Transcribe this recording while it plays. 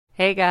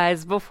Hey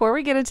guys, before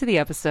we get into the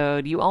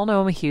episode, you all know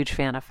I'm a huge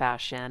fan of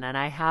fashion, and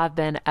I have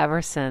been ever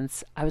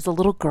since I was a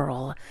little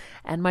girl.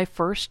 And my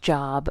first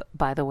job,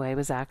 by the way,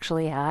 was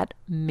actually at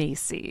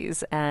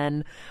Macy's.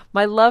 And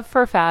my love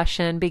for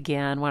fashion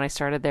began when I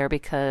started there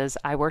because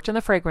I worked in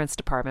the fragrance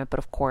department, but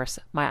of course,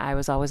 my eye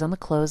was always on the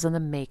clothes and the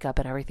makeup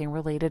and everything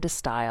related to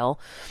style.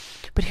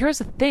 But here's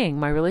the thing,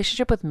 my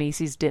relationship with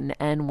Macy's didn't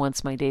end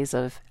once my days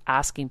of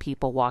asking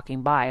people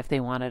walking by if they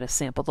wanted to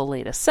sample the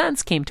latest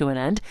scents came to an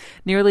end.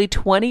 Nearly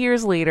 20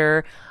 years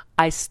later,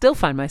 I still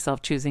find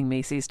myself choosing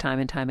Macy's time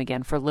and time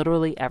again for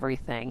literally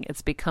everything.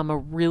 It's become a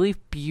really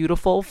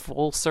beautiful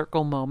full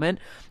circle moment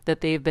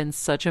that they've been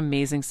such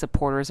amazing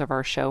supporters of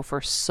our show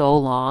for so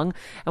long.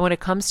 And when it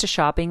comes to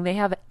shopping, they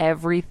have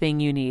everything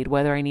you need,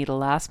 whether I need a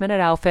last minute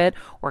outfit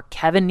or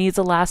Kevin needs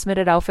a last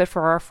minute outfit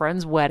for our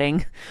friend's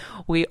wedding.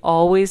 We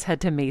always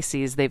head to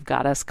Macy's. They've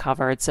got us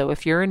covered. So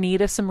if you're in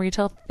need of some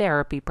retail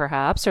therapy,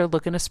 perhaps, or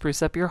looking to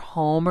spruce up your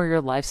home or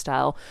your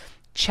lifestyle,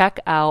 check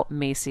out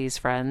Macy's,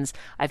 friends.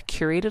 I've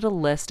curated a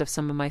list of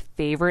some of my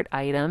favorite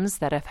items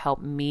that have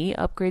helped me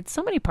upgrade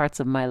so many parts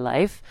of my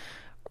life.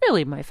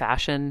 Really, my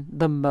fashion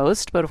the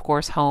most, but of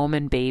course, home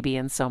and baby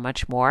and so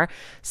much more.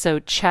 So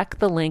check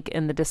the link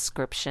in the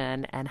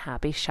description and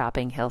happy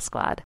shopping, Hill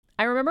Squad.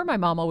 I remember my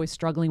mom always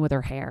struggling with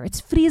her hair.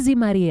 It's Frizi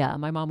Maria,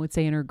 my mom would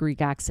say in her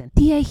Greek accent.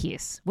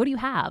 Diehis, what do you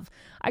have?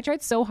 I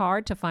tried so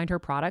hard to find her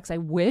products. I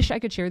wish I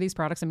could share these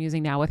products I'm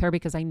using now with her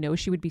because I know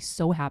she would be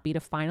so happy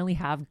to finally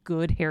have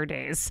good hair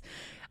days.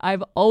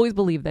 I've always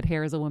believed that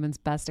hair is a woman's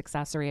best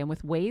accessory, and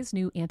with Ouai's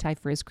new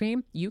anti-frizz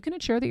cream, you can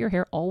ensure that your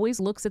hair always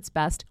looks its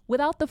best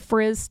without the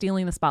frizz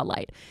stealing the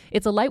spotlight.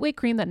 It's a lightweight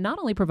cream that not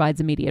only provides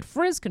immediate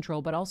frizz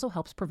control, but also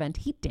helps prevent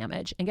heat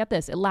damage. And get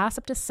this, it lasts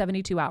up to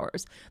 72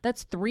 hours.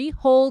 That's 3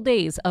 whole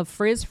days of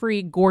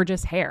frizz-free,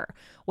 gorgeous hair.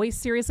 Ouai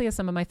seriously is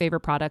some of my favorite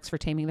products for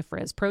taming the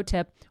frizz. Pro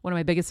tip, one of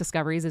my biggest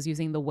discoveries is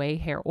using the Ouai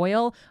hair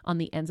oil on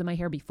the ends of my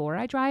hair before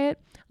I dry it.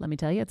 Let me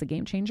tell you, it's a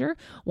game changer.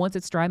 Once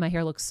it's dry, my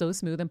hair looks so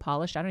smooth and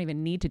polished, I don't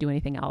even need to do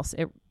anything else.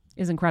 It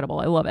is incredible.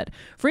 I love it.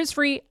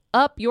 Frizz-free,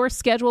 up your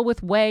schedule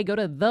with Ouai. Go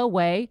to the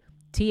Ouai,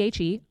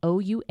 TheOuai.com,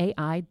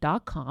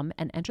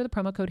 and enter the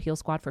promo code Heal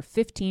Squad for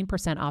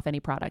 15% off any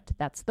product.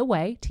 That's the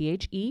Ouai,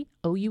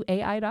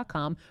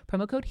 TheOuai.com,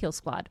 promo code Heal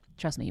Squad.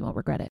 Trust me, you won't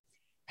regret it.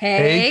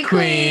 Hey,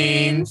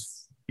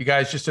 Queens. You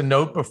guys, just a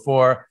note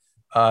before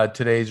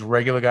today's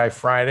Regular Guy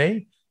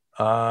Friday.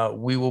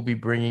 We will be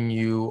bringing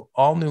you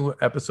all new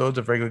episodes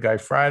of Regular Guy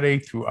Friday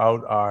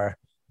throughout our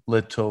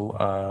little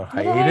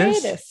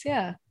hiatus.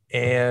 Yeah.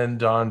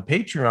 And on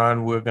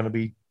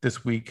Patreon,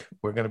 this week,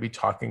 we're going to be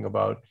talking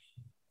about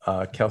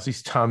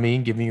Kelsey's tummy,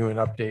 giving you an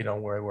update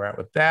on where we're at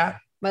with that.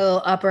 My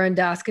little upper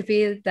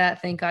endoscopy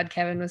that, thank God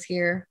Kevin was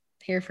here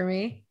for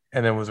me.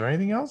 And then was there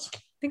anything else? I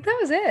think that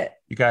was it.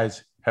 You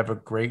guys have a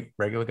great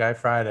Regular Guy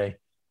Friday.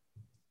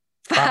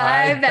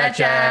 Bye,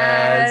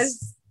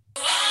 Betches.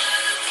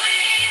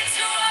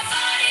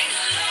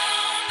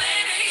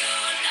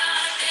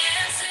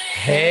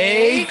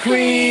 Hey,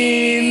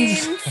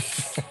 Queens.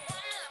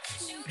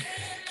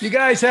 You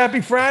guys, happy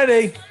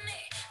Friday.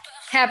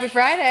 Happy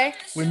Friday.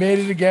 We made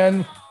it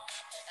again.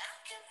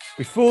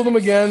 We fooled them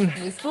again.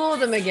 We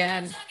fooled them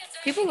again.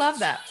 People love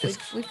that.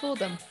 We fooled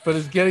them. But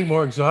it's getting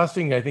more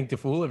exhausting, I think, to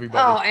fool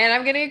everybody. Oh, and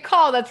I'm getting a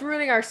call that's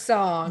ruining our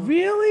song.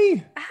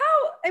 Really? How?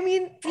 I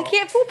mean, you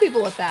can't fool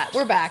people with that.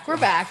 We're back. We're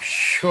back.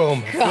 Oh,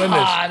 my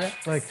goodness.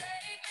 Like,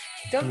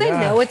 don't they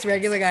know it's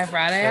Regular Guy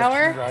Friday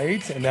hour?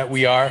 Right. And that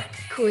we are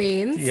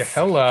Queens. Yeah.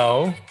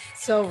 Hello.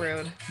 So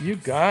rude. You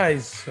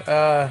guys,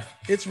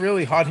 it's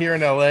really hot here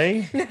in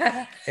LA.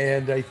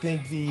 And I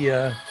think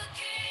I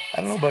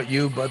don't know about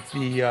you, but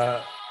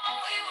the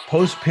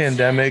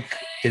post-pandemic,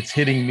 it's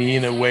hitting me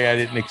in a way I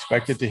didn't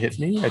expect it to hit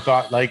me. I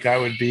thought like I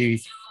would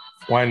be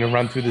wanting to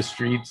run through the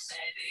streets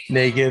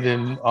naked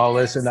and all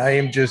this. And I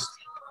am just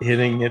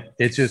hitting it.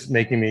 It's just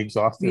making me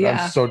exhausted.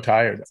 Yeah. I'm so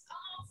tired.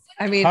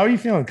 I mean, how are you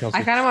feeling, Kelsey?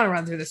 I kind of want to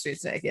run through the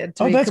streets naked.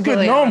 Oh, that's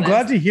good. No, I'm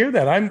glad to hear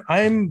that.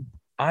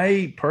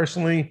 I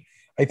personally,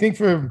 I think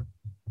for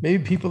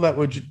maybe people that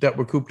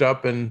were cooped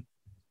up and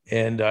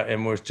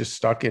were just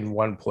stuck in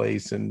one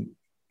place and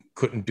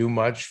couldn't do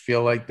much,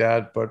 feel like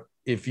that. But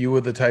if you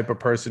were the type of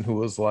person who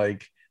was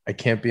like, I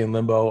can't be in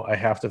limbo, I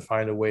have to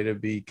find a way to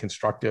be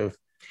constructive.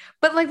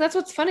 But like, that's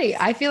what's funny.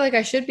 I feel like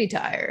I should be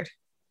tired.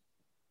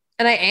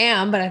 And I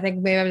am, but I think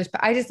maybe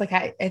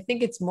I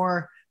think it's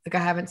more like I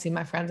haven't seen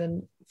my friends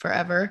in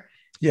forever.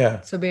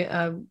 Yeah. So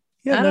yeah,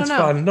 that's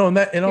fun. No,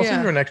 and also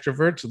you're an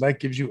extrovert, so that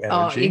gives you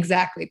energy. Oh,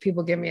 exactly.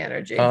 People give me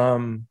energy.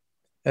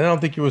 And I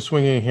don't think you were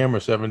swinging a hammer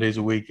 7 days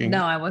a week.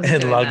 No, I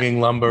wasn't. And lugging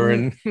lumber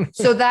and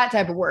so that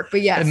type of work.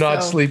 But yes, and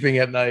not sleeping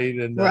at night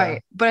and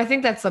right. But I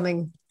think that's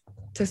something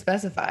to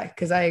specify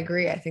because I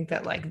agree. I think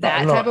that like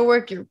that type of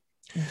work, you're.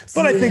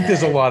 But I think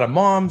there's a lot of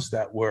moms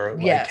that were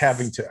like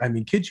having to. I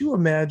mean, could you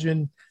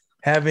imagine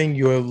having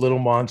your little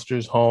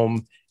monsters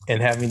home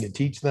and having to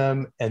teach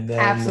them, and then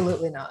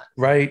absolutely not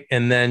right,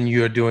 and then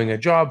you're doing a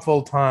job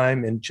full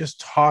time, and just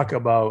talk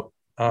about.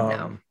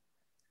 No.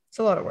 It's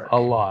a lot of work. A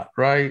lot,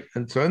 right?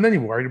 And then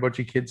you're worried about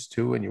your kids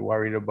too, and you're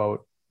worried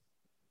about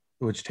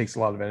which takes a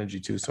lot of energy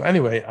too. So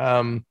anyway,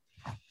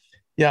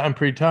 yeah, I'm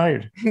pretty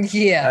tired.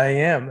 Yeah. I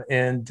am.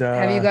 And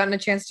have you gotten a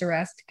chance to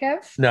rest,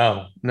 Kev?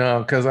 No,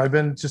 because I've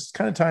been just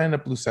kind of tying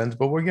up loose ends,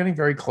 but we're getting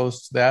very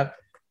close to that.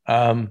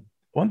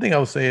 One thing I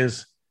will say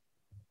is,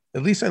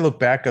 at least I look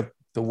back at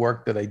the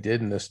work that I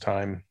did in this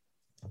time,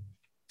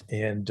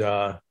 and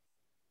I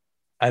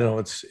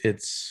don't know,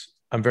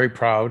 I'm very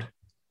proud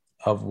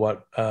of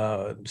what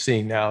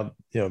seeing now,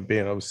 being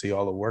able to see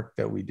all the work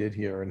that we did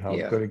here and how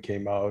good it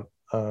came out.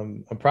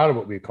 I'm proud of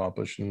what we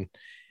accomplished, and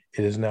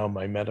it is now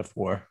my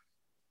metaphor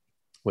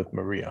with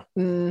Maria,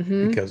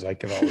 because I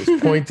can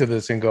always point to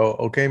this and go,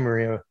 okay,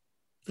 Maria,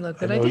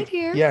 look what I did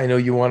here. Yeah, I know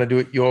you want to do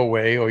it your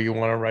way, or you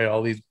want to write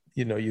all these,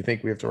 you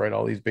think we have to write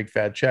all these big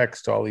fat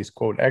checks to all these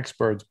quote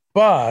experts,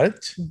 but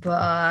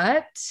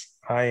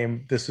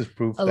this is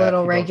proof a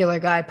little regular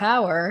guy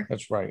power.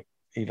 That's right.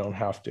 You don't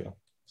have to.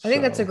 I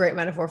think that's a great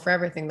metaphor for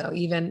everything, though.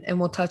 Even, and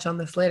we'll touch on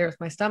this later with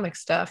my stomach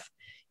stuff.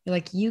 You're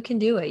like, you can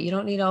do it. You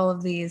don't need all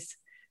of these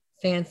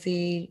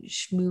fancy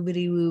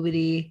schmoobity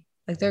woobity.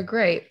 Like, they're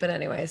great, but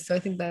anyways. So I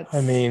think that's. I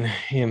mean,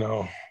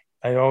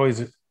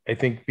 I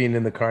think being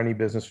in the carny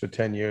business for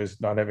 10 years,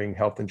 not having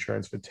health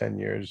insurance for 10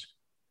 years,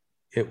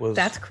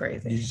 that's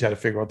crazy. You just had to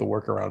figure out the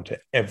workaround to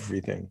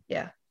everything.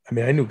 Yeah. I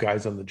mean, I knew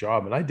guys on the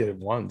job, and I did it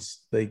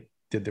once. They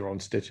did their own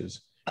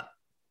stitches.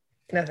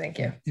 No, thank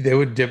you.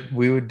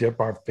 We would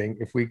dip our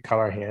finger. If we cut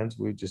our hands,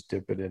 we would just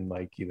dip it in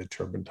like either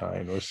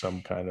turpentine or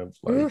some kind of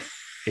like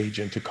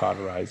agent to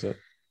cauterize it.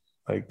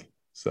 Like,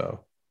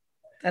 so.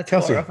 That's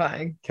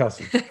horrifying.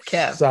 Kelsey,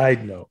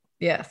 side note.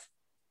 Yes.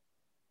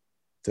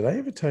 Did I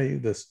ever tell you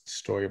this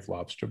story of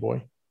Lobster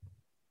Boy?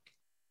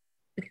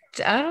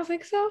 I don't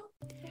think so.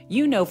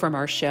 You know from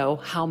our show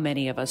how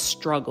many of us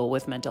struggle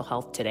with mental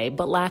health today,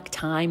 but lack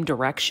time,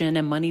 direction,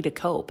 and money to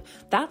cope.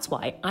 That's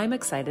why I'm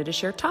excited to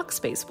share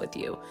Talkspace with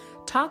you.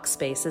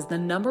 Talkspace is the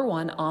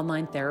 #1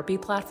 online therapy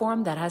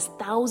platform that has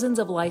thousands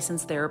of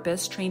licensed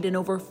therapists trained in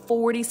over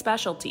 40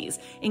 specialties,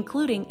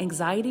 including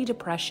anxiety,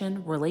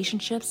 depression,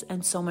 relationships,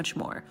 and so much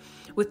more.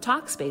 With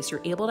Talkspace,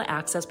 you're able to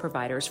access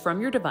providers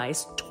from your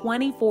device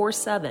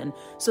 24/7,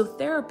 so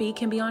therapy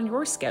can be on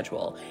your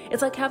schedule.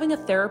 It's like having a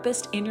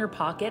therapist in your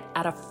pocket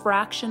at a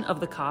fraction of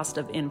the cost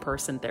of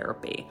in-person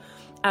therapy.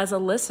 As a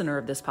listener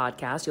of this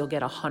podcast, you'll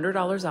get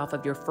 $100 off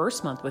of your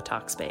first month with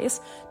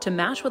Talkspace. To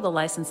match with a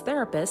licensed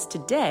therapist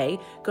today,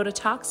 go to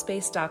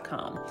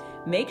Talkspace.com.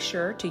 Make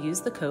sure to use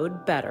the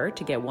code BETTER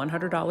to get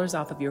 $100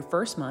 off of your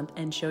first month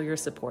and show your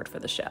support for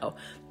the show.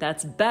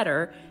 That's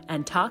BETTER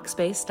and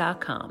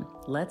Talkspace.com.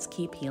 Let's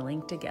keep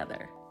healing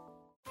together.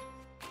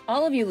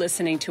 All of you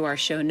listening to our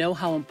show know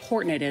how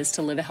important it is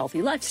to live a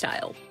healthy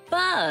lifestyle.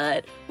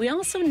 But we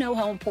also know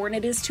how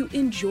important it is to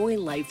enjoy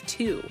life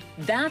too.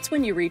 That's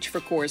when you reach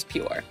for Coors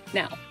Pure.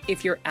 Now,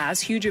 if you're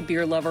as huge a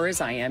beer lover as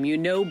I am, you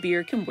know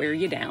beer can wear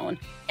you down.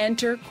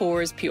 Enter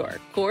Coors Pure.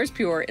 Coors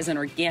Pure is an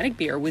organic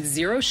beer with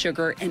 0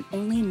 sugar and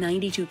only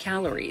 92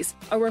 calories.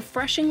 A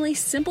refreshingly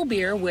simple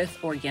beer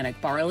with organic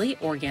barley,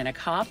 organic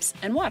hops,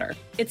 and water.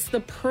 It's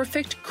the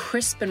perfect,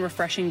 crisp, and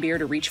refreshing beer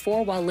to reach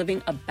for while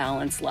living a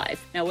balanced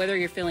life. Now, whether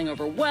you're feeling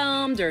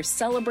overwhelmed or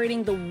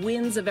celebrating the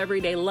wins of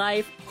everyday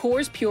life,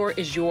 Coors Pure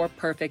is your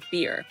perfect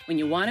beer. When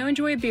you want to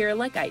enjoy a beer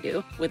like I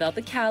do, without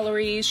the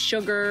calories,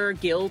 sugar,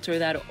 guilt, or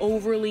that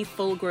overly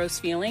full, gross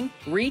feeling,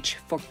 reach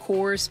for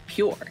Coors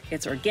Pure.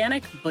 It's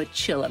organic, but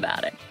chill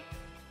about it.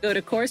 Go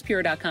to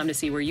CoorsPure.com to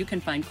see where you can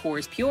find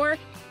Coors Pure.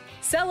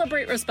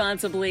 Celebrate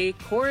responsibly.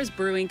 Coors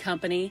Brewing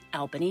Company,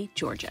 Albany,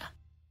 Georgia.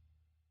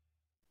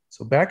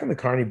 So back in the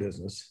carny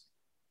business,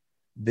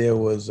 there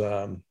was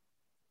a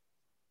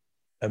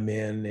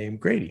man named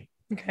Grady.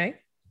 Okay.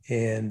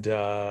 And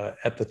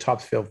at the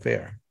Topsfield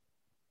Fair.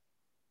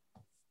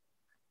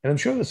 And I'm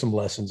sure there's some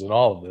lessons in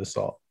all of this,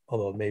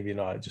 although maybe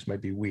not. It just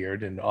might be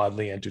weird and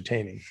oddly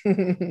entertaining.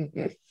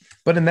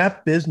 But in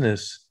that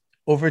business,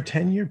 over a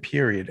 10-year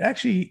period,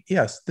 actually,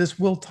 yes, this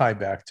will tie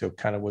back to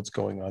kind of what's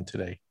going on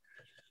today.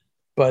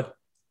 But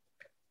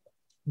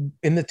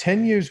in the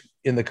 10 years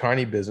in the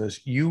carny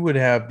business, you would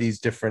have these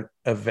different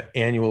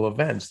annual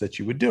events that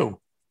you would do.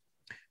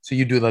 So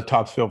you do the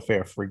Topsfield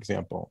Fair, for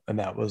example, and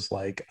that was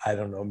like, I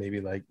don't know,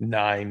 maybe like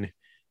 9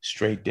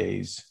 straight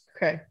days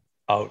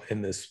out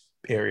in this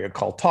area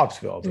called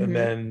Topsfield. Mm-hmm. And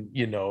then,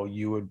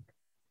 you would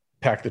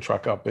pack the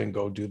truck up and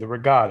go do the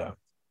regatta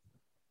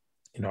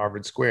in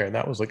Harvard Square. And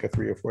that was like a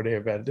 3 or 4 day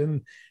event.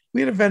 And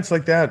we had events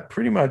like that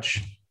pretty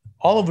much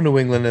all over New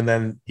England, and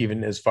then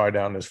even as far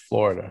down as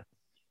Florida.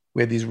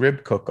 We had these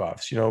rib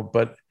cook-offs,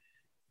 but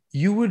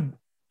you would,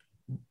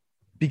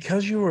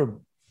 because you were,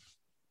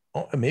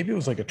 maybe it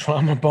was like a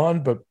trauma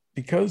bond, but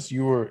because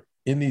you were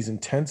in these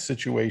intense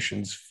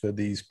situations for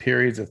these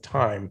periods of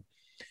time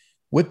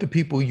with the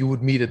people you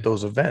would meet at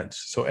those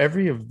events. So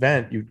every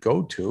event you'd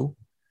go to,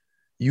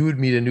 you would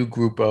meet a new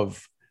group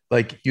of,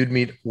 like, you'd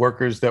meet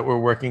workers that were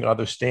working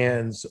other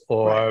stands,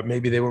 or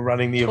maybe they were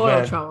running the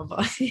event. Trauma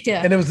bond.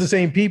 Yeah. And it was the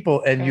same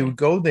people. And you would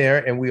go there,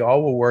 and we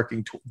all were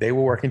working. They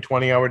were working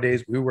 20-hour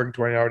days. We were working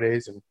 20-hour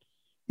days. And,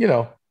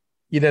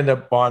 you'd end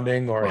up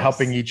bonding or course.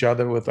 helping each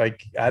other with,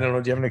 like, I don't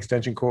know, do you have an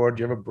extension cord?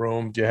 Do you have a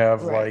broom? Do you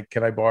have Right. like,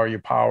 can I borrow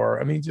your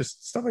power? I mean,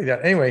 just stuff like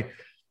that. Anyway,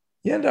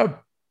 you end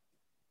up,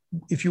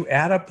 if you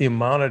add up the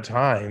amount of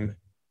time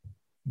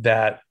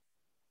that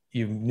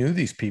you knew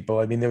these people,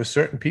 I mean, there were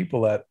certain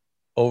people that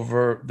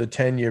over the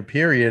 10-year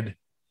period,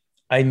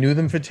 I knew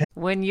them for 10.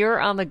 When you're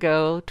on the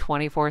go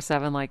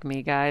 24/7 like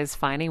me, guys,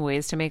 finding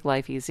ways to make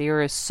life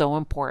easier is so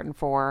important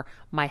for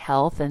my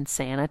health and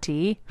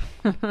sanity.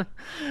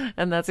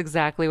 And that's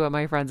exactly what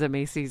my friends at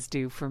Macy's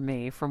do for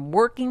me. From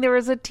working there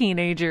as a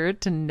teenager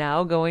to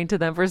now going to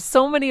them for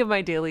so many of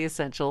my daily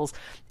essentials,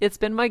 it's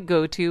been my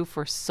go-to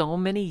for so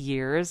many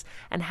years.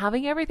 And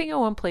having everything in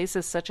one place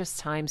is such a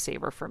time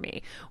saver for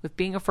me. With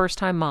being a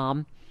first-time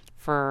mom,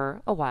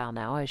 for a while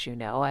now, as you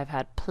know, I've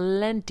had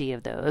plenty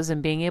of those,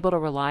 and being able to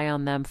rely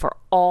on them for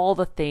all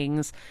the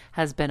things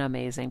has been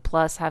amazing.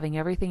 Plus, having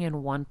everything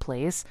in one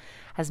place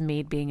has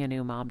made being a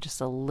new mom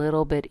just a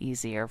little bit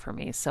easier for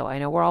me. So I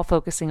know we're all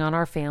focusing on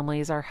our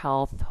families, our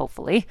health,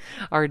 hopefully,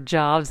 our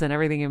jobs, and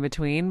everything in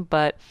between,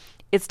 but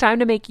it's time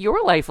to make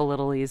your life a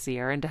little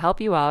easier. And to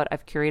help you out,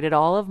 I've curated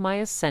all of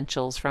my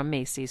essentials from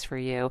Macy's for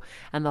you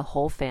and the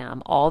whole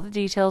fam. All the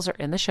details are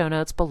in the show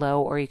notes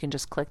below, or you can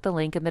just click the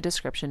link in the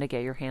description to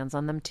get your hands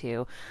on them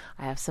too.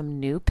 I have some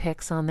new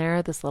picks on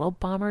there. This little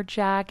bomber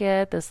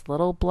jacket, this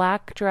little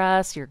black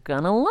dress. You're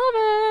gonna love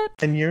it.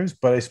 10 years,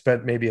 but I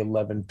spent maybe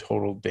 11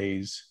 total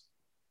days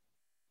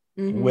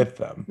with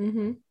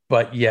them,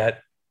 but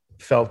yet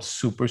felt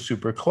super,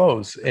 super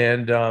close.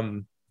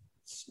 And,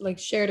 like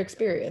shared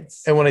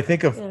experience. and when I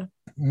think of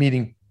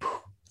meeting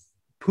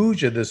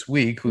Pooja this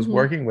week, who's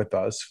working with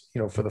us,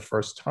 for the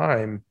first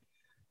time,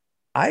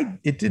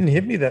 it didn't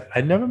hit me that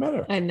I'd never met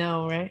her. I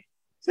know, right?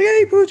 It's like,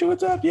 hey, Pooja,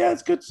 what's up? Yeah,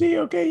 it's good to see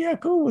you. Okay, yeah,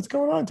 cool. What's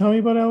going on? Tell me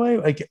about LA.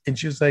 Like, and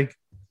she was like,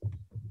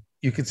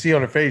 you could see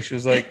on her face, she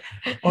was like,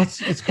 oh,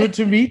 it's good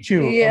to meet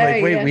you. Yeah, I'm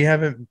like, wait, yeah. we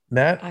haven't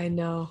met. I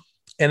know.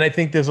 And I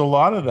think there's a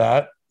lot of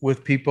that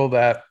with people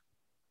that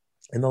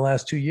in the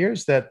last 2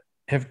 years that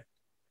have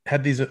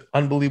had these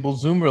unbelievable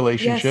Zoom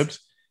relationships.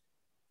 Yes.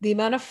 The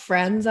amount of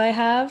friends I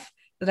have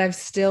that I've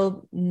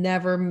still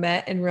never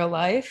met in real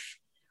life.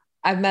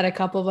 I've met a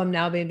couple of them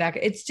now being back.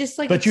 It's just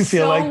like, But you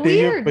feel like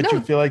they're you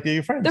feel like they're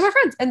your friends. They're my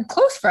friends and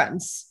close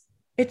friends.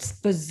 It's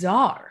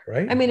bizarre.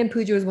 Right. I mean, and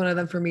Pooja was one of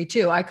them for me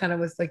too. I kind of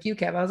was like you,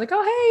 Kev. I was like,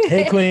 oh,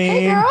 Hey, queen.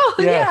 Hey, girl.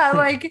 Yeah. Yeah.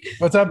 Like,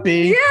 What's up,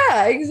 B?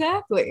 yeah,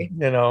 exactly.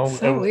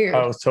 So weird.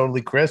 I was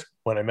totally crisp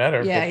when I met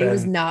her. Yeah, but he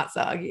was not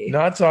soggy.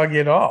 Not soggy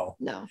at all.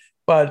 No.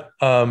 But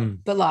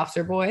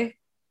Lobster Boy.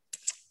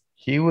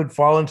 he would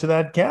fall into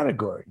that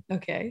category.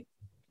 Okay.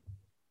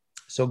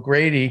 So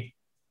Grady,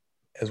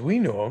 as we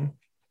knew him,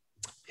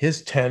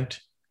 his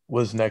tent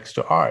was next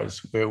to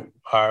ours, where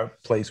our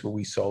place where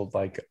we sold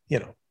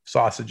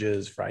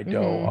sausages, fried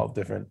dough, all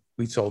different.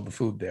 We sold the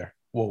food there.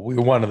 Well, we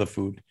were one of the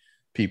food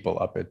people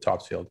up at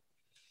Topsfield.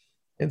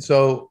 And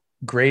so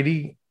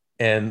Grady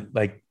and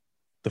like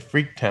the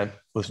freak tent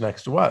was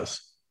next to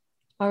us.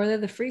 Oh, were they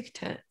the freak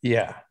tent?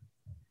 Yeah.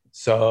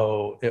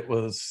 So it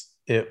was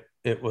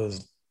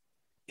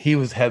he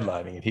was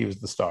headlining it. He was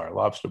the star,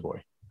 Lobster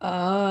Boy.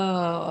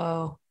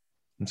 Oh.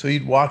 And so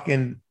you'd walk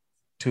in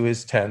to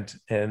his tent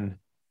and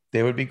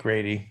there would be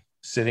Grady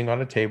sitting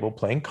on a table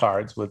playing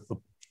cards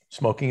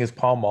smoking his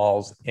Pall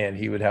Malls, and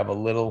he would have a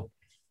little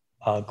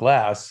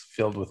glass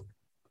filled with,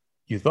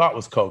 you thought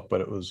was Coke, but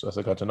it was, as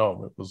I got to know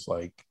him, it was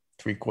like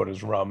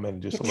 3/4 rum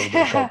and just a little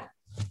bit of Coke.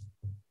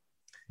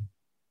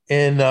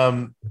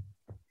 And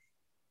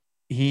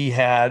he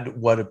had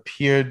what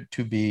appeared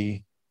to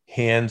be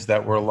hands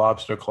that were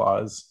lobster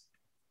claws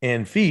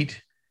and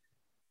feet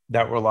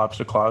that were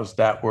lobster claws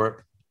that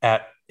were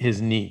at his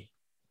knee.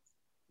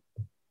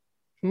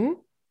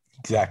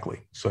 Exactly.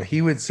 So he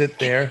would sit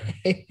there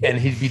and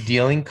he'd be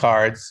dealing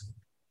cards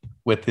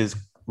with his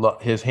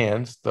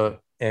hands,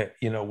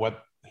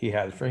 what he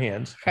had for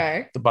hands,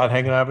 Okay. the butt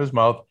hanging out of his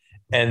mouth,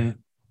 and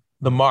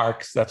the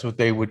marks, that's what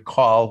they would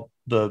call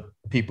the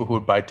people who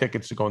would buy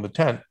tickets to go in the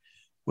tent,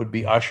 would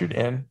be ushered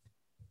in,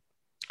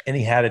 and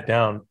he had it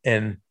down.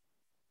 And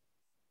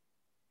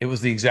it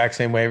was the exact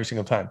same way every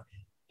single time.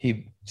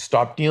 He'd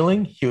stop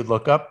dealing, he would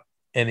look up,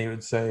 and he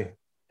would say,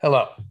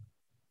 hello,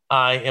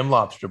 I am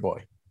Lobster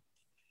Boy.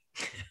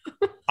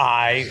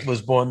 I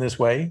was born this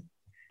way,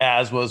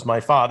 as was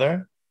my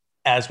father,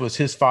 as was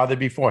his father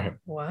before him.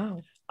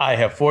 Wow. I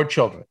have 4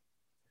 children,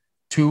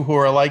 2 who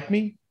are like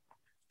me,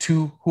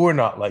 2 who are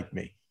not like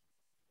me.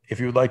 If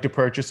you would like to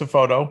purchase a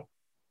photo,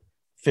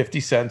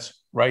 50 cents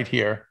right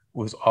here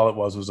was all it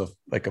was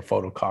like a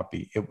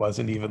photocopy. It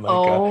wasn't even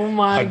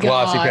like a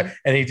glossy pen.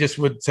 And he just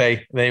would say,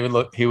 and then he would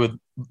look,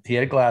 he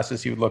had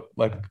glasses. He would look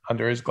like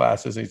under his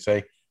glasses. He'd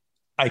say,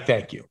 I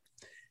thank you.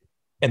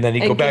 And then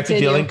he'd go back to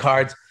dealing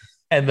cards.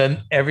 And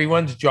then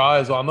everyone's jaw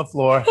is on the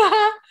floor.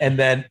 And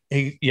then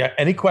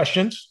any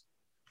questions?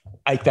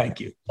 I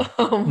thank you.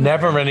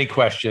 Never any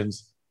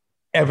questions.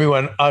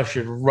 Everyone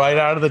ushered right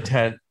out of the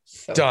tent.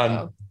 So done.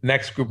 Wow.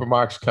 Next group of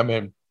marks come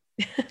in.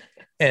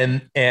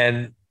 and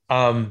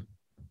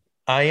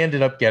I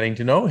ended up getting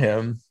to know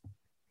him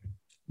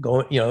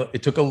going,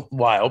 it took a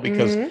while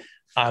because Mhm.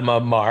 I'm a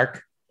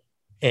Mark,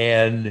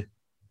 and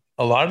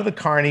a lot of the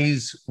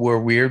carnies were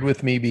weird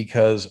with me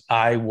because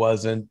I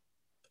wasn't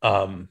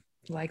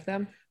Like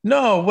them.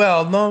 no,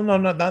 well, no,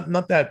 not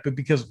that, but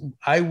because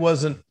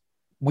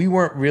we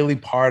weren't really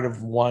part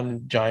of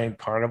one giant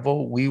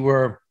carnival. We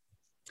would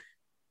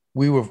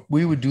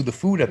do the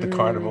food at the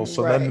carnival.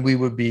 So Right.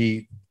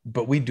 then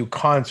but we do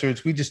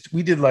concerts. We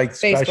did like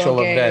Baseball special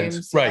events.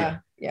 games, Right.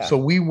 yeah. So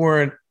we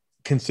weren't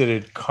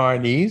considered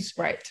carnies.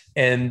 Right.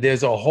 And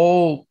there's a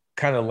whole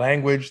kind of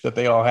language that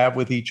they all have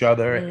with each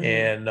other. Mhm.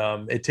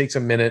 And it takes a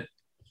minute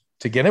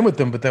to get in with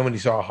them. But then when you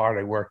saw how hard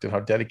I worked and how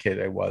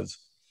dedicated I was,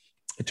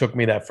 it took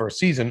me that first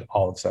season,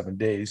 all of 7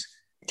 days,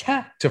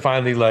 Yeah. to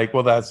finally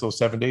that's those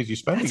 7 days you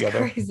spend That's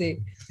together.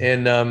 crazy.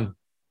 And then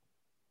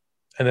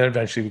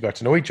eventually we got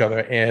to know each other.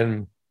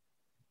 And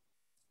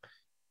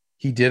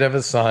he did have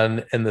a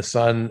son, and the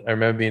son, I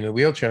remember being in a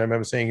wheelchair. And I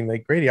remember saying,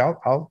 like, Grady,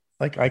 I'll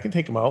I can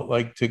take him out,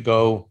 like, to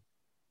go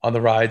on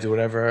the rides or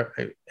whatever.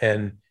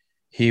 And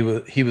he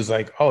was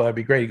like, oh, that'd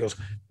be great. He goes,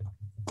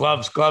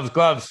 gloves,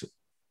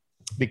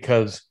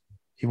 because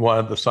he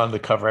wanted the son to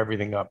cover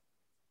everything up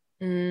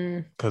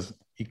because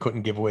he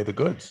couldn't give away the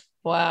goods.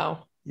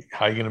 Wow.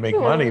 How are you going to make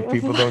money if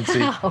people don't see?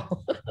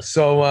 Wow.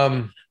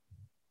 So,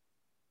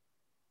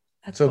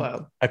 That's so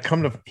wild.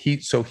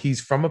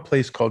 he's from a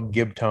place called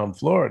Gibtown,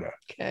 Florida.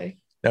 Okay.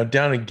 Now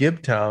down in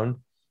Gibtown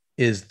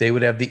they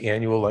would have the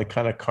annual, like,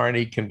 kind of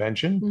carny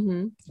convention,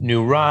 Mm-hmm.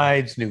 new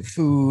rides, new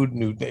food,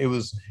 it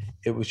was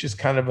just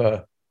kind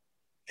of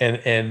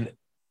and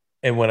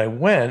when I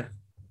went,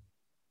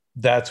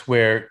 that's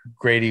where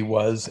Grady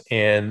was.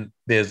 And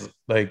there's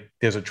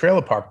a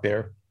trailer park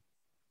there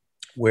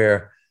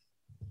where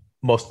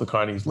most of the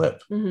carnies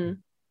live. Mm-hmm.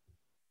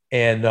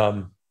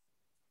 And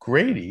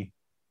Grady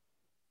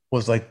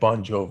was like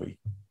Bon Jovi.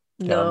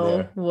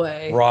 No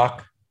way.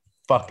 Rock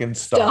fucking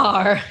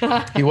star.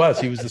 He was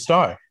the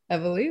star. I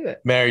believe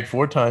it. Married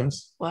 4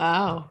 times.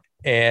 Wow.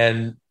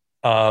 And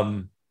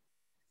out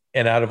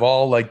of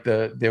all, like,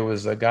 there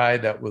was a guy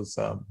that was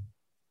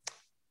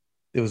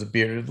there was a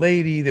bearded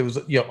lady, there was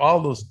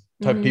all those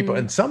type of people,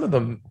 and some of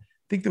them, I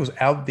think there was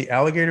the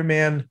alligator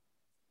man.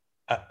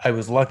 I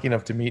was lucky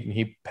enough to meet, and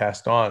he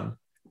passed on.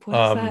 What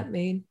does that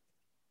mean?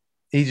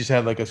 He just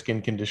had like a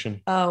skin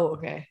condition. Oh,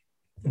 okay.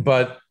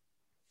 But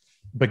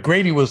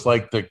Grady was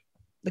like the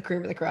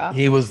cream of the crop.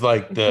 He was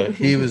like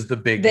he was the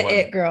big the one.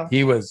 it girl.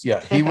 He was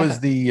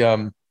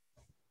the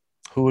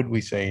who would we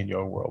say in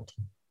your world?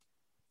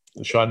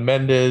 The Shawn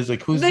Mendes,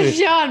 like, who's the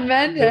Shawn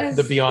Mendes?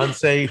 The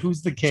Beyonce,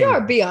 who's the king? Sure,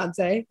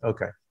 Beyonce.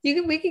 Okay.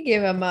 We could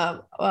give him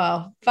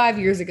 5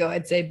 years ago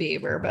I'd say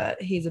Bieber,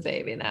 but he's a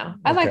baby now.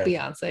 I like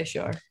Beyonce,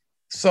 sure.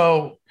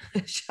 So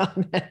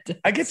Shawn Mendes.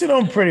 I get to know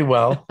him pretty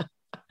well.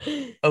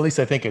 At least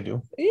I think I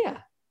do. Yeah.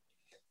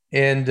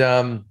 And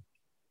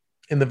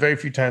in the very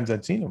few times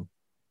I'd seen him.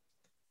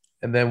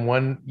 And then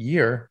one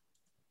year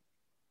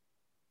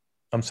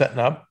I'm setting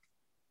up.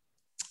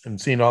 I'm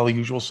seeing all the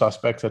usual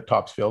suspects at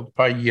Topsfield,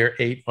 probably year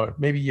 8 or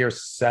maybe year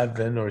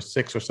 7 or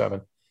 6 or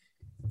 7.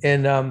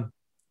 And I'm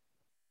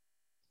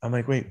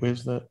like, wait,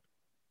 where's the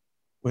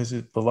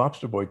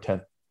Lobster Boy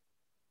tent?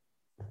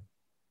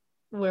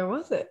 Where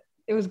was it?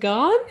 It was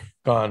gone?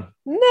 Gone.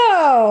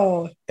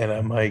 No. And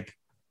I'm like,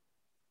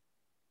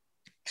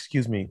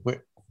 excuse me,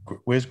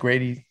 where's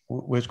Grady?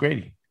 Where's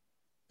Grady?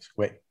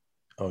 Wait,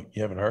 oh,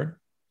 you haven't heard?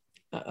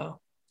 Uh-oh.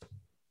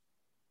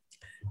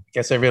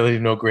 Guess I really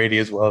didn't know Grady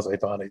as well as I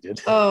thought I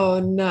did. Oh,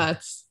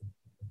 nuts.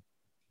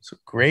 So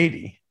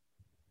Grady,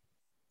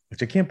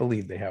 which I can't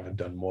believe they haven't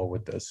done more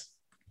with this.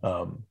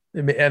 It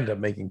may end up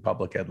making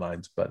public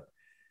headlines, but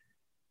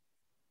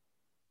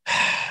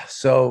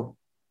so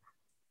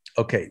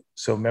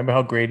remember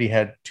how Grady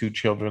had 2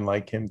 children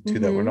like him, 2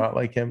 that were not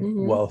like him?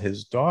 Mm-hmm. Well,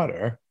 his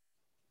daughter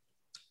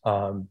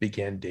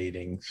began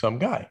dating some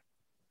guy,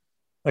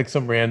 like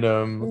some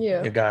random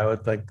guy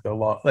with like the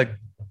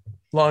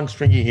long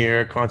stringy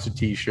hair, concert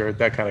t-shirt,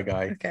 that kind of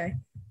guy. Okay.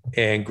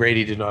 And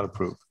Grady did not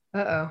approve.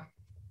 Uh-oh.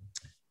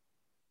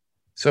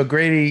 So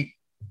Grady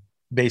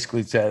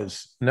basically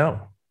says,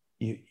 no,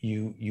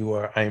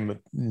 I'm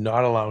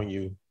not allowing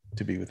you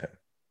to be with him.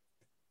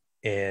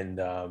 And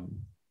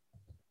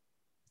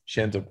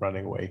she ends up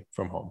running away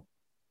from home.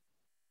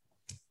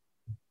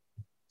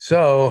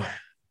 So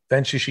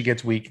eventually she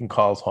gets weak and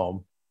calls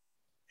home.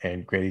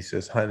 And Grady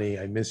says, honey,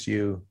 I miss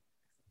you.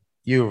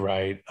 You're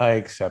right. I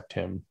accept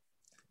him.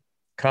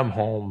 Come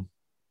home,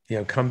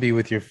 come be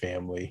with your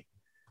family.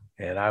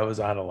 And I was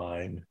out of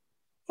line.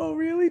 Oh,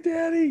 really,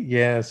 Daddy?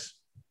 Yes.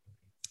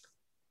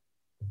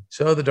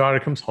 So the daughter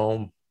comes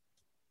home,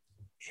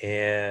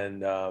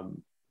 and the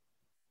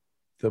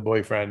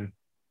boyfriend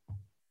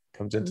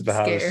comes into the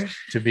house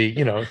to be,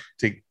 to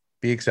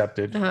be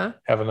accepted,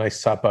 have a nice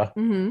supper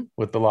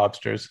with the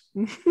lobsters.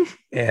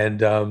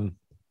 And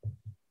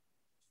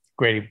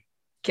Grady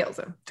kills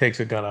him, takes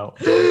a gun out,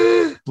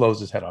 blows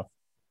his head off.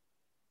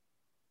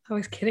 I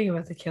was kidding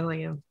about the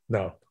killing him.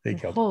 No, he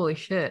killed him. Holy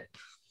shit.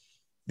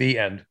 The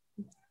end.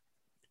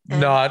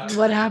 And not.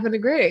 What happened to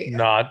Grady?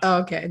 Not. Oh,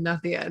 okay,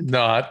 not the end.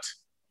 Not.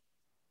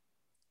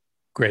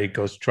 Grady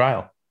goes to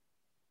trial.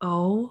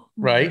 Oh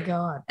my Right?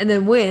 God. And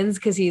then wins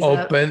because he's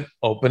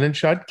Open and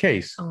shut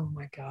case. oh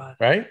my God.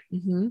 Right?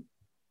 Mm-hmm.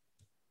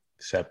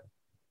 Except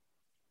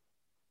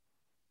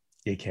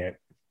you can't.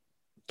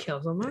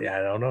 Kills him. Yeah,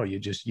 I don't know.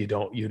 You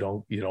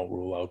don't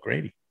rule out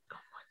Grady.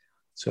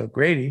 So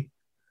Grady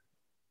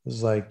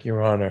was like,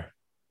 Your Honor,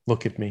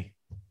 look at me.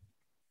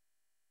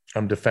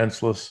 I'm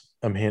defenseless.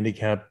 I'm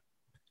handicapped.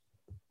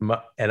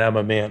 And I'm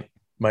a man.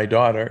 My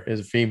daughter is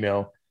a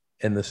female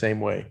in the same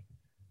way.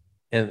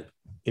 And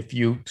if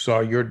you saw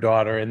your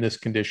daughter in this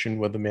condition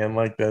with a man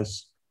like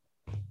this,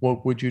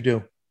 what would you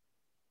do?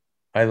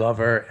 I love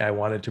her. I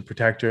wanted to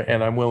protect her,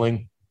 and I'm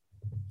willing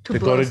to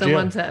go to jail.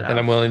 And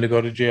I'm willing to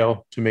go to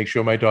jail to make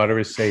sure my daughter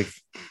is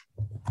safe.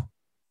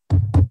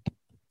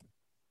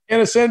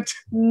 Innocent.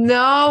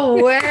 No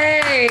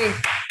way.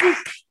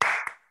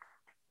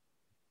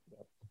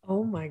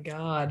 Oh my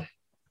God.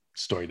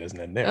 Story doesn't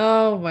end there.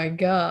 Oh my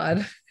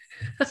God.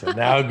 So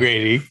now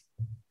Grady.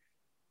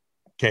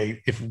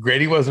 Okay, if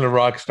Grady wasn't a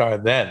rock star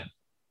then,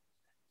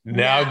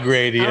 now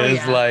Grady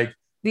is like,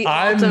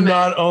 I'm ultimate.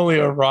 Not only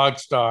a rock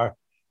star,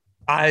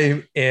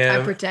 I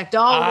protect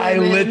all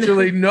women. I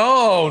literally,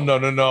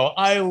 no.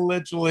 I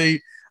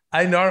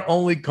not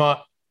only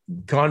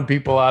con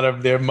people out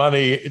of their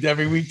money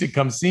every week to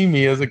come see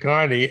me as a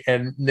carny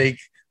and make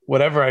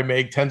whatever I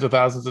make tens of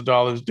thousands of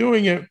dollars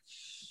doing it,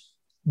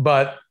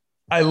 but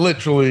I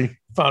literally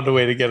found a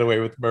way to get away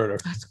with murder.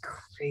 That's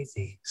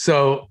crazy.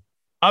 So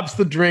ups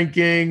the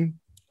drinking.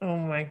 Oh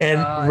my God.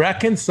 And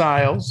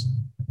reconciles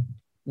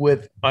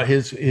with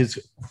his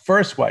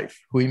first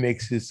wife, who he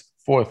makes his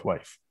fourth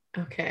wife.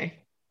 Okay.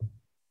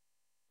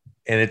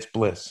 And it's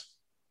bliss.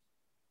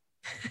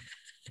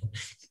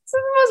 It's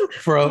the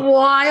most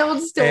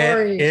wild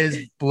story. It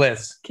is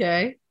bliss.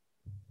 Okay.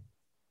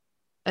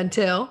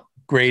 Until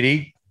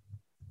Grady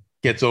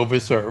gets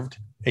overserved.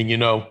 And you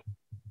know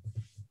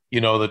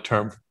the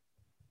term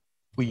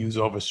we use,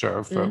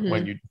 overserved, for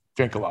when you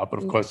drink a lot, but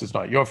of course it's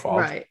not your fault.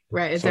 Right.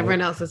 It's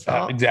everyone else's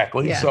fault.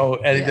 Exactly. Yeah. So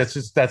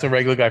that's a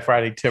regular Guy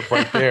Friday tip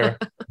right there.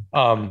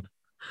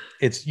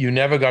 It's you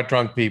never got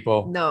drunk,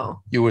 people.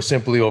 No. You were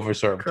simply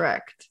overserved.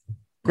 Correct.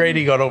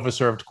 Grady got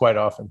overserved quite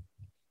often.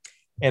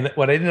 And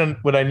what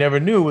I never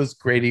knew was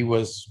Grady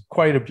was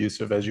quite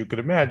abusive, as you could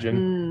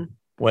imagine,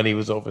 when he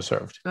was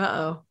overserved.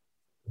 Uh-oh.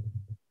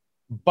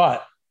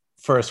 But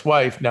first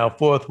wife, now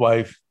fourth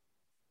wife,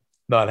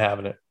 not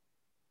having it.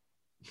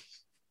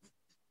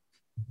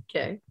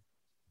 Okay.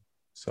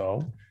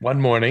 So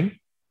one morning,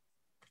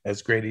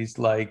 as Grady's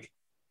like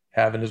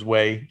having his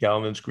way,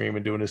 yelling and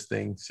screaming, doing his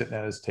thing, sitting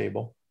at his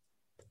table,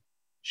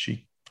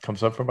 she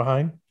comes up from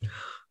behind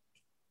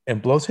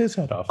and blows his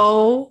head off.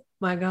 Oh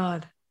my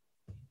God.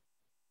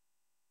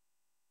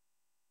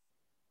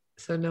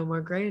 So no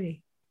more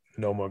Grady.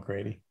 No more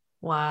Grady.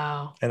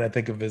 Wow. And I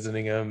think of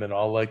visiting him and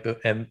all like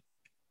everyone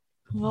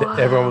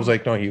was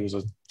like, no, he was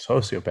a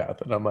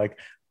sociopath. And I'm like,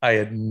 I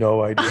had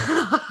no idea.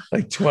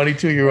 Like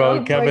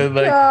 22-year-old Kevin,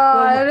 like,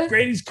 well,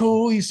 Grady's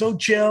cool. He's so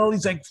chill.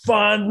 He's like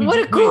fun.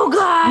 What a cool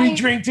guy. We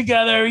drink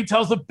together. He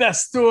tells the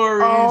best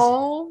stories.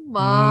 Oh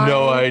my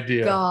no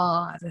idea.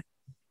 God.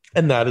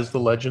 And that is the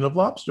legend of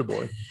Lobster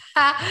Boy.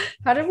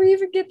 How did we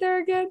even get there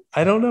again?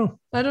 I don't know.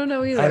 I don't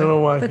know either. I don't know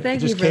why. But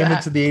thank you for that. It just came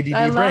into the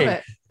ADD brain.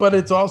 It. But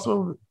it's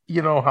also,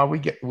 how we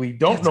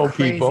don't That's know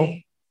crazy. people.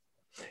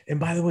 And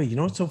by the way, you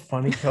know what's so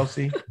funny,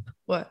 Kelsey?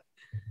 What?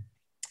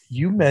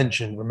 You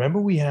mentioned, remember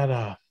we had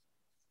All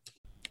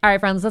right,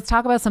 friends, let's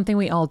talk about something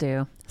we all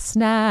do.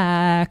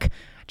 Snack.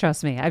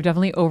 Trust me, I've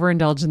definitely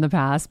overindulged in the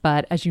past,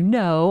 but as you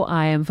know,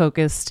 I am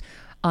focused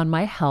on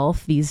my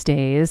health these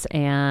days,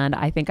 and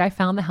I think I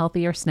found the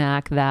healthier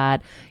snack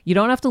that you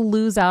don't have to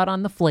lose out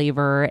on the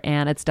flavor,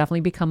 and it's definitely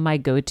become my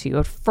go-to.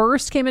 It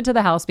first came into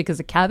the house because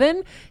of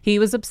Kevin. He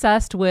was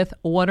obsessed with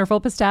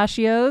Wonderful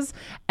Pistachios,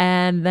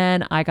 and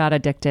then I got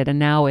addicted, and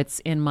now it's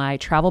in my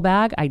travel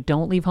bag. I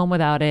don't leave home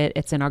without it.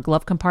 It's in our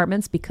glove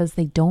compartments because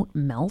they don't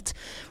melt.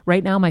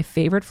 Right now, my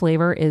favorite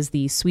flavor is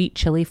the sweet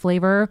chili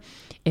flavor.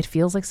 It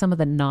feels like some of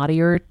the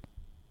naughtier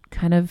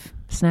kind of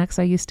snacks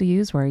I used to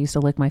use, where I used to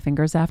lick my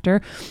fingers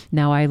after.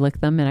 Now I lick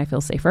them and I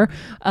feel safer.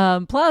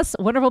 Plus,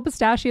 Wonderful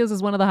Pistachios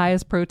is one of the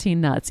highest protein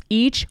nuts.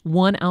 Each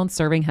 1 ounce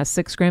serving has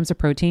 6 grams of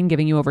protein,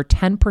 giving you over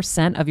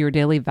 10% of your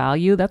daily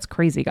value. That's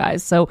crazy,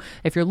 guys. So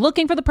if you're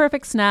looking for the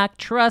perfect snack,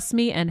 trust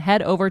me and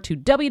head over to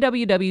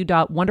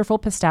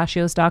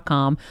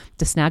www.wonderfulpistachios.com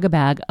to snag a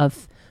bag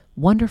of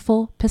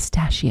Wonderful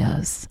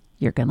Pistachios.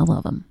 You're going to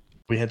love them.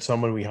 We had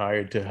someone we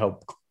hired to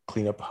help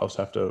clean up the house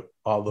after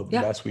all the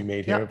mess we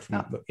made here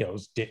from it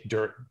was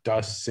dirt,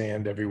 dust,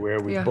 sand everywhere.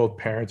 Both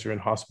parents are in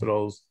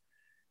hospitals,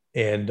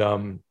 and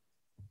I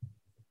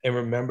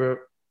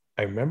remember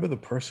the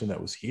person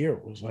that was here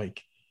was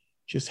like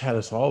just had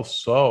us all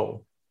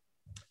so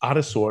out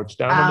of sorts,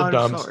 down in the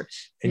dumps.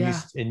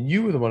 And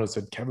you were the one that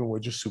said, Kevin, we're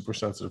just super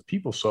sensitive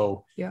people,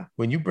 so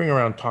when you bring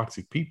around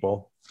toxic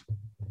people,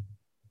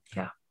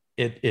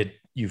 it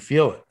you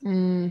feel it.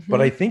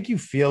 But I think you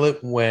feel it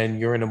when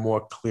you're in a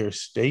more clear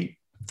state.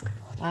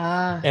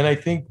 And I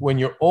think when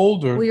you're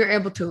older, you're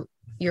able to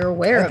you're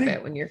aware I of think-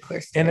 it when you're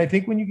clear state. And I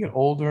think when you get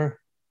older,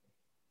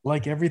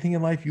 like everything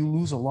in life, you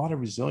lose a lot of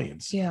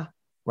resilience, yeah.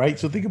 right?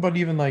 So think about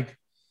even like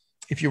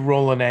if you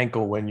roll an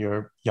ankle when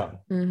you're young,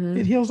 Mhm.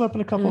 it heals up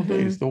in a couple of Mhm.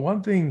 days. The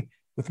one thing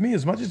with me,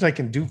 as much as I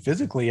can do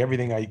physically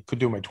everything I could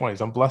do in my 20s,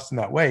 I'm blessed in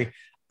that way.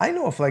 I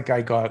know if like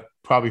I got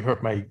probably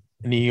hurt my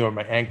knee or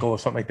my ankle or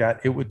something like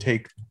that, it would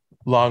take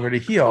longer to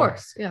Of heal.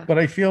 course. Yeah. But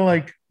I feel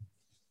like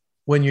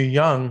when you're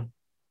young,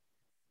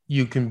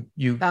 you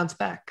Bounce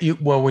back.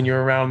 when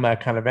you're around that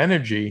kind of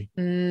energy,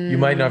 you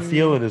might not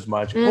feel it as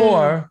much.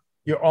 Or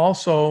you're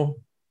also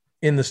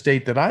in the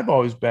state that I've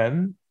always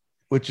been,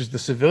 which is the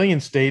civilian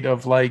state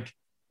of like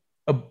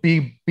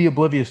be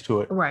oblivious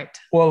to it. Right.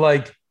 Or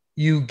like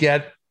you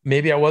get,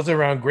 maybe I was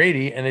around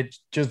Grady and it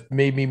just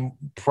made me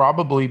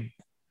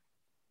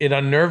it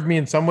unnerved me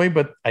in some way,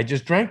 but I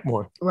just drank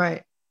more.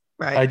 Right.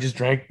 Right. I just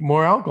drank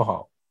more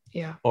alcohol,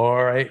 yeah.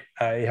 or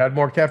I had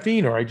more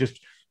caffeine, or I just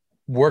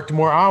worked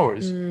more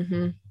hours.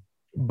 Mhm.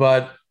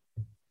 But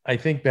I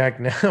think back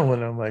now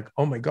and I'm like,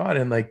 oh my God.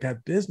 And like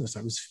that business,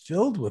 I was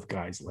filled with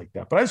guys like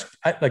that, but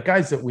like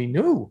guys that we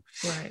knew,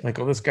 Right. like,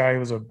 oh, this guy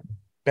was a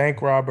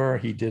bank robber.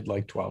 He did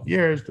like 12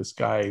 years. This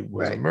guy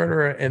was a Right.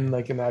 murderer. And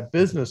like in that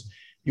business,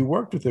 you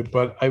worked with it,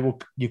 but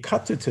you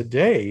cut to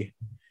today.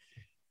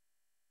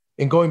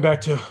 And going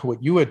back to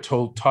what you had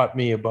taught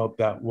me about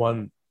that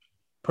one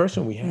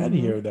person we had Mhm.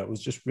 here that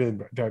was just really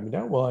driving me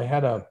down. Well, I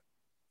had a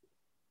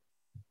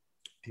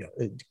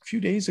few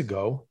days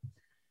ago,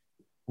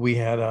 we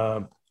had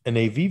an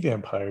AV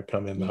vampire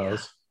come in the Yeah.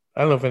 house.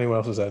 I don't know if anyone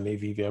else has had an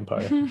AV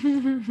vampire,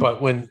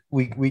 but when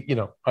we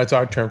it's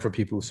our term for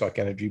people who suck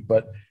energy,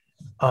 but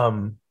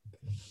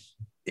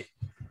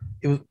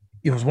it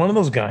was one of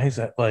those guys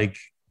that like,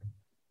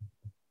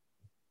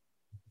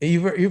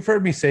 you've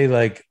heard me say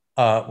like,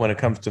 when it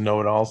comes to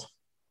know-it-alls,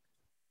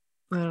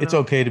 I don't it's know.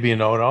 okay to be a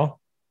know-it-all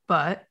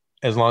But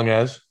as long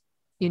as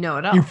you know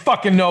it all. you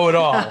fucking know it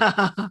all.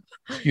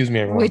 Excuse me,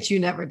 everyone. Which you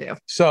never do.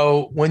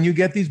 So when you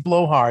get these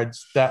blowhards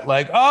that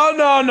like, oh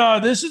no,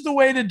 this is the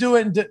way to do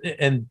it,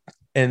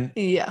 and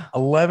Yeah.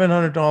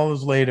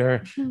 $1,100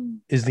 later,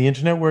 is the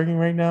internet working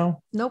right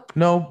now? Nope.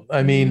 No,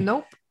 I mean,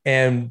 Nope.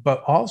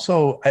 but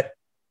also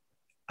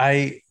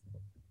I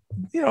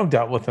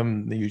dealt with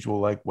them the usual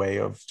like way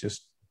of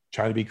just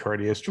trying to be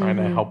courteous, trying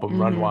to help him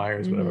run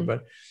wires, whatever.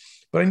 But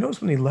I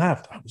noticed when he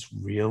left, I was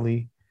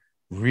really,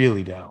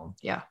 really down.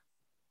 Yeah.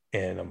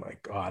 And I'm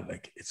like, God,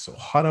 like it's so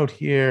hot out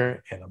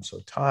here and I'm so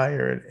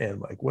tired. And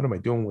like, what am I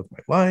doing with my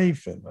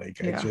life? And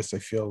like, I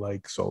feel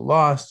like so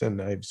lost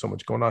and I have so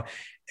much going on.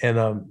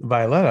 And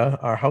Violetta,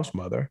 our house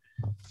mother,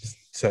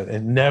 said,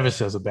 and never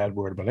says a bad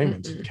word about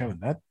anyone, said, Kevin,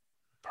 that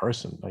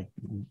person, like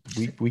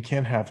we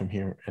can't have him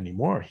here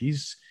anymore.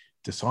 He's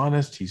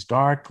dishonest. He's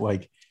dark.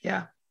 Like,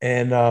 yeah.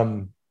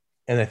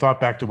 And I thought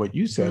back to what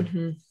you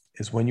said,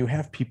 is when you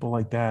have people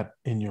like that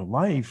in your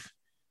life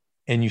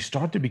and you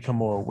start to become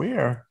more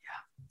aware,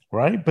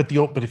 right? But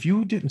if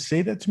you didn't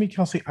say that to me,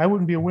 Kelsey, I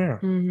wouldn't be aware.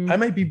 I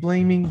might be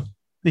blaming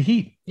the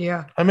heat.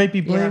 Yeah. I might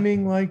be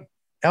blaming like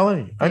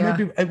LA. I might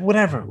be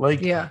whatever.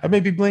 Like I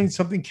might be blaming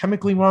something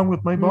chemically wrong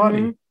with my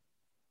body.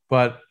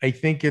 But I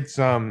think it's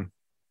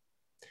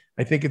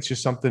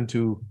just something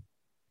to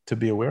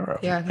be aware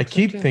of. Yeah, I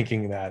keep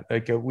thinking that.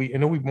 Like we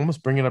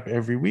almost bring it up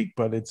every week,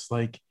 but it's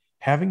like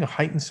having a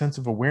heightened sense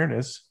of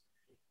awareness,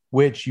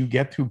 which you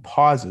get through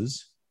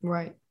pauses.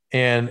 Right.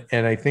 And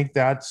I think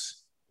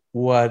that's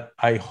what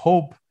I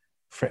hope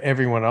for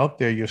everyone out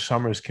there, your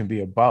summers can be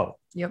about.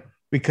 Yep.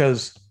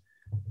 Because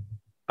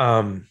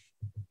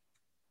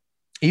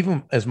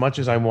even as much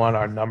as I want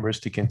our numbers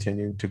to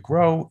continue to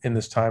grow in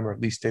this time, or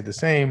at least stay the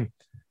same,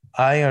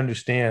 I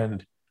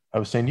understand. I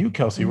was saying to you,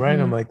 Kelsey, right?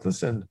 I'm like,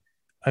 listen,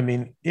 I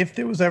mean, if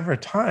there was ever a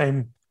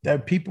time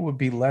that people would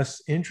be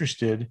less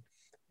interested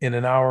in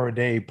an hour a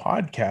day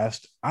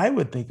podcast, I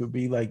would think it would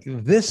be like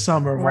this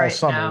summer of all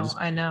summers.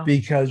 Now, I know.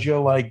 Because you're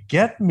like,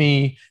 get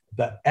me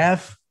the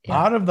F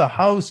out of the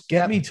house,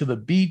 get me to the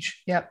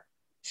beach. Yep.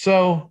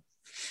 So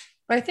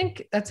I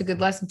think that's a good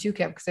lesson too,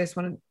 Kev, because I just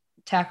want to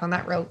tack on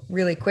that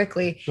really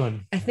quickly.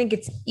 I think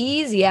it's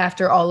easy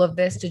after all of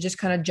this to just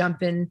kind of jump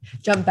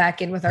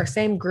back in with our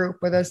same group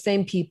or those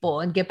same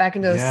people and get back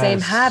into those same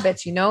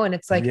habits, and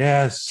it's like,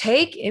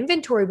 take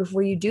inventory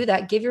before you do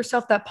that. Give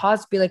yourself that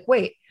pause to be like,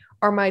 wait,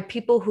 are my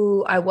people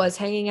who I was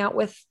hanging out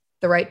with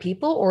the right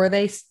people, or are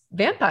they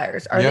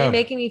vampires? Are they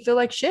making me feel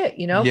like shit?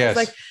 Because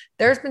like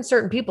there's been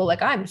certain people,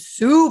 like I'm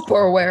super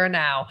aware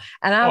now,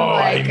 and I'm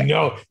like, I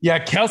know,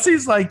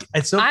 Kelsey's like,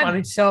 it's so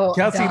funny. So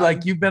Kelsey, done.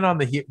 like you've been on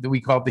we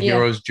call it the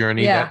hero's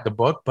journey, the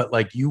book, but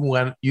like you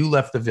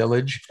left the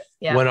village,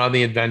 went on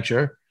the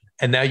adventure,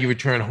 and now you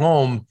return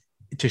home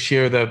to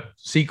share the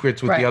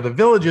secrets with the other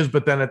villages.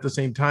 But then at the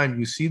same time,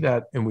 you see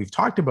that, and we've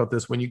talked about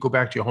this, when you go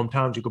back to your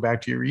hometowns, you go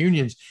back to your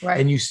reunions,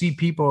 and you see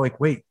people like,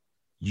 wait,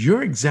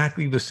 you're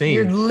exactly the same.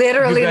 You're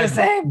literally the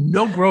same.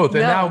 No growth.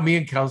 And now me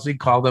and Kelsey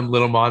call them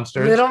little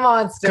monsters. Little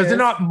monsters. Because they're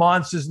not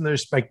monsters in their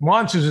respect.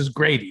 Monsters is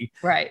Grady.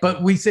 Right.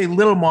 But we say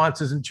little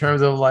monsters in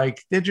terms of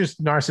like, they're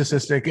just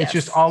narcissistic. It's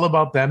just all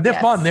about them. They're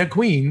fun. They're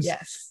queens.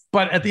 Yes.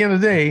 But at the end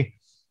of the day,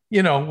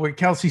 with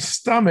Kelsey's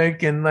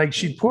stomach, and like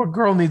poor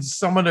girl needs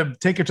someone to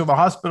take her to the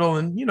hospital,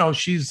 and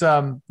she's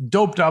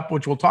doped up,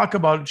 which we'll talk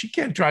about. She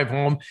can't drive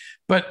home,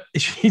 but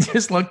she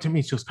just looked at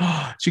me. She goes,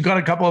 she got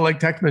a couple of like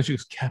text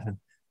messages. She goes, Kevin,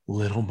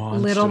 little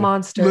monster, little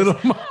monsters.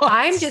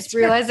 I'm just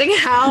realizing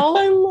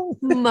how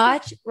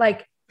much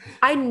like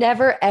I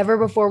never ever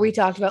before we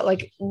talked about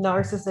like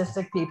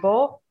narcissistic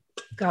people.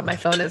 God, my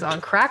phone is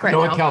on crack right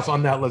now. No, Kels,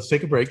 on that, let's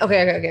take a break.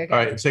 Okay. All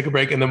right, let's take a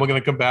break, and then we're going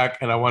to come back,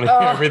 and I want to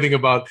hear everything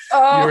about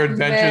your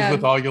adventures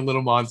with all your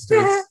little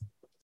monsters.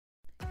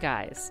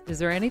 Guys, is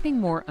there anything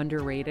more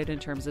underrated in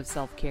terms of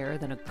self-care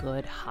than a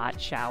good hot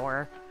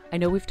shower? I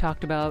know we've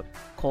talked about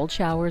cold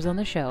showers on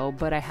the show,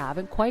 but I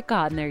haven't quite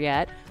gotten there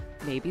yet.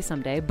 Maybe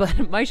someday,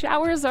 but my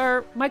showers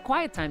are my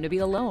quiet time to be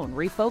alone,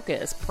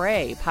 refocus,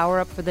 pray, power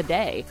up for the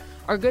day.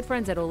 Our good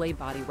friends at Olay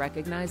Body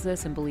recognize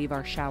this and believe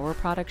our shower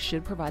products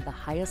should provide the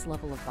highest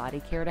level of body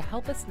care to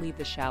help us leave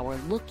the shower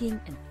looking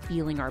and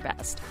feeling our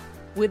best.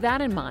 With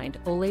that in mind,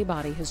 Olay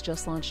Body has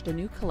just launched a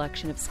new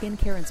collection of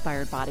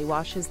skincare-inspired body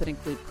washes that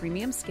include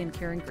premium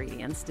skincare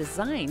ingredients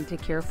designed to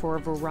care for a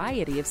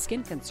variety of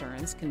skin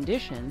concerns,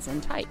 conditions,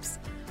 and types.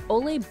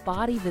 Olay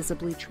Body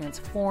visibly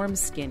transforms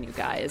skin, you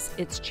guys.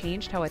 It's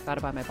changed how I thought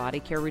about my body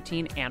care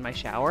routine and my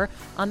shower.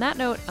 On that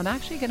note, I'm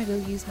actually going to go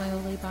use my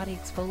Olay Body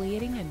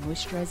exfoliating and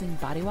moisturizing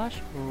body wash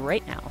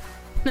right now.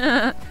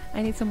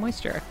 I need some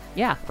moisture.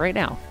 Yeah, right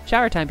now.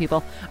 Shower time,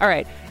 people. All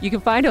right, you can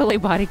find Olay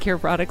Body Care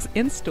products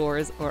in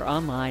stores or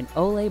online.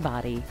 Olay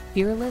Body,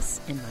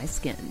 fearless in my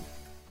skin.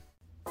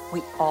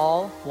 We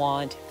all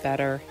want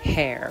better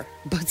hair,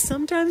 but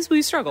sometimes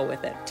we struggle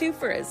with it. Too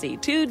frizzy,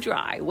 too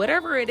dry,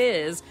 whatever it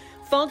is.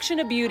 Function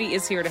of Beauty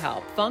is here to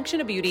help.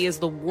 Function of Beauty is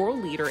the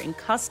world leader in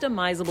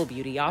customizable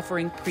beauty,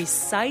 offering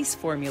precise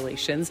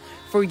formulations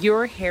for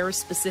your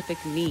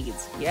hair-specific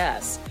needs.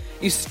 Yes.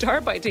 You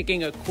start by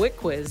taking a quick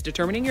quiz,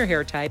 determining your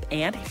hair type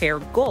and hair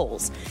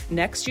goals.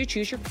 Next, you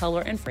choose your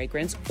color and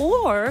fragrance,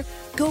 or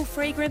go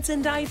fragrance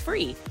and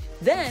dye-free.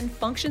 Then,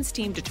 Function's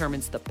team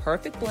determines the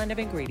perfect blend of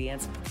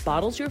ingredients,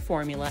 bottles your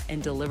formula,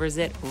 and delivers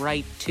it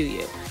right to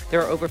you.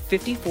 There are over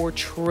 54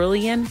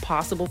 trillion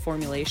possible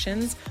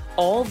formulations,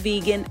 all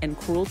vegan and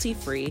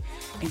cruelty-free.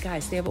 And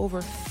guys, they have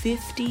over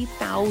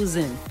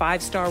 50,000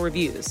 five-star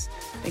reviews.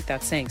 I think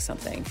that's saying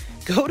something.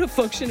 Go to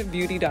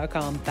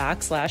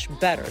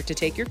functionofbeauty.com/better to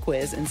take your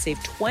quiz and save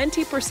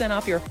 20%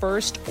 off your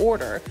first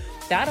order.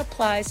 That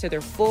applies to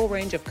their full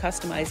range of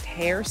customized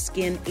hair,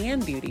 skin,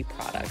 and beauty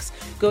products.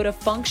 Go to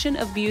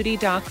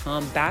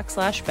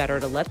functionofbeauty.com/better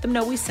to let them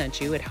know we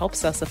sent you. It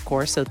helps us, of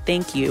course, so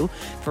thank you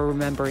for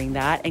remembering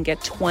that, and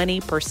get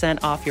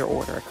 20% off your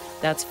order.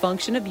 That's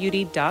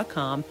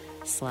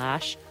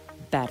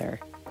functionofbeauty.com/better.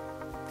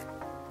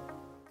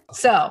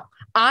 So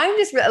I'm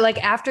just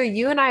like, after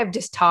you and I have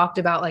just talked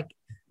about like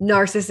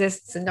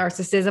narcissists and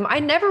narcissism, I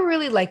never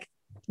really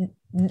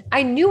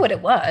I knew what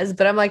it was,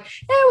 but I'm like,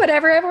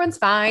 whatever. Everyone's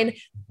fine.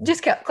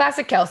 Just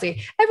classic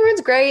Kelsey.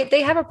 Everyone's great.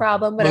 They have a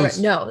problem, whatever.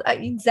 No,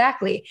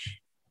 exactly.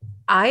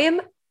 I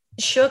am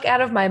shook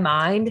out of my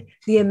mind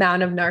the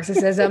amount of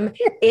narcissism.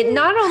 It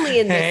not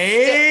only in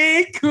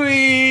this,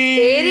 queen.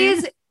 It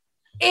is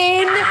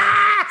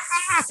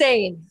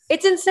insane.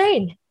 It's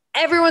insane.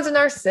 Everyone's a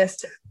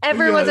narcissist.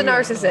 Everyone's a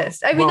narcissist.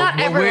 I mean, not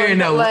everyone. We're in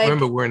LA.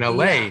 Remember, we're in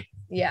LA.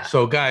 Yeah.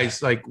 So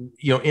guys, like,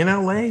 in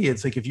LA,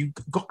 it's like, if you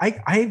go, I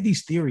have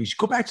these theories.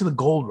 Go back to the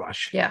gold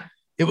rush. Yeah.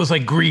 It was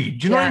like greed.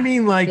 Do you know what I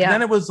mean? Like,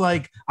 then it was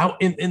like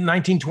in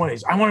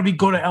 1920s, I want to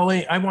go to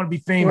LA. I want to be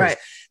famous. Right.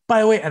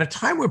 By the way, at a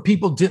time where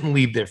people didn't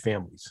leave their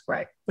families.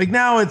 Right. Like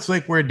now it's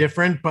like, we're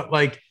different, but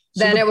like,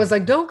 then it was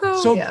like, don't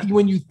go. So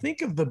when you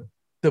think of the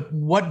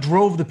what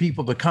drove the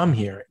people to come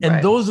here,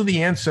 and those are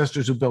the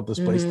ancestors who built this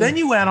place. Then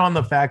you add on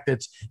the fact that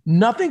it's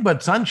nothing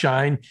but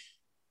sunshine.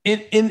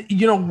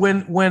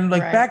 When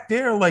back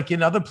there, like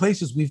in other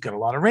places, we've got a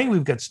lot of rain,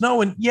 we've got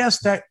snow, and yes,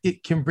 that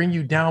it can bring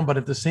you down, but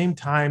at the same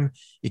time,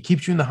 it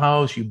keeps you in the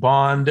house, you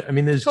bond. I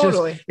mean, there's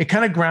just, it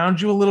kind of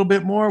grounds you a little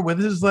bit more. Where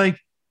this is like,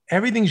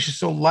 everything's just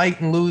so light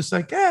and loose,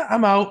 like,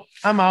 I'm out.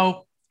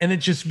 And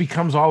it just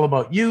becomes all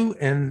about you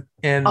and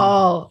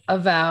all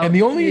about. And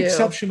the only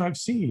exception I've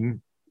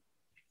seen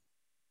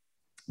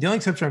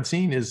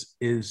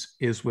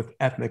is with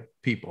ethnic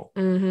people,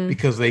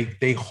 because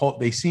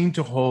they seem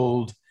to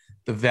hold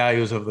the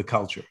values of the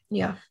culture.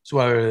 Yeah.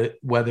 So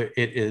whether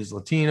it is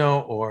Latino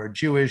or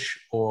Jewish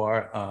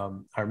or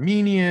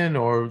Armenian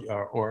or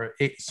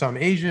some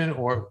Asian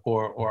or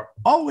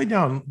all the way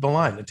down the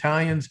line,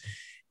 Italians,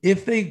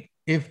 if they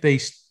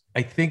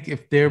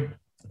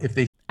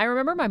I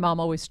remember my mom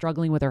always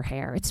struggling with her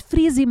hair. It's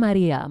frizzy,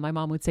 Maria, my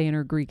mom would say in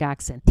her Greek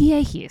accent.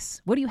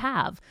 Tiechis, what do you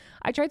have?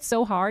 I tried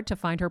so hard to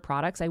find her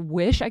products. I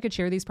wish I could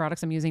share these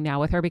products I'm using now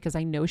with her, because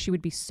I know she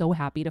would be so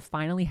happy to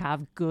finally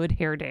have good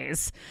hair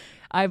days.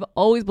 I've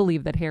always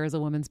believed that hair is a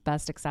woman's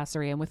best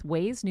accessory, and with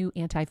Ouai's new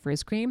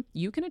anti-frizz cream,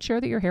 you can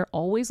ensure that your hair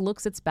always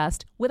looks its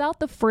best without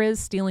the frizz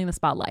stealing the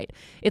spotlight.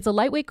 It's a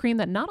lightweight cream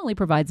that not only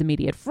provides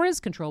immediate frizz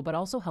control, but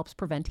also helps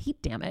prevent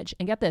heat damage.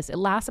 And get this, it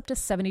lasts up to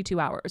 72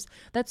 hours.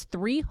 That's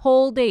 3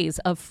 whole days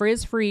of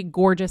frizz-free,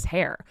 gorgeous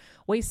hair.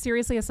 Ouai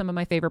seriously has some of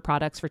my favorite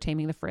products for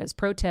taming the frizz.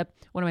 Pro tip,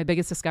 one of my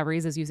biggest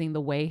discoveries is using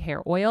the Ouai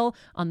hair oil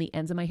on the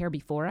ends of my hair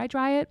before I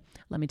dry it.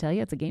 Let me tell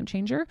you, it's a game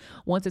changer.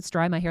 Once it's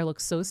dry, my hair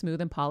looks so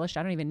smooth and polished,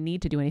 I don't even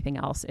need to do anything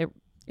else. It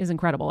is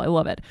incredible. I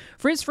love it.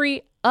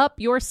 Frizz-free, up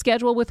your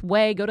schedule with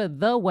Ouai. Go to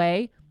the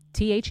Ouai,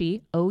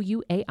 TheOuai.com,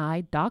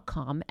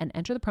 and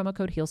enter the promo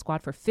code Heal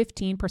Squad for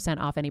 15%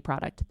 off any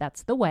product.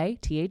 That's the Ouai,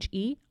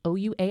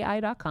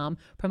 TheOuai.com,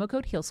 promo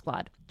code Heal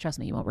Squad. Trust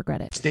me, you won't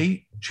regret it.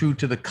 Stay true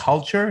to the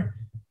culture,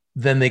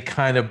 then they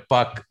kind of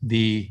buck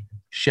the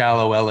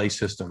shallow LA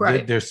system.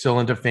 Right. They're still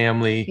into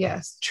family,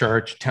 Yes.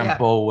 church,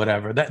 temple,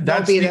 whatever.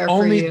 That's be the there for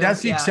only, you.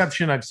 that's the Yeah.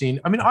 exception I've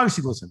seen. I mean,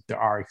 obviously, listen, there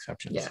are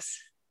exceptions. Yes.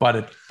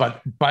 But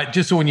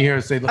just so when you hear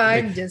us say, look,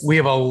 we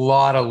have a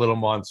lot of little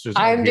monsters.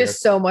 I'm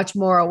just so much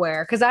more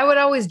aware because I would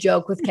always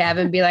joke with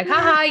Kevin, be like,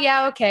 haha,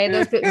 yeah, okay.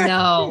 Those people.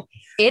 No,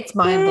 it's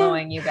mind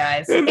blowing, you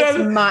guys.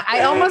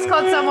 I almost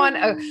called someone,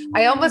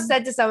 I almost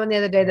said to someone the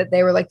other day that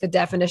they were like the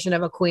definition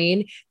of a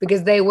queen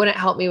because they wouldn't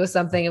help me with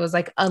something. It was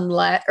like,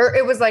 unless, or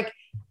it was like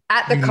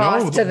at the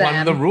cost to them. One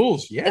of the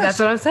rules. Yes. That's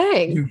what I'm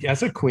saying. You,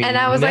 as a queen, and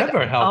I was like,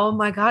 help. oh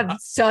my God,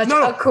 such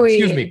a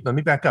queen. Excuse me. Let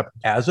me back up.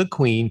 As a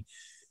queen,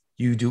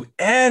 you do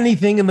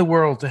anything in the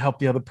world to help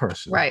the other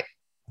person. Right.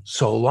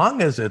 So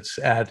long as it's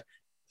at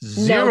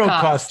zero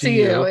cost to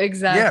you.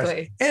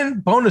 Exactly. Yes.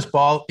 And bonus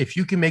ball, if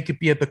you can make it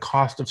be at the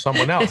cost of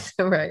someone else.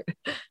 Right.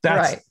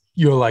 That's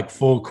you're like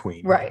full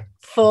queen. Right.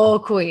 Full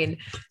queen.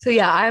 So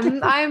yeah,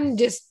 I'm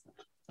just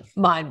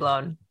mind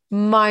blown.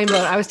 Mind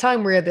blown. I was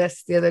telling Maria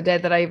this the other day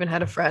that I even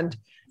had a friend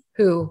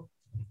who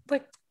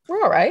like,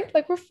 we're all right.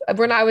 Like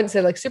we're not, I wouldn't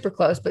say like super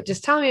close, but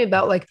just telling me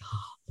about like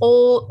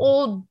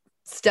old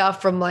stuff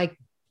from like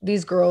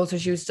these girls who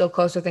she was still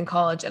close with in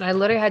college. And I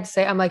literally had to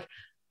say, I'm like,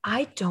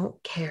 I don't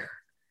care.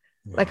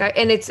 Like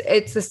and it's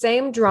the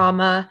same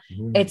drama.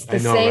 It's the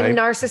same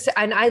narcissist.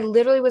 And I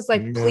literally was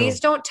like,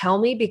 please don't tell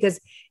me because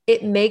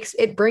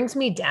it brings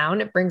me down.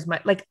 It brings my,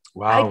 like,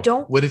 wow. I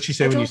don't, what did she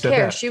say when you said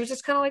that? She was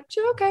just kind of like,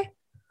 okay.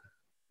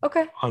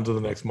 On to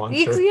the next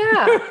monster.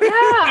 Yeah.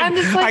 I'm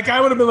just like I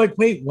would have been like,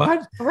 wait,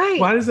 what? Right.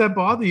 Why does that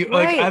bother you?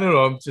 Like, I don't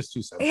know. I'm just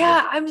too sensitive.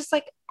 Yeah. I'm just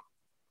like,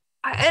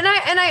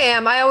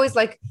 I always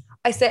like,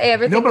 I say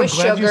everything was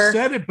sugar. I'm glad you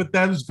said it, but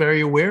that was very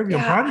aware of you.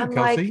 I'm proud of you,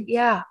 Kelsey.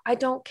 Like, I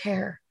don't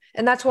care.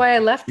 And that's why I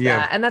left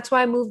that. And that's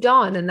why I moved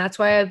on. And that's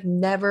why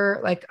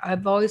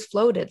I've always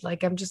floated.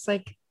 Like, I'm just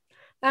like,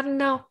 I don't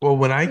know. Well,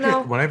 when I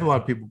have a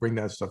lot of people bring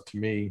that stuff to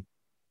me,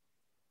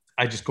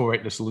 I just go right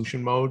into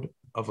solution mode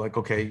of like,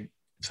 okay,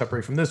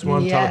 separate from this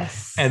one.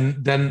 Yes. And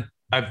then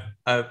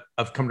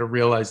I've come to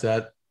realize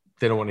that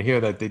they don't want to hear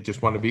that. They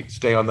just want to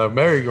stay on the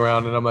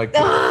merry-go-round. And I'm like,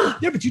 yeah,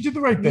 but you did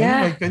the right thing.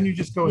 Yeah. Like, then you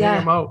just go, hey,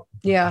 I'm out.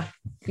 Yeah.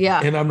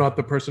 Yeah. And I'm not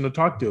the person to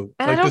talk to.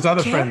 And like there's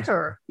other friends.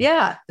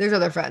 Yeah. There's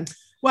other friends.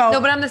 Well,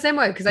 no, but I'm the same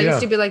way because I used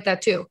to be like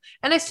that too.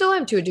 And I still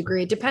am to a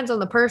degree. It depends on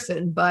the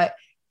person, but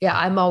yeah,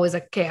 I'm always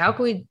like, okay, how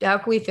can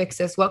we fix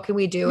this? What can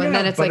we do? And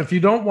then it's like, if you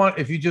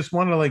just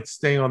want to like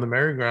stay on the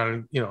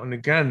merry-go-round, and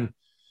again,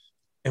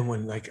 and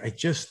when like, I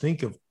just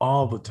think of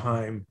all the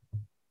time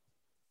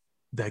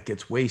that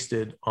gets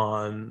wasted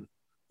on,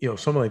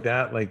 something like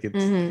that. Like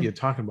it's, you're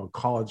talking about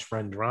college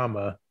friend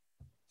drama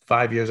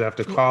 5 years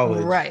after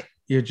college. Right.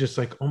 You're just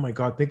like, oh my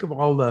God, think of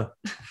all the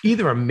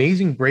either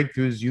amazing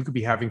breakthroughs you could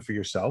be having for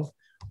yourself,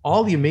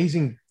 all the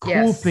amazing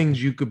cool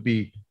things you could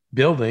be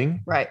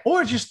building, right?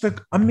 Or just the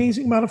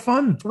amazing amount of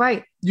fun,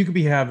 right? You could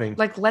be having.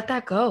 Like, let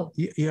that go.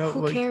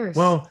 Who cares?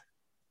 Well,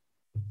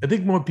 I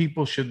think more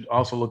people should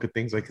also look at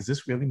things like, is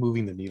this really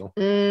moving the needle?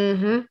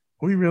 Mm-hmm.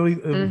 Are we really,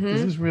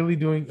 is this really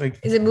doing like,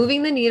 is it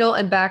moving the needle?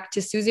 And back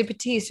to Susie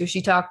Batiste, who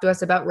she talked to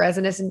us about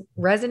resonance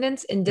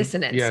and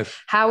dissonance. Yes.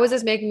 How is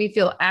this making me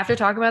feel? After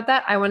talking about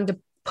that, I wanted to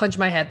punch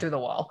my head through the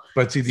wall.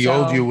 But see, the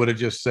old you would have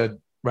just said,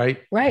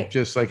 right.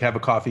 Just like have a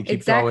coffee,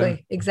 keep going.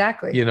 Exactly.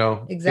 Exactly.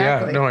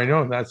 Yeah, no, I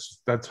know.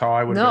 That's how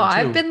I would. No,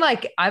 I've been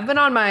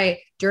on my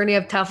journey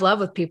of tough love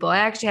with people. I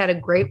actually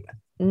had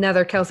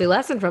another Kelsey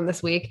lesson from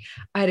this week.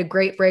 I had a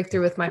great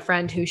breakthrough with my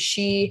friend who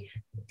she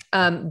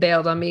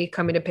bailed on me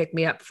coming to pick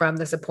me up from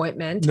this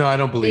appointment. No, I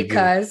don't believe you.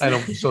 I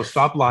don't. So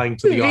stop lying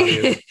to the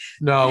audience.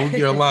 No,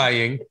 you're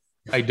lying.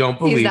 I don't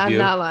believe you. I'm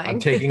not lying. I'm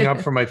taking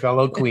up for my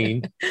fellow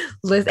queen.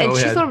 Listen, and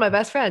she's one of my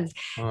best friends.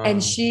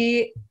 And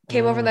she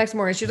came over the next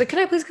morning. She was like, "Can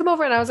I please come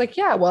over?" And I was like,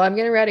 "Yeah, well, I'm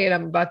getting ready and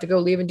I'm about to go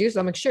leave and do so."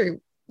 I'm like, "Sure,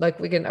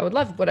 like I would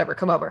love whatever,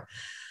 come over."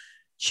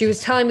 She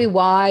was telling me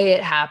why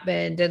it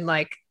happened and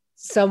like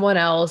someone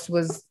else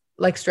was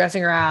like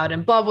stressing her out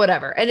and blah,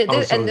 whatever. And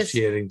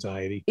she had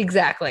anxiety.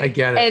 Exactly. I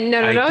get it. And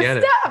no,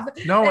 stop.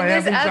 No, I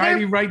have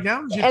anxiety right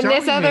now. And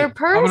this other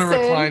person, I'm going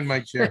to recline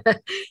my chair.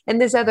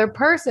 And this other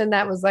person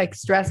that was like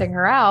stressing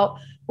her out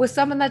was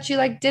someone that she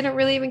like didn't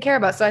really even care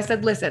about. So I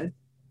said, listen,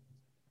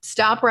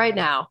 stop right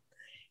now.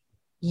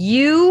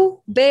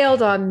 You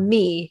bailed on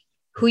me,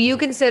 who you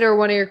consider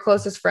one of your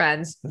closest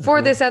friends,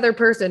 for this other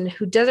person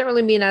who doesn't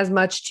really mean as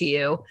much to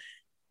you.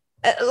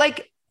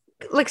 Like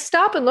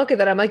stop and look at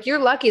that. I'm like, you're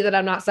lucky that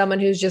I'm not someone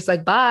who's just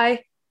like,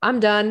 bye, I'm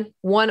done,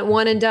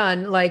 one and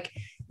done. Like,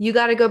 you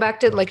got to go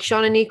back to like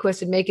Shauna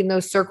Niequist and making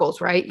those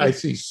circles, right? I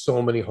see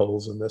so many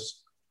holes in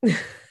this.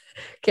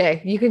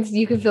 Okay, you can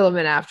fill them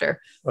in after.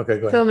 Okay,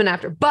 go ahead. Fill them in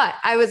after. But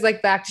I was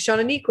like, back to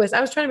Shauna Niequist.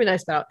 I was trying to be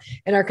nice about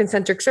in our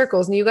concentric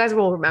circles, and you guys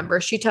will remember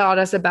she taught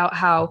us about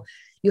how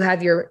you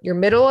have your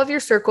middle of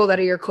your circle that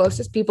are your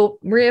closest people.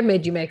 Maria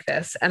made you make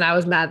this, and I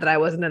was mad that I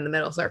wasn't in the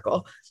middle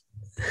circle.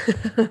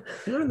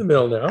 You're in the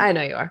middle now. I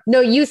know you are. No,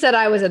 you said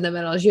I was in the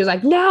middle. She was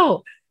like,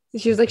 no.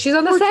 She was like, she's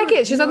on the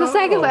second. She's on the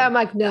second. I'm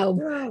like,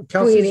 no.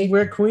 Kelsey's,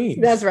 we're queens.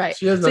 That's right.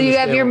 So you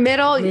have your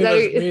middle.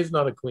 Me's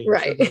not a queen.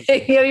 Right.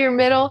 You have your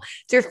middle.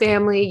 It's your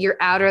family, your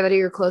outer that are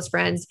your close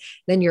friends.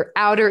 Then your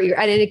outer,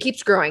 and it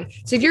keeps growing.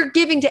 So if you're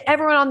giving to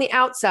everyone on the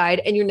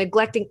outside and you're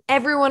neglecting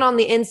everyone on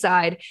the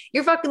inside,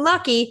 you're fucking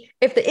lucky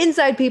if the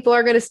inside people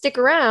are going to stick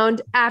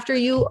around after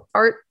you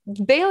are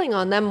bailing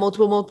on them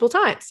multiple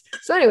times.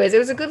 So anyways, it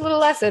was a good little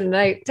lesson. And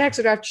I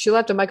texted her after she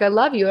left. I'm like, I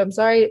love you. I'm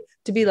sorry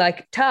to be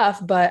like tough,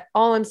 but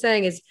all I'm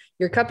saying is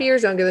you're a couple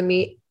years younger than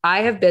me.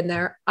 I have been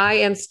there. I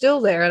am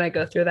still there. And I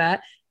go through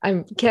that.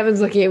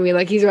 Kevin's looking at me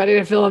like he's ready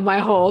to fill in my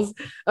holes.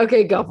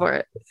 Okay, go for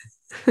it.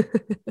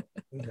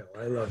 No,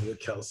 I love you,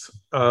 Kels.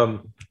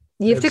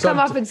 You have to come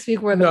up and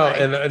speak more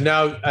than and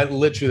now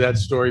literally that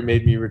story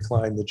made me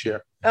recline the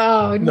chair.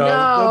 Oh,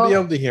 no. You'll be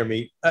able to hear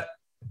me.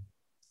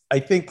 I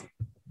think,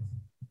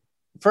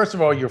 first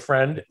of all, your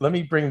friend, let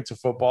me bring it to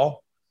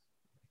football.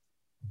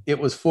 It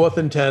was 4th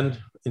and 10,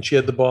 and she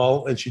had the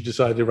ball, and she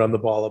decided to run the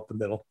ball up the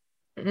middle.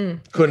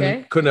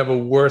 Couldn't have a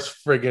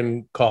worse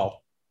friggin'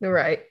 call.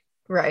 Right.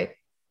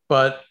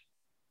 But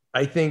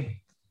I think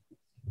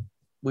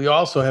we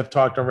also have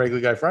talked on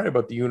Regular Guy Friday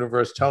about the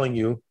universe giving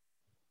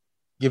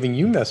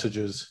you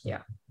messages.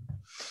 Yeah.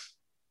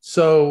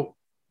 So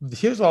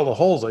here's all the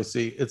holes I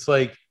see. It's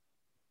like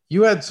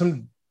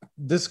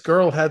this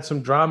girl had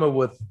some drama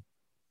with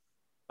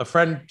a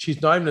friend.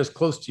 She's not even as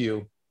close to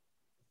you.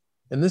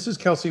 And this is,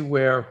 Kelsey,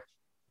 where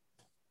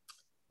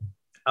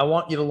I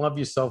want you to love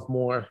yourself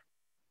more.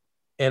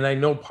 And I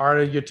know part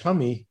of your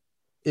tummy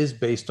is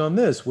based on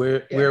this,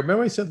 where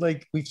remember I said,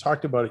 like, we've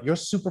talked about it. Your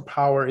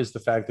superpower is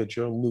the fact that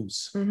you're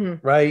loose,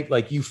 right?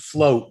 Like you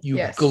float,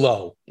 you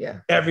glow. Yeah.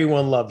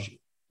 Everyone loves you,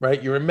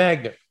 right? You're a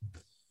magnet.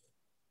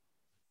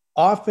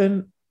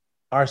 Often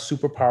our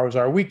superpowers are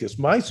our weakness.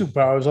 My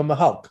superpower is I'm the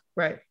Hulk.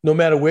 Right. No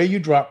matter where you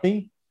drop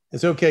me,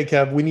 it's okay,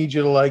 Kev, we need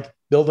you to like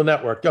build a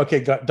network. Okay,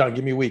 done.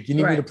 Give me a week. You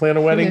need me to plan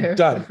a wedding?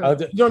 Done. You know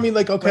what I mean?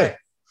 Like, okay. Right.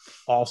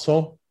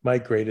 Also, my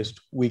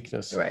greatest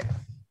weakness.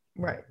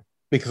 Right.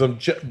 Because I'm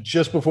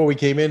just before we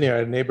came in here, I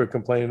had a neighbor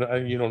complaining.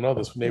 You don't know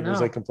this. Neighbor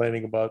was like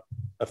complaining about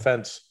a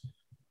fence.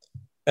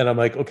 And I'm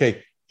like,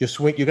 okay,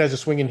 you guys are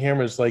swinging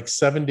hammers like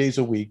 7 days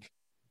a week.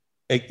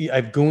 I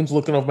have goons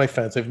looking over my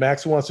fence. I have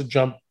Max who wants to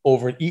jump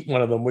over and eat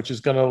one of them, which is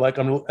going to like,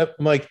 I'm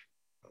going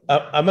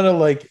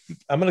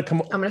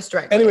to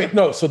strike. Anyway,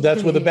 no. So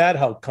that's where the bad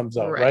help comes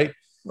out. Right.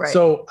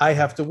 So I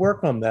have to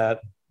work on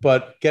that.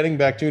 But getting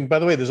back to, and by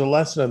the way, there's a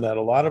lesson in that.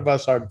 A lot of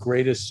us, our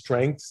greatest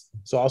strengths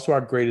is also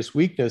our greatest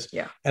weakness.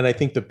 Yeah. And I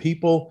think the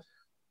people,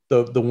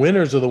 the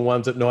winners are the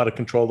ones that know how to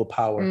control the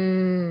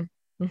power.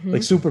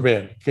 Like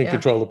Superman can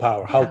control the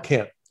power. Hulk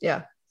can't.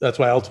 Yeah. That's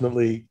why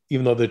ultimately,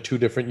 even though they're two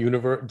different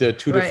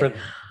different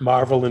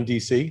Marvel and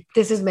DC.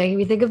 This is making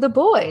me think of The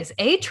Boys.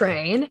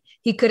 A-Train,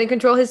 he couldn't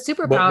control his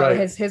superpower,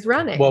 his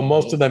running. Well,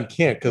 most of them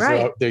can't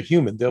because they're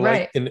human. They're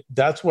like, and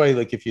that's why,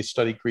 like, if you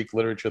study Greek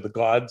literature, the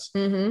gods,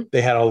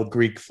 they had all the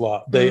Greek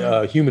flaws,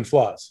 human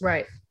flaws.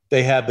 Right.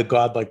 They had the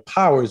godlike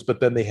powers, but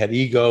then they had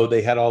ego.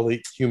 They had all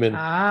the human.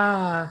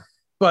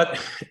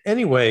 But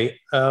anyway,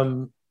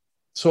 so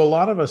a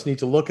lot of us need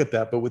to look at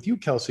that. But with you,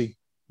 Kelsey,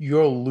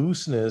 your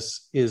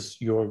looseness is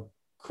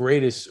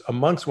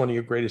amongst one of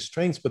your greatest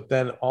strengths, but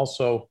then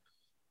also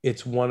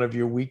it's one of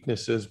your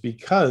weaknesses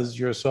because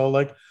you're so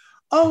like,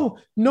 oh,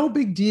 no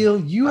big deal.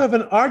 You have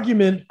an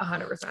argument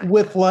 100%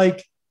 with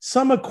like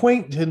some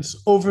acquaintance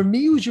over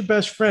me who's your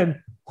best friend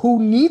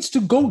who needs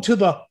to go to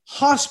the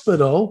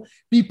hospital,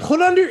 be put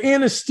under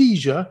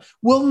anesthesia,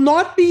 will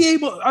not be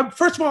able,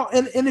 first of all,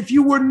 and if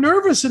you were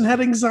nervous and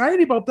had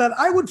anxiety about that,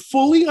 I would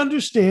fully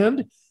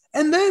understand.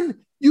 And then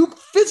you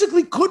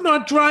physically could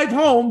not drive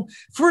home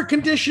for a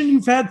condition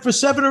you've had for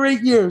 7 or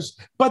 8 years.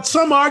 But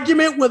some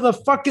argument with a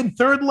fucking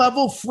 3rd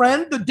level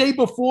friend the day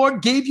before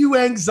gave you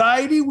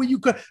anxiety where you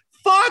could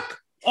fuck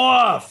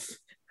off.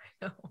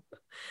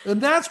 And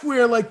that's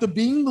where like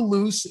being the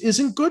loose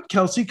isn't good,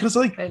 Kelsey, because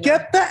like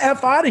get the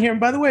F out of here.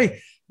 And by the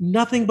way,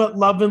 nothing but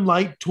love and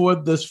light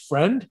toward this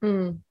friend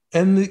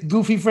and the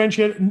goofy friend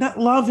she had, not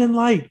love and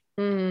light,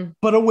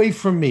 but away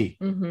from me.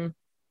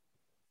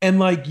 And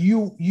like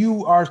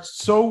you are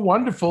so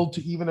wonderful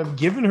to even have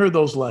given her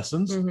those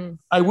lessons.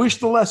 I wish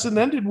the lesson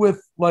ended with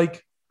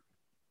like,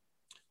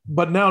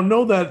 but now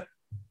know that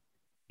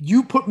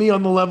you put me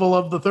on the level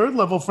of the third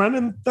level friend,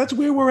 and that's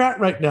where we're at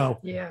right now.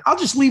 Yeah. I'll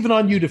just leave it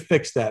on you to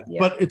fix that. Yeah.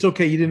 But it's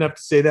okay. You didn't have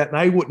to say that. And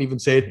I wouldn't even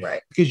say it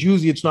Right. because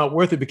usually it's not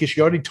worth it because she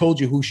already told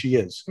you who she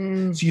is.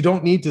 Mm. So you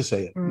don't need to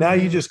say it. Now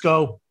you just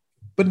go,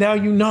 but now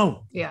you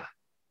know. Yeah.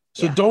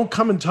 So don't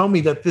come and tell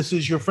me that this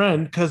is your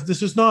friend because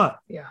this is not.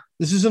 Yeah.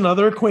 This is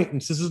another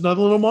acquaintance. This is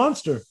another little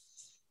monster.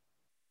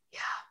 Yeah.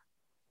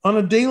 On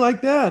a day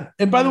like that.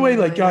 And by the way,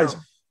 like, guys,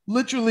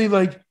 literally,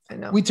 like, I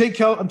know.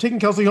 I'm taking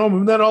Kelsey home,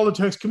 and then all the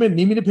texts come in.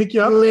 Need me to pick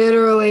you up?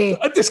 Literally.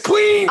 This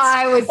Queens.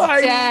 I was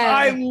dead.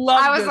 I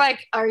loved it. I was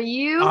like, are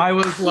you I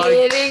was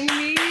kidding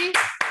me?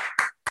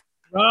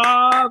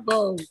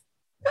 Bravo.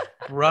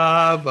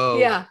 Bravo.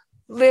 Yeah.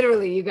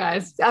 Literally, you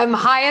guys. I'm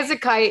high as a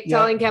kite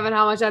telling Kevin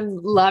how much I'm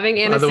loving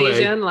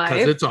Anastasia in life.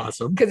 Because it's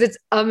awesome. Because it's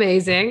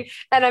amazing.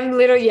 And I'm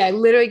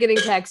literally getting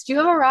texts. Do you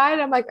have a ride?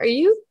 I'm like, are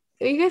you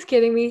guys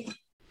kidding me?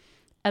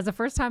 As a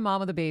first-time mom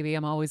with a baby,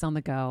 I'm always on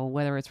the go,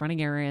 whether it's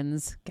running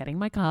errands, getting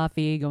my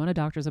coffee, going to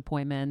doctor's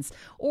appointments,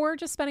 or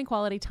just spending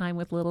quality time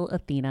with little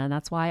Athena. And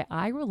that's why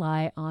I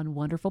rely on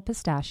Wonderful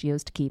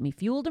Pistachios to keep me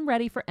fueled and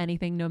ready for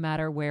anything, no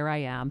matter where I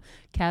am.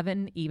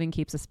 Kevin even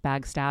keeps a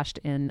bag stashed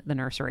in the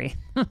nursery.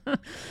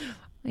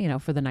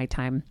 For the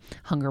nighttime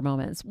hunger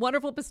moments.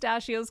 Wonderful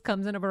Pistachios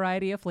comes in a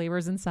variety of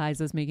flavors and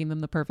sizes, making them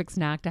the perfect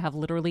snack to have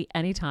literally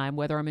any time,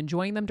 whether I'm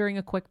enjoying them during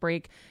a quick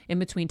break in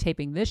between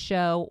taping this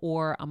show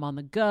or I'm on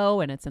the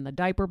go and it's in the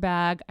diaper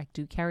bag. I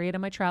do carry it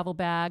in my travel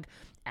bag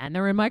and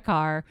they're in my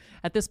car.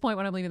 At this point,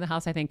 when I'm leaving the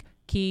house, I think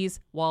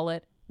keys,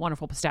 wallet,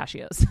 Wonderful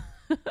Pistachios.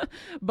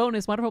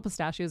 Bonus, Wonderful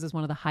Pistachios is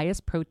one of the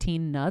highest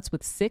protein nuts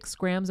with 6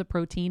 grams of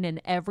protein in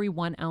every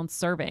 1 ounce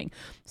serving.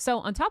 So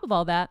on top of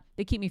all that,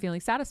 they keep me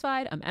feeling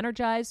satisfied. I'm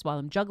energized while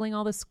I'm juggling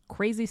all this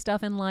crazy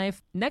stuff in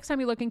life. Next time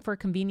you're looking for a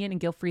convenient and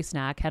guilt-free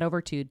snack, head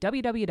over to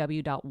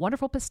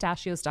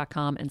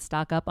www.wonderfulpistachios.com and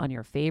stock up on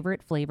your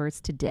favorite flavors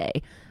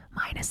today,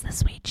 minus the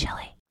sweet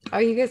chili. Are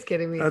you guys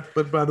kidding me?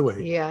 But by the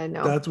way, yeah, I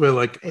know. That's where,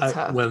 like, It's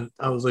when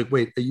I was like,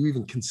 wait, are you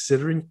even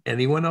considering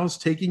anyone else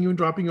taking you and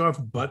dropping you off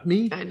but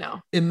me? I know.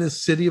 In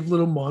this city of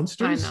little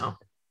monsters? I know.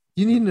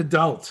 You need an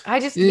adult.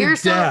 You're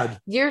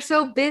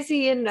so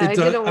busy, and I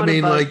didn't want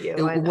to bug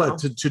you. What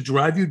to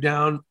drive you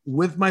down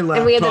with my laptop?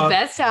 And we had the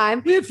best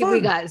time. We had fun.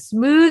 We got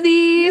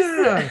smoothies.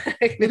 Yeah,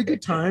 we had a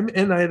good time,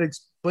 and I had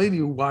explained to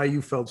you why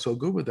you felt so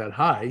good with that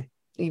high.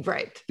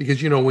 Right.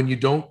 Because when you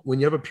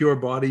have a pure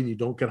body and you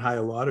don't get high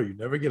a lot, or you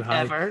never get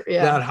high,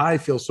 that high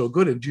feels so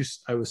good. And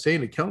I was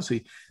saying to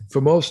Kelsey,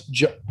 for most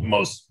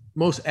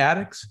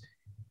addicts,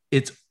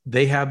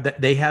 they have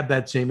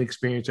that same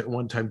experience at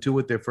one time too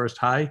with their first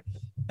high,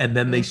 and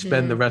then they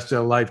spend the rest of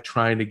their life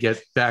trying to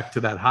get back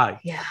to that high.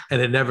 Yeah.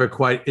 And it never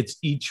quite. It's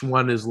each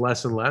one is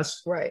less and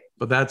less. Right.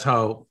 But that's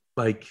how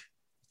it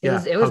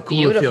was cool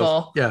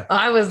beautiful. Yeah.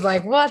 I was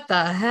like, what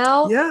the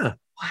hell? Yeah.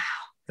 Wow.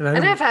 And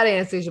I've had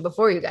anesthesia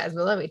before, you guys,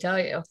 but let me tell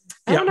you,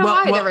 I don't know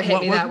why it never hit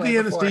me that way. The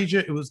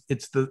anesthesia,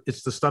 it's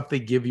the stuff they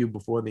give you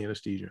before the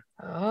anesthesia.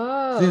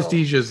 Oh, the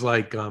anesthesia is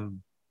like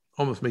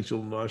almost makes you a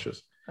little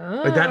nauseous.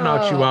 Like that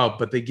knocks you out,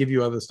 but they give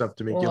you other stuff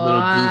to make you a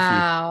little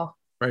goofy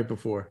right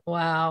before.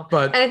 Wow.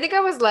 And I think I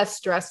was less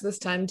stressed this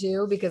time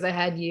too, because I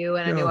had you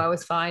and I knew I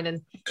was fine.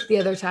 And the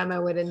other time I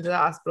went into the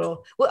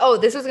hospital. Well,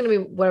 this was going to be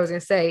what I was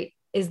going to say,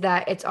 is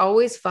that it's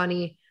always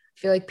funny.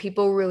 I feel like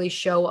people really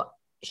show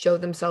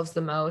themselves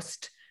the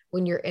most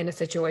when you're in a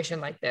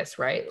situation like this,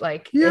 right?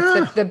 Like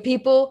it's the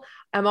people,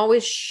 I'm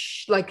always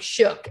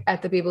shook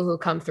at the people who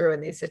come through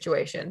in these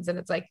situations. And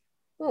it's like,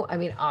 oh, I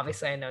mean,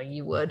 obviously I know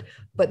you would,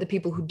 but the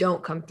people who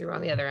don't come through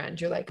on the other end,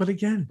 you're like, but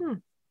again,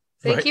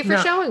 thank you for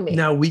showing me.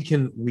 Now we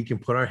can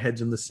put our heads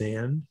in the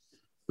sand.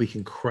 We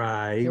can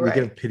cry. We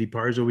can have pity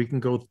parties, or we can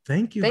go,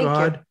 thank you,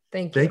 God.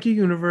 Thank you. Thank you,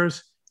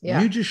 universe. Yeah.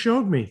 You just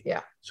showed me.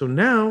 Yeah. So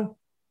now,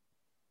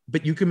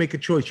 but you can make a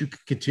choice. You can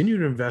continue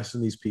to invest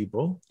in these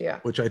people,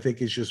 which I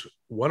think is just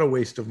what a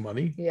waste of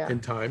money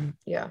and time.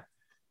 Yeah.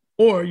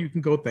 Or you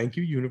can go, thank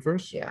you,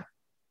 universe. Yeah.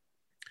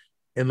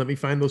 And let me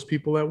find those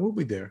people that will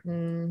be there.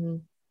 Mm-hmm.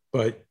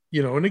 But,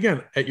 and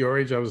again, at your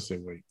age, I was the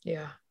same way.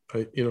 Yeah.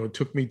 It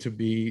took me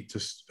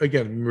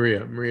again,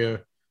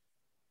 Maria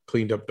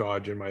cleaned up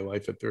Dodge in my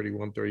life at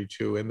 31,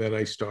 32. And then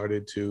I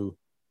started to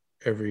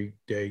every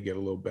day get a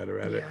little better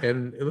at it.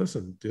 And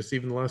listen, just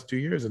even the last 2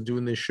 years and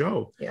doing this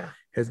show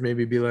has made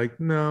me be like,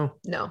 no,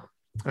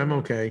 I'm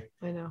okay.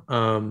 I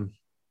know.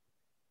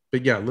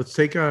 But yeah, let's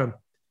take a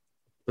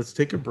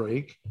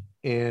break.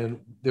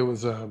 And there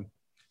was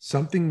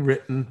something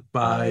written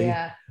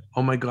by,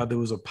 oh my God, there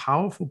was a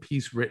powerful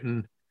piece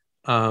written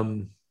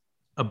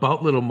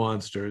about little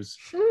monsters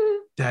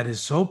that is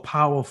so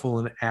powerful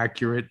and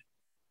accurate.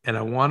 And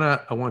I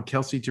want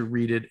Kelsey to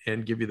read it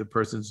and give you the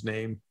person's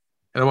name.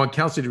 And I want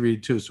Kelsey to read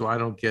it too, so I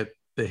don't get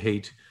the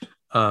hate,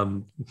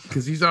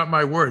 because these aren't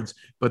my words,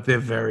 but they're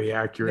very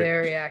accurate.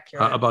 Very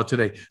accurate about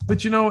today.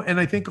 But and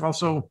I think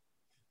also,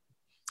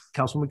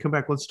 Kelsey, when we come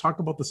back, let's talk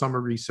about the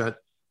summer reset,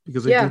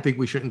 because I do think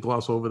we shouldn't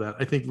gloss over that.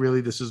 I think really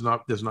there's an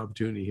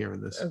opportunity here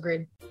in this.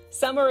 Agreed.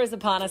 Summer is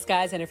upon us,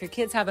 guys, and if your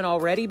kids haven't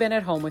already been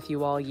at home with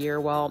you all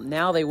year, well,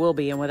 now they will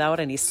be and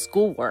without any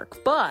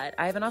schoolwork. But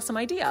I have an awesome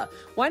idea.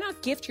 Why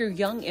not gift your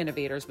young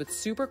innovators with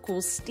super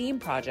cool STEAM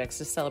projects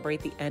to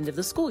celebrate the end of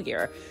the school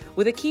year?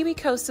 With a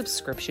KiwiCo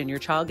subscription, your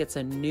child gets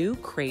a new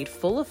crate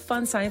full of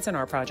fun science and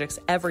art projects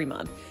every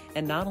month,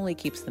 and not only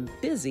keeps them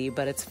busy,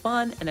 but it's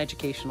fun and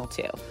educational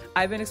too.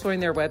 I've been exploring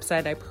their website,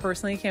 and I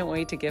personally can't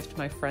wait to gift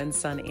my friend's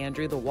son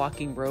Andrew the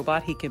walking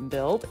robot he can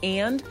build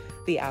and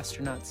the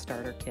astronaut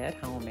starter kit.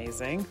 How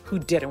amazing. Who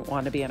didn't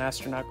want to be an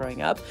astronaut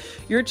growing up?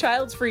 Your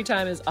child's free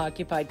time is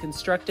occupied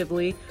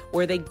constructively,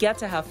 where they get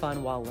to have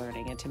fun while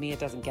learning. And to me, it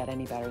doesn't get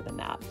any better than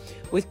that.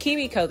 With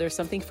KiwiCo, there's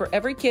something for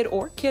every kid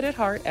or kid at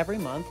heart every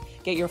month.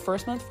 Get your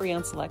first month free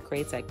on select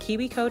crates at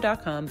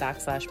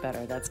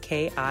kiwico.com/better. That's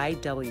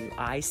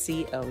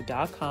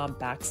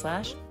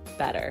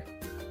KIWICO.com/better.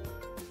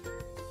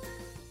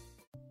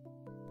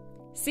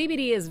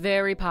 CBD is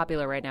very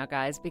popular right now,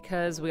 guys,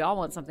 because we all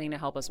want something to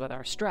help us with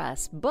our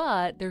stress,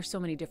 but there's so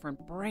many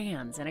different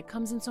brands and it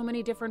comes in so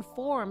many different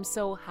forms.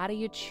 So how do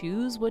you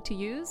choose what to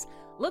use?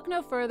 Look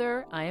no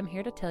further. I am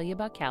here to tell you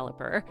about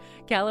Caliper.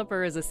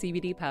 Caliper is a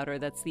CBD powder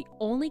that's the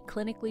only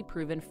clinically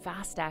proven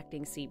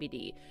fast-acting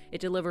CBD.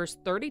 It delivers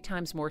 30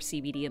 times more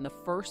CBD in the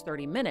first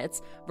 30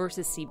 minutes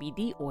versus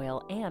CBD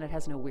oil, and it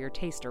has no weird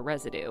taste or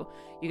residue.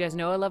 You guys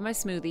know I love my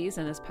smoothies,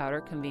 and this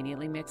powder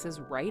conveniently mixes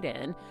right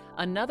in.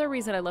 Another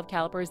reason I love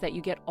Caliper is that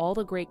you get all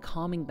the great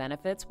calming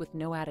benefits with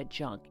no added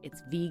junk.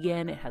 It's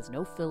vegan, it has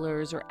no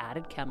fillers or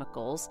added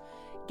chemicals.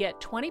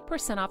 Get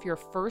 20% off your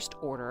first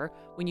order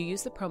when you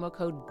use the promo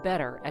code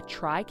BETTER at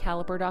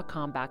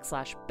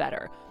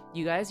trycaliper.com/better.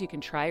 You guys, you can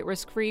try it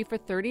risk-free for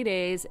 30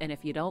 days, and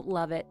if you don't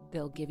love it,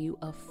 they'll give you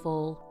a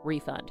full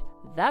refund.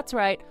 That's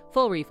right,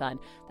 full refund.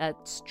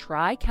 That's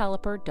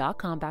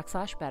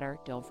trycaliper.com/better.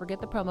 Don't forget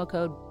the promo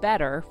code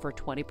BETTER for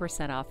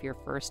 20% off your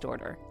first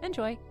order.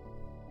 Enjoy.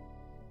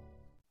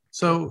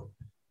 So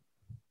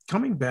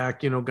coming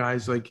back,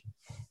 guys, like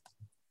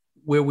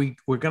where we're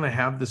going to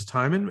have this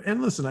time.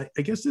 And listen, I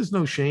guess there's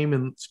no shame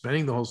in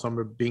spending the whole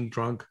summer being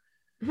drunk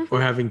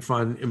or having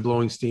fun and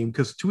blowing steam,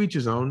 because to each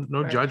his own,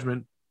 no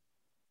judgment.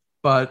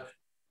 But,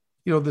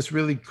 this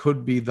really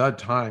could be the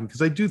time.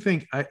 Because I do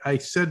think I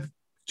said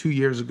 2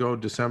 years ago,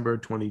 December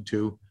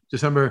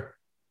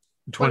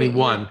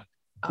 21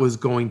 was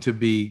going to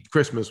be,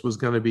 Christmas was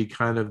going to be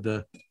kind of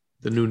the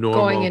new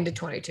normal. Going into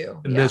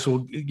 22. And this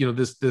will,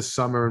 this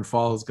summer and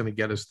fall is going to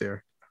get us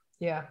there.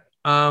 Yeah.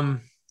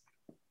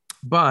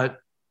 But,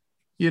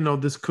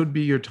 this could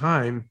be your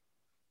time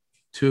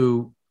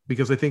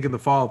because I think in the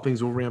fall,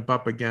 things will ramp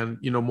up again.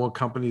 More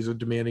companies are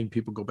demanding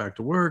people go back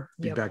to work,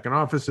 be back in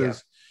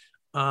offices.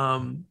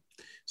 So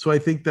I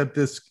think that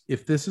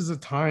if this is a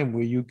time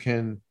where you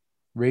can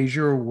raise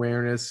your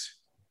awareness,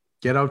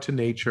 get out to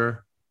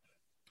nature,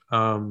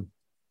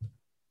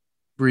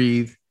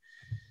 breathe,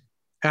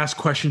 ask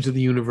questions of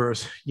the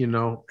universe,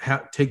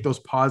 take those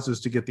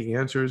pauses to get the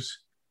answers.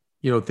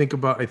 Think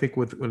about, I think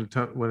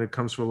when it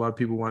comes to a lot of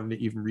people wanting to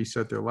even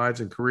reset their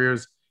lives and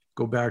careers,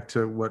 go back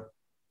to what I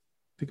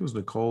think it was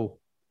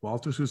Nicole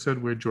Walters who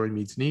said, where joy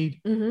meets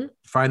need,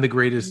 find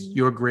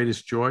your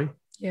greatest joy,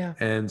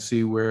 and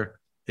see where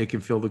it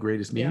can fill the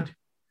greatest need.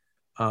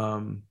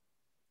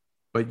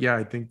 But yeah,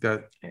 I think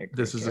that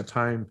this is a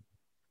time,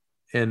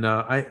 and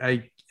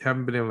I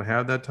haven't been able to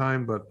have that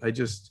time, but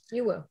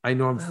you will. I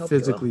know I'm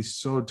physically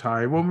so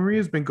tired. Well,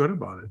 Maria's been good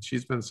about it.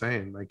 She's been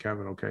saying, like,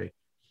 Kevin, okay,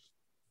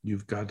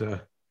 you've got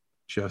to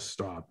just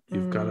stop.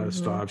 You've got to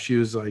stop. She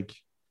was like,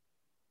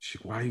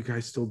 why are you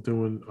guys still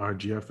doing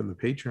RGF and the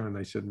Patreon?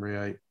 I said,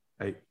 Maria,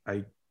 I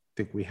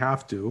think we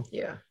have to.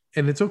 Yeah.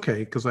 And it's okay,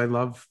 because I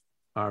love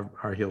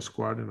our Heal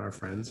Squad and our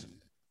friends.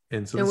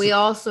 And we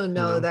also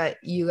know that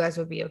you guys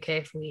would be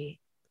okay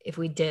if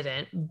we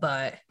didn't,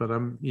 but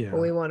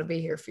we want to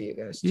be here for you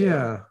guys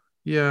too.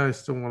 Yeah, I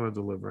still want to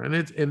deliver.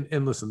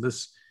 And listen,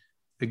 this,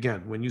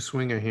 again, when you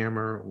swing a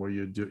hammer or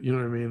you do, you know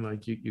what I mean?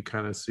 Like you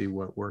kind of see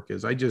what work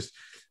is.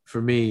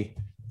 For me,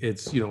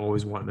 it's,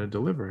 always wanting to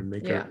deliver and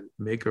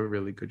make a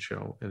really good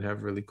show and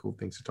have really cool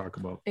things to talk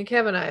about. And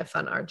Kevin and I have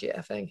fun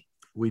RGFing.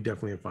 We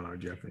definitely have fun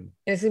RGFing. And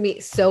it's going to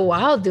be so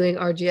wild doing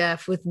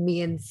RGF with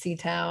me in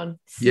Seatown,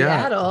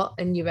 Seattle,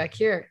 and you back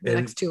here the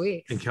next 2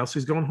 weeks. And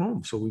Kelsey's going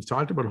home. So we've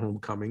talked about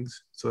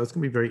homecomings. So that's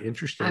going to be very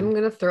interesting. I'm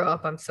going to throw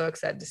up. I'm so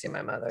excited to see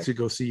my mother. To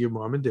go see your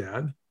mom and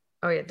dad.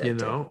 Oh, yeah.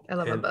 I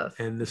love them both.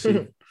 And to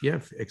see,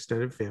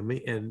 extended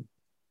family. And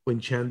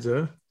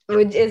Vincenza,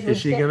 is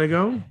she going to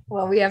go?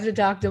 Well, we have to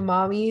talk to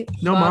mommy.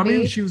 No,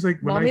 mommy. She was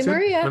like,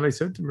 Maria. When I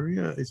said to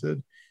Maria, I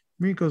said,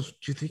 Maria goes, do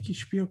you think you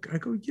should be okay? I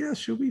go, yeah,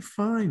 she'll be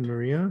fine,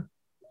 Maria.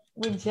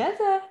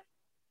 Vincenza.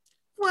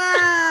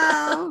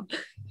 Wow.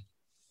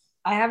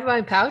 I have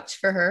my pouch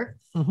for her.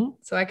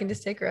 So I can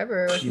just take her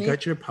everywhere with me. You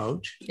got your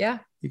pouch? Yeah.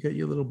 You got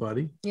your little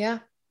buddy? Yeah.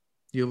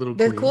 Your little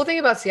The cool thing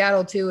about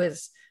Seattle too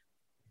is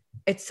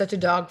it's such a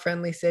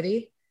dog-friendly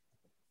city.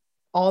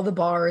 All the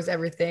bars,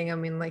 everything. I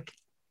mean, like,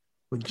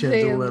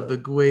 Vincenza will have the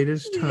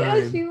greatest time.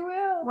 Yes, you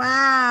will.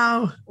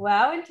 Wow.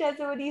 Wow,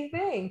 Vincenza, what do you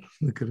think?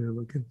 Look at her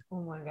looking.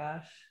 Oh my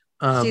gosh.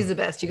 She's the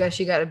best. You guys,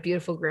 she got a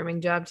beautiful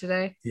grooming job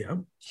today. Yeah.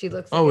 She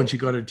looks Oh, and she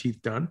got her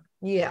teeth done.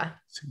 Yeah.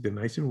 They're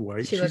nice and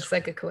white. She looks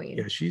like a queen.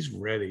 Yeah, she's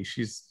ready.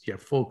 She's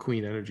full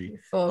queen energy.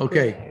 Full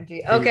okay. Queen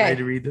energy. Are you Okay. ready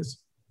to read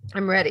this?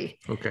 I'm ready.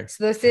 Okay.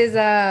 So this is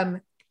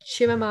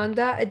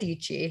Chimamanda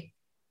Adichie.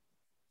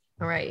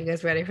 All right, you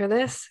guys ready for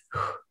this?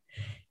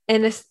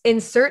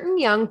 In certain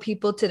young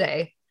people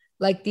today,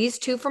 like these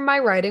two from my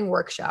writing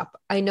workshop,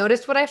 I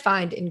noticed what I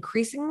find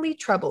increasingly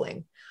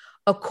troubling: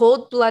 a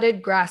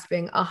cold-blooded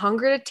grasping, a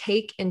hunger to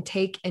take and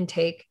take and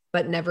take,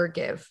 but never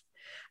give,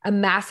 a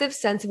massive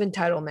sense of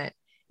entitlement,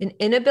 an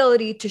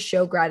inability to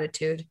show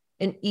gratitude,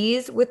 an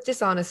ease with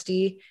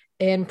dishonesty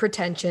and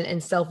pretension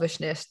and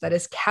selfishness that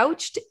is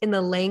couched in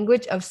the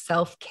language of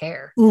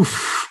self-care.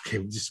 Oof. Okay,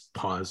 we'll just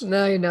pause.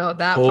 No, you know,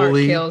 that part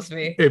kills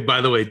me. Hey, by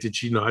the way, did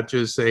she not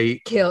just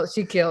say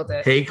She killed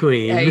it. Hey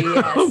Queen? Yes.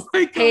 Oh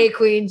my God. Hey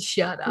Queen,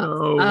 shut up.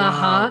 Oh,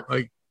 wow.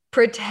 Like,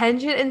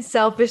 pretension and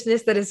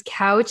selfishness that is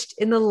couched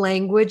in the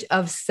language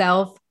of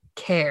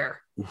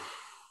self-care.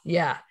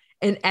 Yeah.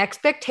 An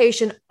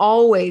expectation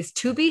always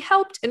to be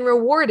helped and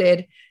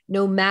rewarded,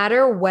 no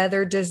matter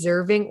whether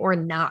deserving or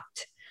not.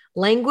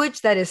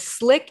 Language that is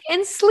slick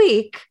and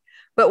sleek,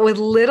 but with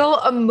little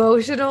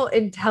emotional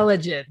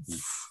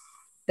intelligence.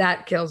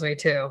 That kills me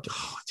too.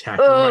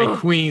 attacking my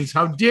queens.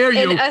 How dare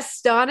you? An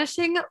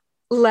astonishing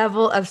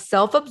level of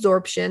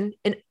self-absorption,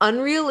 an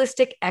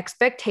unrealistic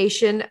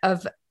expectation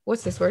of,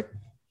 what's this word?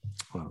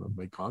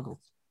 My goggles.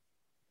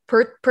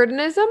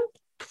 Puritanism?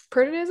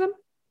 Puritanism?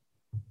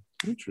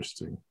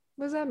 Interesting.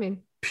 What does that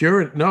mean?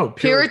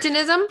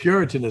 Puritanism.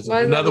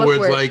 Puritanism. In other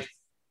words,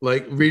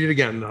 like read it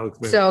again. No,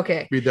 so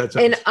okay. Read that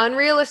sentence. An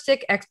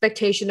unrealistic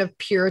expectation of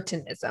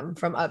Puritanism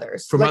from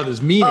others. From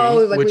others,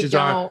 meaning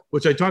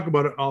which I talk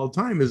about it all the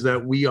time, is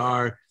that we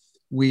are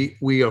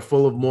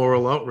full of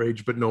moral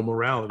outrage, but no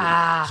morality.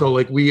 So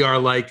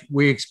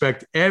we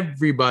expect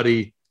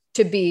everybody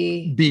to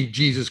be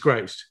Jesus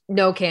Christ.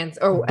 No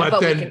cancer.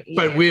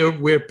 But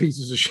we're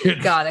pieces of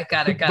shit. Got it.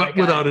 But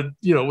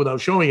without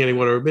showing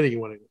anyone or admitting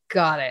anyone.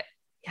 Got it.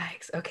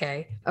 Yikes.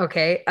 Okay.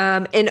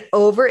 An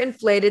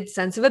overinflated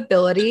sense of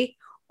ability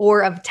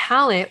or of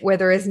talent where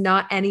there is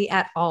not any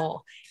at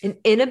all. An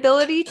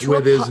inability to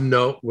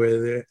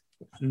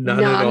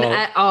none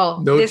at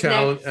all. No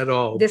talent at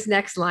all. This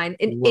next line,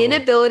 an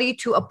inability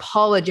to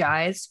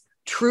apologize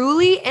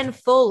truly and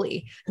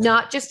fully,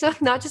 not just a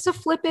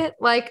flippant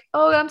like,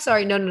 oh, I'm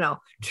sorry. No.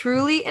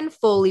 Truly and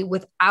fully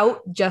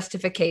without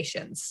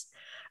justifications.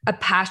 A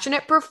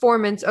passionate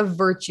performance of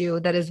virtue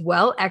that is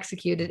well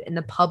executed in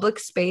the public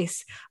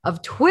space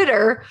of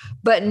Twitter,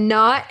 but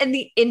not in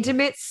the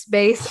intimate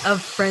space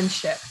of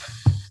friendship.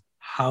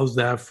 How's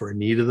that for a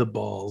need of the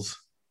balls?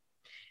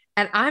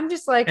 And I'm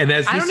just like, and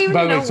as this, I don't even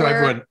know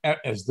everyone,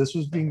 as this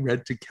was being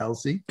read to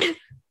Kelsey,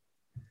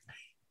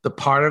 the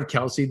part of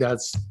Kelsey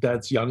that's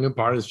young and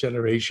part of this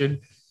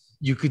generation,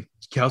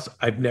 Kelsey,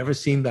 I've never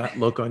seen that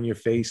look on your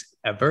face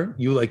ever.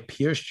 You like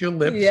pierced your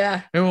lips.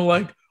 Yeah. And we're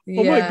like,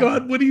 oh my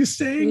God, what are you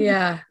saying?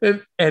 Yeah.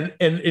 And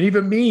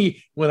even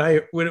me, when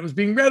it was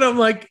being read, I'm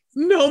like,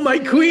 no, my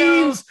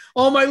queens,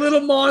 all my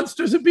little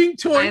monsters are being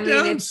torn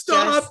down.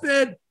 Stop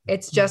it.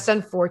 It's just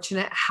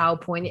unfortunate how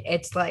poignant.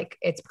 It's like,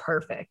 it's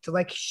perfect.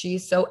 Like,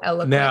 she's so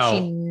eloquent.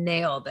 She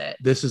nailed it.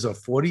 This is a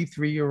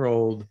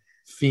 43-year-old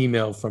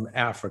female from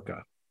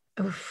Africa.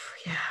 Oof,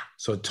 yeah.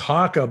 So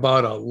talk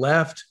about a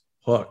left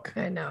hook.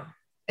 I know.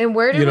 And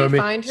where did we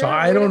find her? So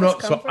I don't know.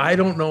 So I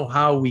don't know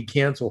how we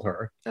cancel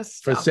her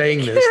for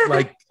saying this.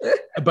 But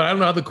I don't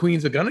know how the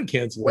queens are gonna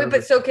cancel her. Wait,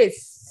 but so okay,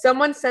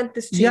 someone sent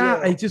this to you. Yeah,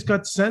 I just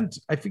got sent.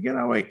 I forget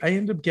how I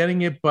ended up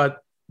getting it, but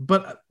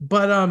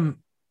wow.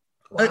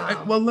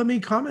 Well, let me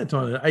comment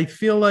on it. I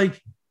feel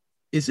like,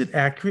 is it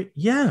accurate?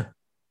 Yeah,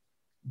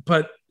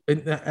 but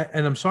and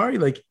I'm sorry.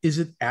 Like, is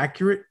it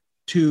accurate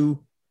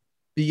to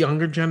the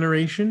younger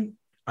generation?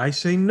 I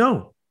say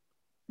no.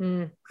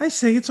 I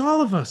say it's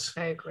all of us.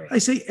 I agree. I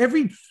say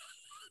every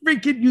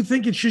freaking, you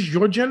think it's just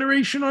your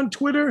generation on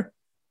Twitter?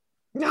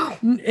 No.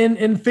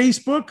 And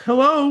Facebook?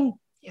 Hello?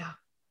 Yeah.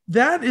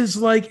 That is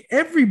like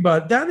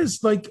everybody. That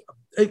is like,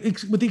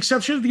 with the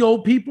exception of the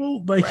old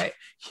people, like, right.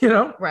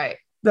 Right.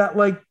 That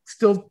like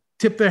still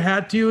tip their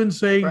hat to you and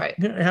say,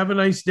 have a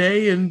nice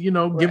day, and,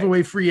 give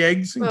away free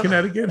eggs in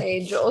Connecticut.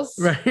 Angels.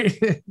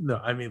 Right. No,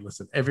 I mean,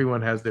 listen,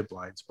 everyone has their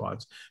blind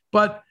spots.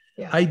 But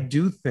I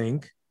do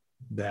think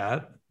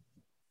that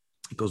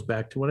it goes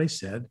back to what I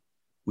said.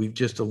 We've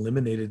just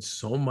eliminated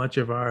so much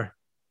of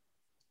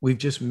we've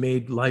just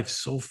made life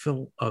so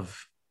full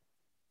of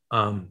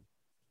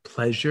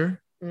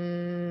pleasure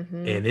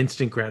and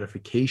instant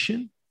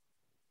gratification.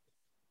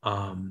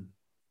 That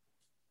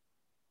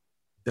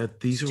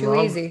these it's are too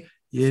all easy.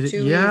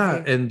 Easy.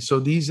 And so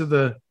this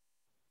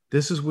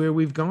is where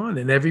we've gone,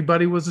 and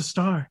everybody was a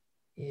star.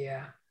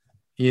 Yeah.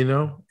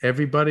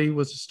 Everybody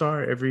was a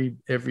star. Every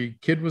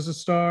kid was a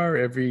star.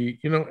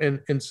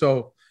 And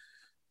so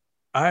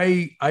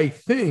I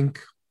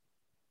think,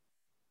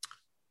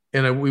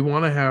 and I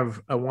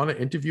want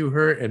to interview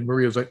her. And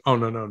Maria was like, oh,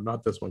 no,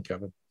 not this one,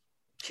 Kevin.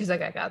 She's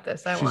like, I got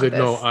this. She's like,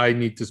 no, I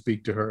need to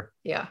speak to her.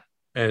 Yeah.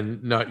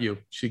 and not you.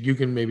 You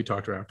can maybe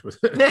talk to her afterwards.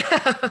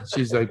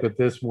 She's like, but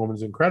this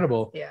woman's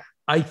incredible. Yeah.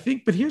 I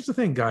think, but here's the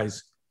thing,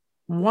 guys.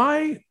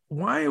 Why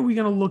are we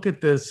going to look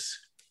at this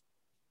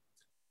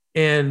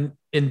and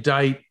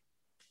indict,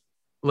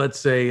 let's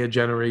say, a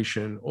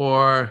generation,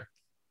 or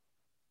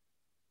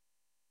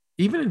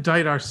even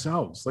indict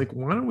ourselves? Like,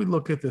 why don't we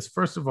look at this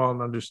first of all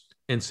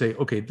and say,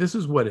 okay, this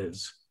is what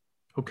is.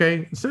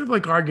 Okay, instead of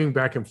like arguing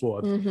back and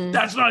forth,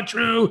 that's not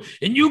true,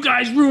 and you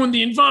guys ruined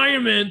the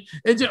environment.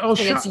 And it's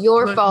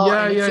your fault.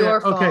 It's your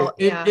fault.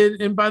 Okay,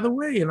 and by the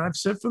way, and I've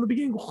said from the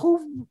beginning,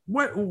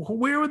 where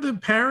were the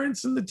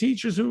parents and the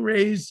teachers who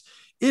raised?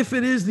 If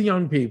it is the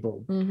young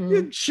people,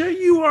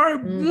 you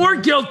are more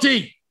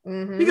guilty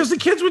because the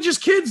kids were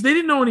just kids; they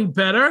didn't know any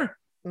better.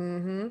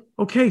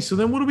 Okay, so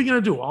then what are we gonna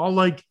do? All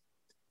like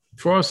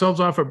throw ourselves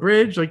off a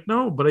bridge? Like,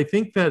 no. But I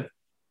think that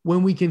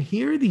when we can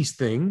hear these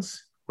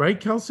things. Right,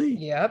 Kelsey?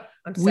 Yep.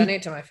 I'm sending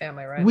it to my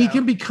family right now. We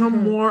can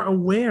become more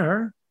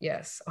aware.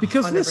 Yes. 100%.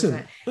 Because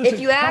listen, if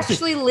you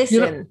actually listen.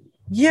 You know,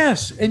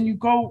 yes. And you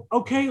go,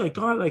 okay, like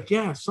God, like,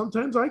 yeah,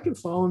 sometimes I can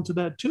fall into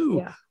that too.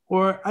 Yeah.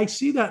 Or I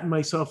see that in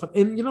myself.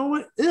 And you know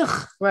what?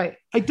 Ugh. Right.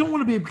 I don't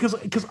want to be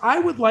because I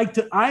would like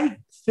to, I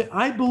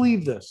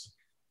believe this.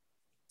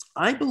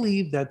 I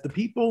believe that the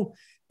people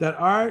that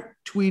are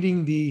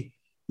tweeting the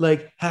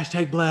like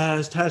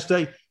 #blast,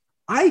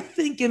 I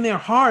think in their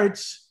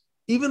hearts,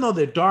 even though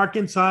they're dark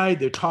inside,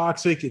 they're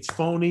toxic, it's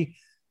phony.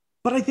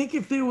 But I think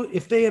if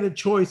they had a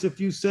choice, if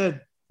you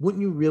said,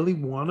 wouldn't you really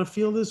want to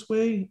feel this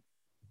way?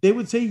 They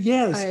would say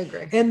yes. I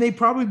agree. And they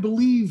probably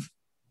believe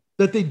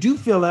that they do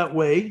feel that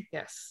way.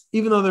 Yes.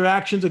 Even though their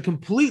actions are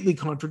completely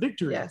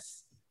contradictory.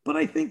 Yes. But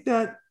I think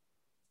that,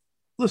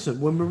 listen,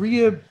 when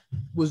Maria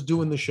was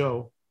doing the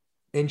show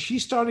and she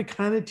started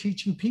kind of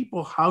teaching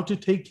people how to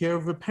take care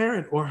of a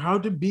parent or how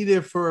to be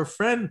there for a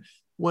friend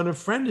when a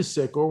friend is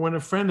sick or when a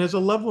friend has a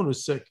loved one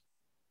who's sick.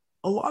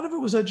 A lot of it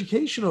was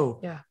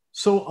educational. Yeah.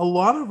 So a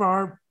lot of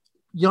our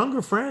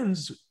younger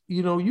friends,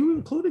 you know, you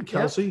included,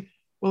 Kelsey,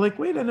 were like,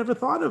 wait, I never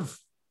thought of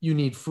you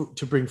need food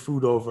to bring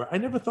food over. I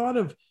never thought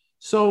of.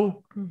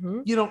 So,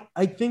 you know,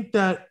 I think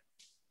that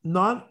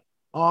not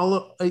all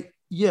of,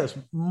 yes,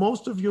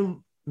 most of your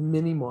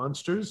mini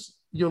monsters,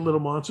 your little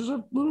monsters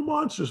are little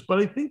monsters. But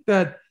I think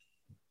that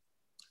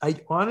I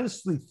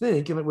honestly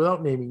think, and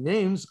without naming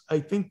names, I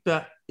think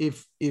that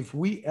if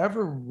we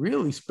ever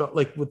really spelt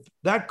like with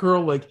that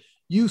girl, like,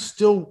 you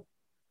still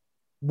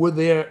were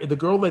there. The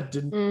girl that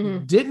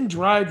didn't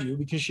drive you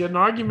because she had an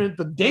argument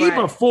the day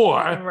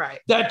before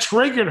that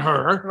triggered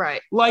her,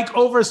 like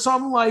over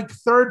some like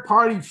third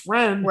party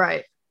friend,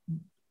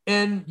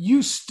 and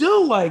you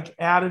still like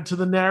added to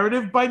the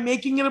narrative by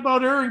making it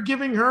about her and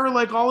giving her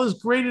like all this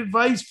great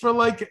advice for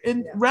like,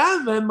 and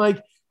rather than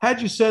like,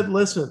 had you said,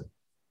 listen,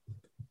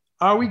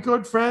 are we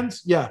good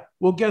friends? Yeah.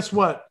 Well, guess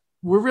what?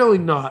 We're really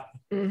not.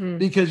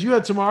 Because you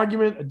had some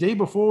argument a day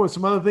before with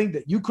some other thing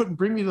that you couldn't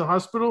bring me to the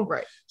hospital.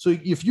 Right. So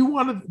if you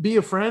want to be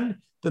a friend,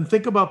 then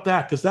think about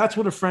that, because that's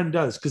what a friend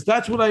does. Because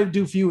that's what I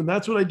do for you, and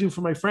that's what I do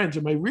for my friends.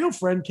 And my real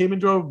friend came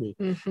and drove me.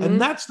 And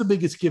that's the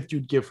biggest gift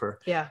you'd give her.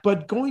 Yeah.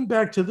 But going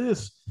back to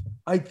this,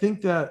 I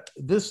think that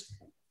this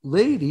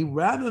lady,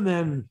 rather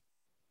than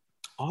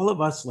all of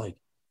us like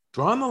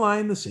drawing the line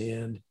in the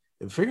sand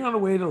and figuring out a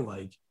way to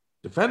like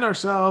defend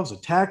ourselves,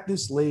 attack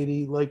this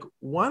lady, like,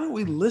 why don't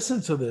we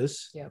listen to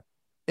this? Yeah.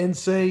 And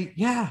say,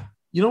 yeah,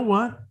 you know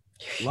what?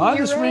 A lot of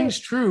this rings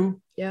true.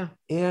 Yeah.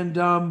 And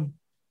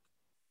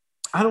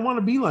I don't want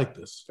to be like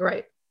this.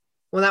 Right.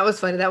 Well, that was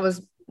funny. That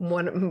was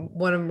one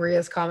of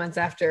Maria's comments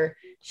after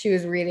she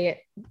was reading it.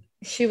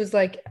 She was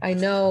like, I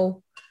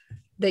know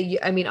that you,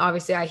 I mean,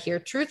 obviously I hear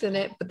truth in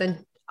it, but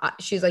then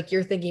she's like,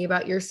 you're thinking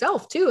about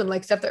yourself too. And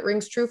like stuff that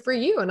rings true for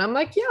you. And I'm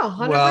like, yeah,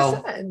 100%.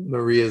 Well,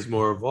 Maria's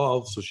more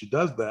evolved, so she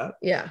does that.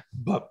 Yeah.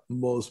 But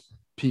most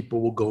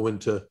people will go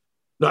into,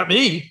 not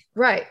me.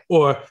 Right.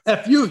 Or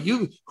F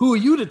you, who are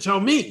you to tell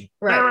me?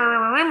 Right.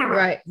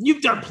 Right.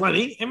 You've done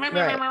plenty. And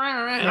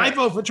I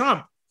vote for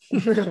Trump.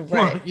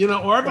 Right. Or, you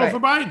know, or I vote for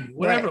Biden,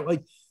 whatever. Right.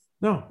 Like,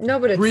 no,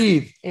 but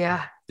breathe.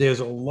 Yeah. There's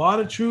a lot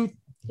of truth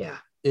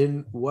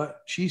in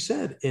what she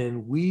said.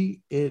 And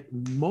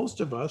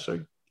most of us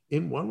are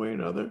in one way or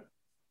another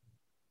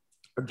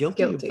are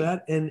guilty of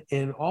that.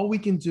 And all we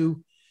can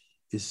do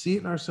is see it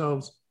in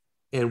ourselves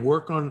and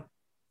work on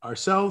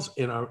ourselves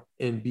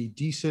and be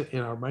decent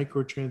in our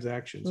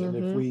microtransactions.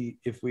 And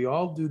if we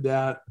all do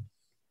that,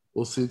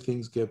 we'll see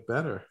things get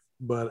better.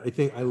 But I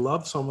think I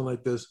love someone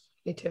like this.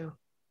 Me too.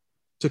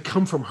 To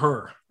come from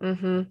her.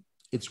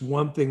 It's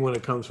one thing when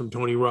it comes from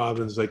Tony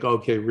Robbins, like,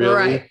 okay,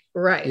 really?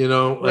 Right. You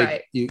know,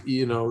 like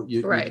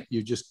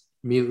you just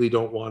immediately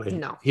don't want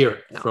to hear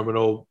it from an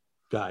old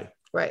guy.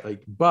 Right.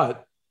 Like,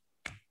 but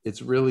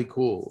it's really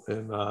cool.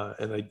 And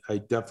I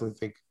definitely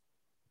think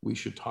we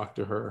should talk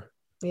to her.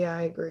 Yeah,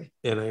 I agree.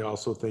 And I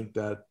also think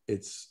that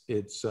it's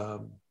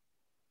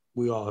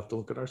we all have to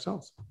look at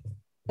ourselves.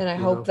 And I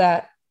hope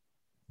that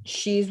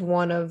she's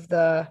one of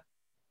the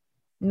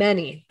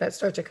many that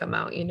start to come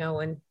out, you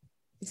know, and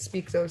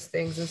speak those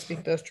things and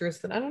speak those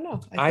truths. And I don't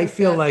know. I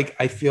feel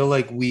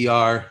like we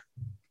are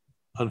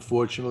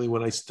unfortunately,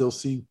 when I still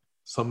see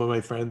some of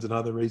my friends and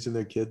how they're raising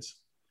their kids,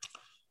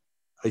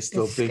 I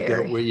still It's think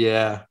scary.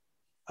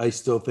 I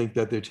still think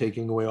that they're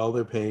taking away all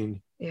their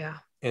pain Yeah.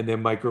 and they're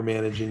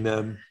micromanaging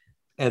them,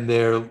 and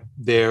they're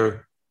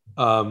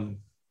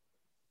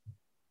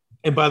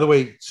and by the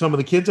way, some of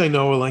the kids I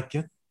know are like,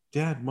 get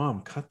dad,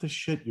 mom, cut the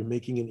shit. You're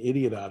making an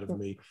idiot out of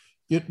me.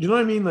 You know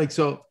what I mean? Like,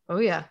 so Oh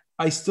yeah.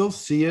 I still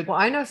see it. Well,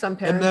 I know some and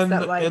parents then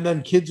that like. and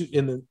then kids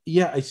and then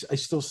I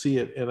still see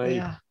it, and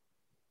Yeah.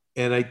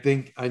 I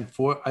think I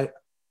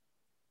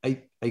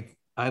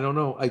don't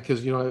know,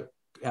 because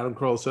Adam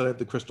Carolla said I have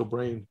the crystal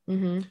brain.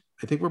 Mm-hmm.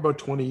 I think we're about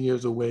 20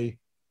 years away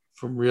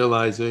from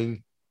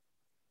realizing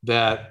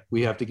that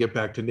we have to get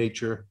back to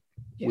nature.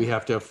 Yeah. We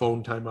have to have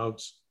phone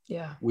timeouts.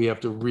 Yeah. We have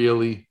to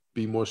really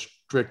be more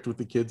strict with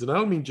the kids, and I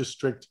don't mean just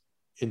strict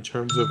in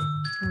terms of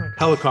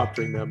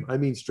helicoptering them. I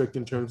mean strict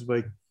in terms of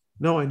like,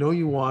 no, I know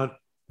you want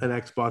an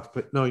Xbox,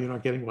 but no, you're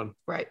not getting one.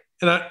 Right.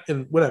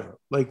 And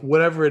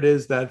whatever it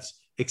is that's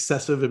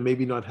excessive and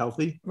maybe not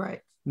healthy.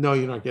 Right. No,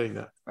 you're not getting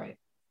that. Right.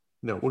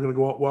 No, we're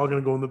all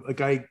gonna go in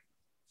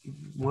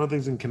one of the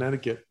things in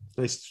Connecticut,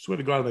 I swear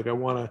to God, like I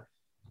want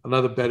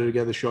another Better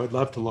Together show I'd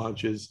love to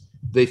launch is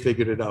They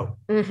Figured It Out.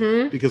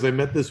 Mm-hmm. Because I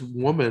met this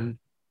woman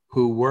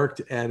who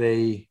worked at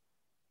the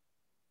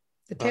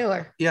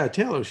tailor.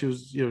 Tailor. She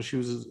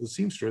was a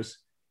seamstress,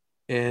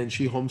 and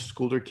she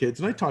homeschooled her kids.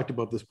 And I talked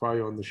about this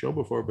probably on the show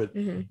before, but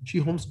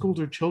she homeschooled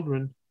her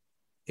children.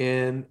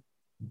 And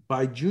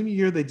by junior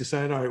year, they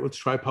decided, all right, let's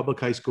try public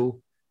high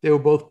school. They were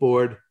both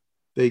bored.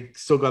 They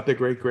still got their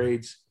great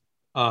grades.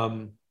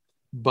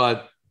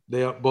 But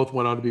they both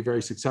went on to be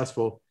very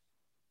successful.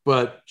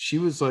 But she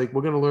was like,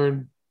 we're going to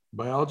learn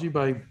biology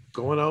by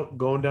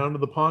going down to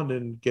the pond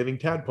and getting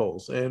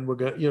tadpoles. And we're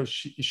going to,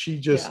 she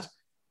just,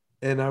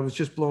 and I was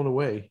just blown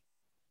away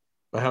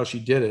by how she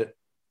did it.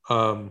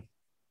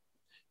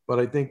 But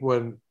I think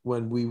when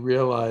we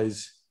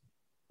realize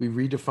we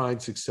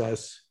redefine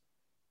success,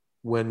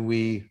 when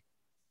we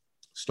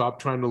stop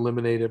trying to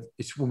eliminate it,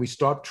 it's when we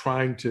stop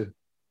trying to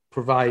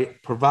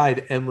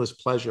provide endless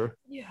pleasure.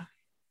 Yeah.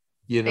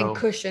 And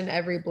cushion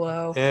every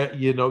blow.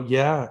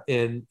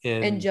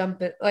 And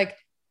jump it. Like,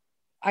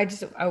 I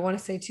want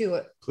to say too,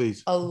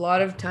 please. A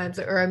lot of times,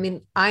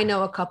 I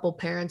know a couple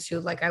parents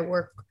who like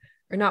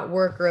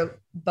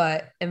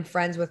but am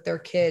friends with their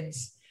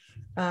kids.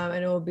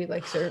 And it will be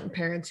like certain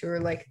parents who are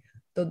like,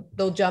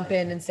 they'll jump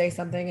in and say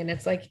something. And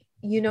it's like,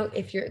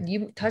 if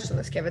you touched on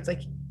this, Kev, it's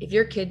like, if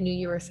your kid knew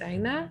you were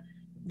saying that,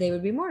 they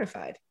would be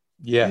mortified.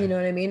 Yeah. You know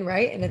what I mean?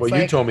 Right. And it's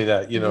you told me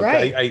that,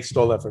 right. I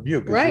stole that from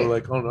you because you were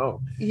like, oh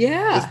no.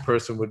 Yeah. This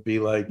person would be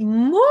like,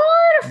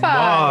 mortified.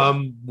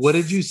 Mom, what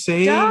did you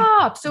say?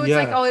 Stop. So it's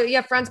like, oh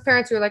yeah, friends'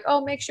 parents who are like,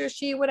 oh, make sure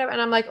she, whatever.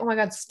 And I'm like, oh my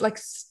God, like,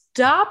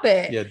 stop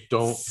it. Yeah.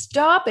 Don't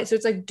stop it. So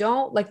it's like,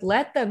 don't like,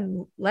 let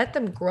them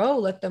grow,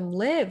 let them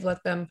live,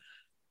 let them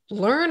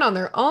learn on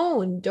their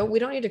own. We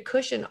don't need to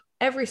cushion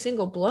every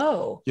single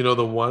blow.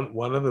 The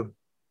one of the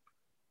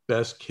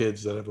best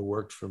kids that ever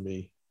worked for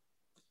me,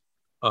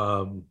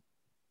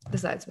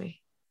 besides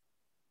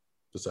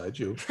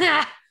you,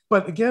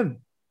 but again,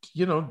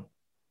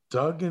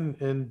 Doug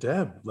and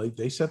Deb, like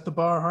they set the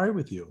bar high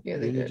with you. Yeah,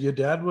 they did. Your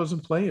dad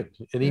wasn't playing,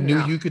 and he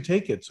knew you could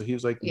take it, so he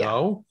was like,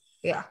 no,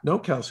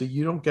 Kelsey,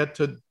 you don't get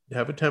to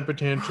have a temper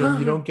tantrum.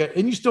 You don't get,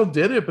 and you still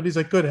did it, but he's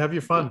like, good, have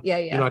your fun. Yeah.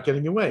 You're not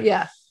getting your way.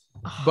 Yeah.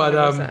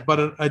 100%.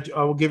 But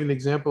I will give you an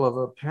example of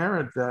a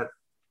parent that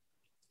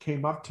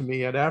came up to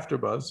me at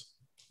AfterBuzz.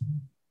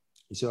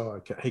 He said,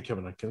 oh, hey,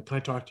 Kevin, can I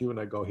talk to you? And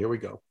I go, here we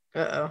go.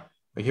 Uh-oh.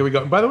 Here we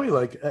go. And by the way,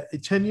 like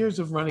 10 years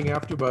of running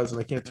AfterBuzz, and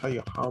I can't tell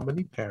you how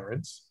many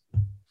parents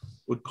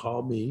would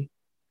call me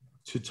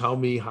to tell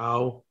me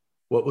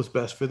what was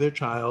best for their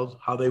child,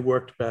 how they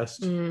worked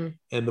best, and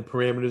the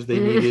parameters they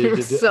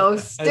needed. So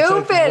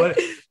stupid.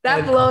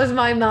 That blows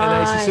my mind. And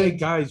I used to say,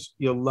 guys,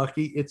 you're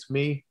lucky it's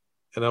me,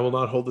 and I will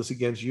not hold this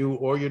against you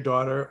or your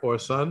daughter or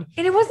son.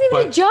 And it wasn't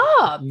even a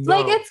job. No,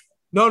 like it's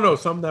no,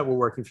 some that were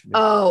working for me.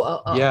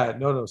 Oh. Yeah,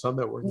 no, some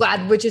that were.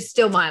 Which is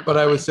still mine. But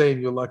I was saying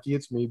you're lucky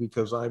it's me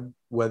because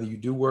whether you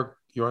do work,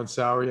 you're on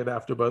salary at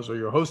AfterBuzz or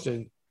you're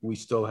hosting, we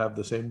still have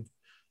the same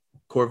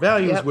core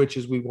values, which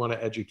is we want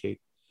to educate.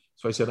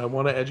 So I said, I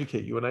want to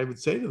educate you. And I would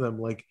say to them,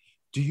 like,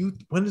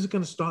 when is it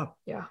going to stop?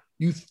 Yeah.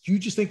 You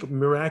just think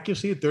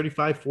miraculously at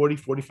 35, 40,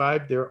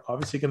 45, they're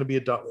obviously going to be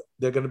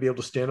they're going to be able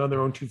to stand on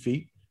their own 2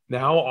 feet.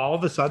 Now, all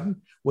of a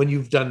sudden, when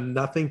you've done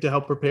nothing to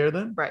help prepare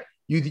them, right?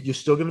 You're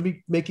still going to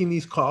be making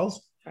these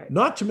calls. Right.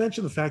 Not to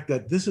mention the fact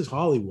that this is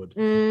Hollywood.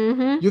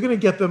 Mm-hmm. You're going to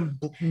get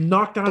them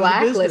knocked out of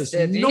the business.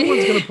 No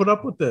one's going to put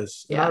up with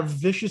this in our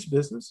vicious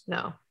business.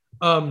 No.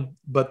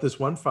 But this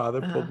one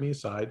father pulled me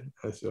aside.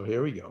 I said, oh,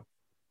 here we go.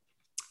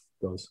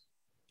 He goes,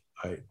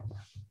 I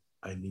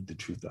need the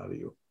truth out of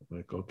you. I'm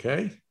like,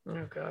 okay.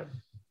 Oh, God.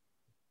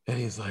 And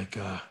he's like,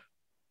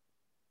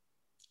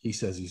 he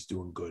says he's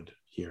doing good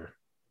here.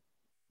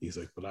 He's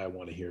like, but I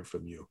want to hear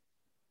from you.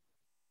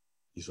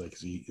 He's like,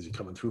 is he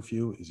coming through for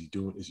you? Is he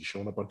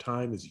showing up on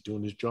time? Is he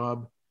doing his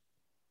job?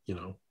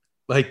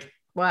 Like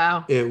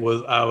Wow.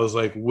 I was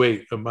like,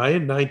 wait, am I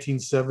in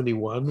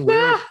 1971?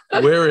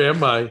 Where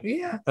am I?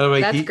 Yeah. And I'm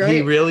like, That's he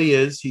great. really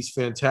is. He's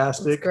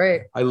fantastic. That's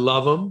great. I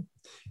love him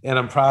and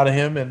I'm proud of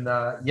him. And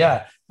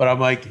but I'm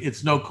like,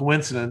 it's no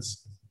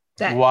coincidence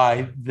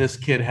why this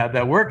kid had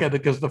that work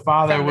ethic, because the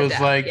father was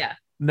like,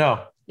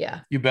 no,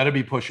 you better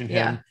be pushing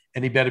him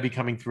and he better be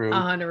coming through.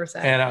 100%.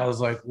 And I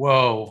was like,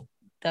 whoa,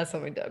 that's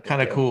something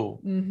kind of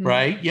cool.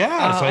 Right?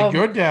 Yeah. It's like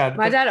your dad.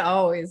 My dad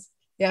always,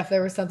 if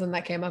there was something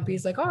that came up,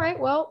 he's like, all right,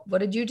 well, what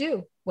did you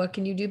do? What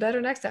can you do better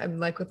next time?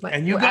 Like with my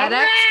and you got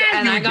extra,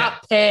 and I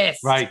got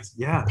pissed. Right.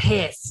 Yeah.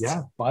 Pissed.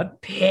 Yeah.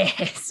 But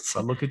pissed.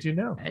 But look at you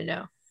now. I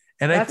know.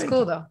 And that's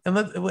cool though. And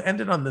we'll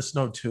end it on this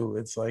note too.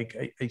 It's like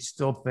I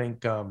still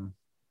think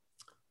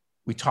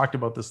we talked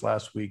about this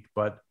last week,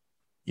 but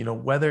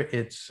whether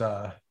it's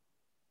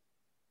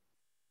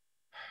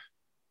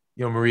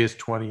Maria's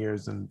 20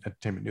 years in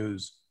entertainment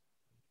news,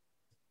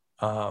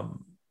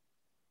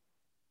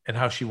 and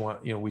how she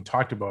we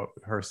talked about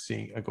her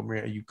seeing. I go,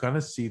 Maria, are you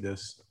gonna see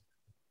this?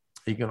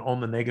 Are you gonna own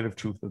the negative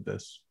truth of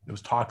this? It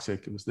was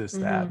toxic. It was this,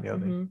 that, and the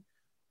other thing.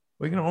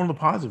 We're gonna own the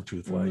positive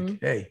truth.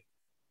 Like, hey,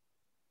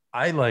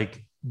 I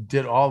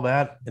did all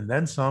that and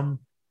then some,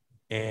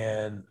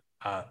 and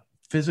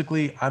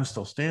physically I'm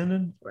still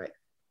standing. Right.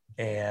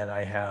 And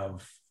I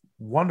have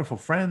wonderful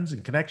friends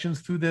and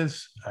connections through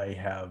this. I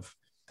have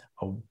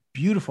a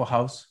beautiful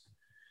house.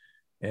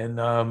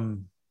 And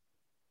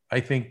I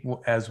think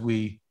as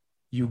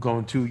you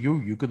going to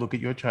you could look at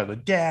your child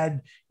like,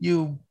 Dad,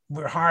 you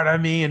were hard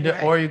on me, and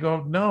or you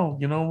go, no,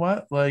 you know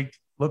what? Like,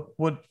 look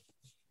what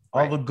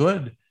all the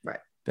good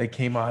that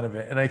came out of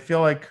it. And I feel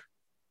like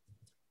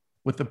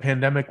with the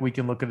pandemic, we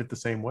can look at it the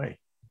same way.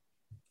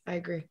 I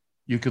agree.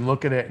 You can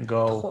look at it and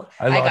go,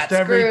 I lost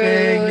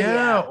everything.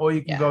 Yeah. Or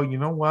you can go, you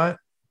know what?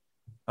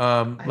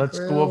 Let's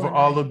go over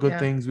all the good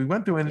things we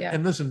went through.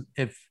 And listen,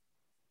 if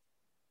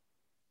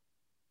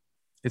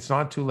it's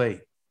not too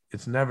late,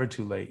 it's never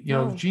too late.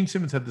 Gene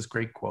Simmons had this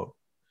great quote.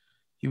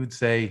 He would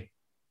say,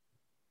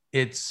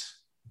 it's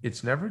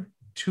never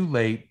too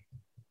late.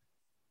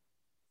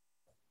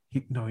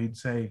 He'd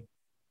say,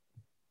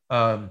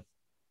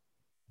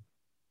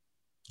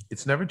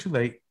 it's never too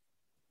late.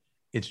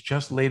 It's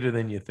just later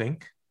than you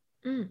think,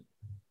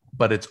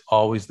 but it's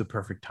always the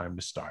perfect time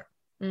to start.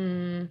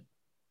 I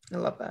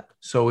love that.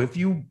 So if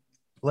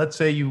let's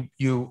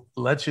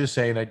just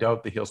say, and I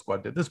doubt the Heel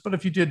Squad did this, but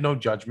if you did, no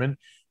judgment,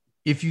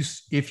 if you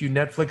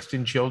Netflixed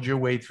and chilled your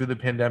way through the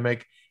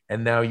pandemic,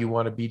 and now you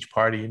want a beach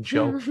party and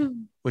chill,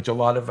 which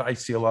I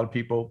see a lot of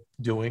people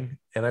doing,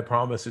 and I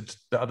promise it's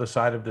the other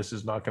side of this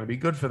is not going to be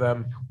good for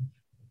them.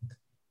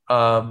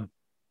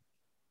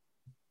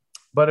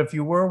 But if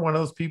you were one of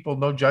those people,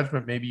 no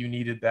judgment, maybe you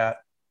needed that,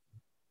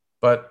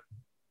 but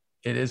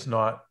it is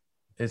not.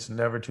 It's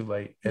never too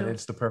late, and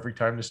it's the perfect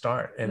time to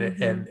start. And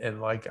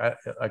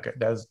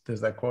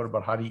there's that quote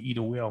about how do you eat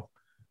a wheel?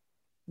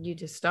 You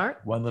just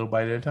start one little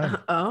bite at a time.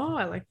 Oh,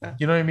 I like that.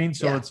 You know what I mean?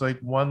 So it's like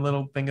one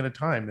little thing at a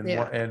time, and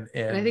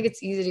and I think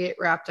it's easy to get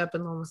wrapped up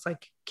in almost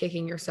like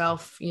kicking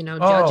yourself,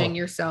 judging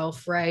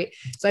yourself, right?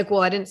 It's like,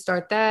 well, I didn't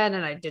start that,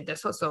 and I did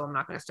this, so I'm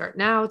not going to start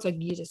now. It's like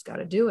you just got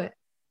to do it.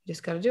 You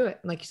just got to do it.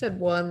 And like you said,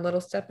 one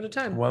little step at a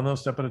time. One little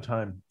step at a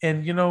time.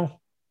 And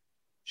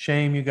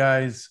shame, you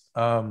guys.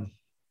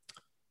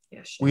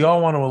 We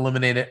all want to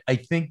eliminate it. I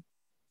think.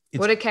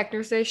 What did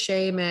Keckner say?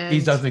 Shame and. He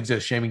doesn't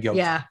exist. Shame and guilt.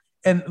 Yeah.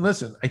 And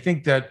listen, I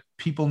think that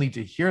people need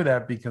to hear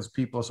that, because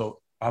people.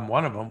 So I'm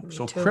one of them.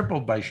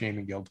 Crippled by shame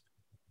and guilt,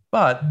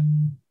 but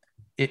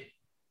it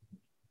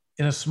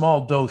in a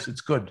small dose,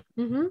 it's good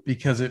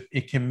because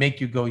it can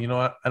make you go, you know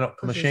what?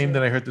 I'm ashamed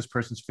that I hurt this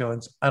person's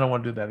feelings. I don't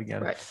want to do that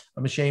again. Right.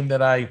 I'm ashamed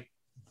that I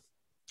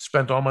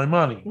spent all my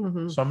money. So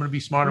I'm going to be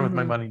smarter with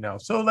my money now.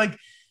 So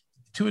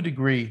to a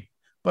degree,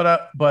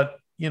 but I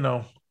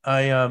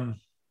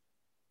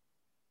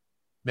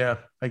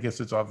guess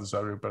it's off the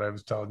subject, but I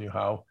was telling you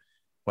how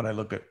when I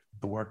look at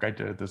the work I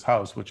did at this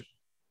house, which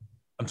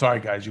I'm sorry,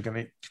 guys, you're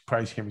going to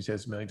probably hear me say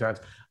this a million times.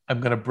 I'm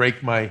going to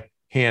break my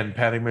hand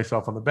patting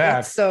myself on the back.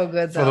 That's so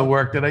good for the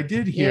work that I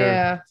did here.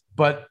 Yeah.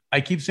 But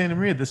I keep saying to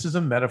Maria, this is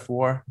a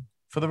metaphor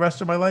for the rest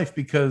of my life,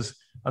 because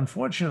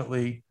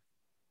unfortunately,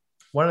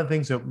 one of the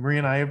things that Maria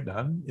and I have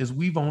done is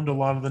we've owned a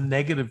lot of the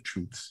negative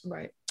truths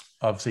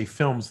of, say,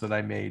 films that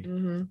I made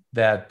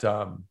that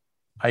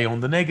I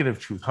own the negative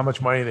truth, how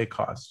much money they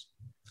cost,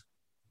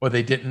 or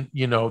they didn't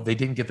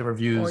get the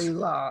reviews,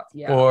 or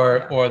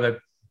the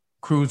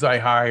crews I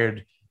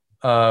hired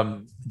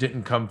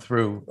didn't come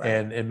through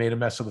and made a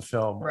mess of the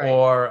film,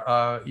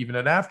 or even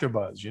an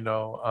AfterBuzz,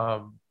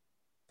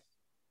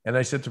 and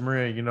I said to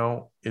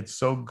Maria, it's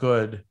so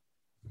good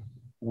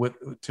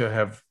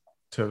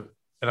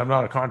and I'm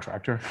not a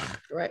contractor,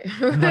 right?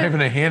 I'm not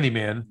even a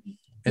handyman.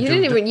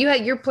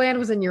 Your plan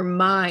was in your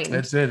mind.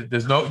 That's it.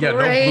 There's no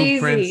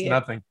blueprints,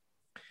 nothing.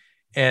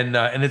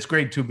 And it's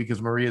great too,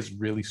 because Maria's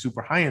really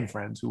super high-end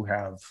friends who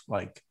have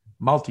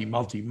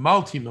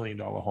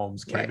multi-million-dollar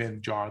homes came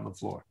in, jaw on the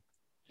floor.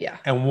 Yeah.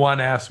 And one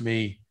asked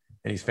me,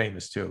 and he's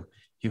famous too.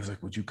 he was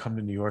like, would you come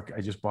to New York?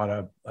 I just bought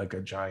a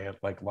giant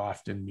like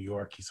loft in New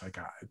York. He's like,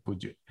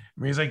 would you?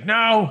 He's like,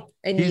 no.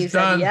 And he's you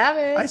done. said, yeah,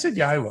 man. I said,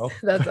 yeah, I will.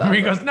 That's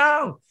Marie awesome. goes,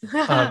 no.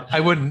 I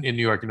wouldn't in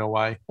New York. You know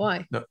why?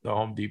 Why? The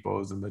Home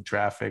Depots and the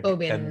traffic. It would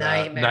be a and,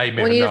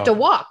 nightmare. When you have to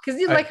walk, because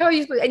you like how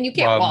you and you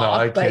can't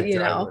walk, but you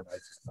know.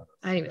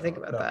 I didn't even think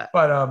about that.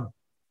 But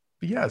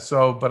yeah.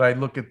 So, but I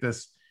look at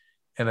this,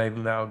 and I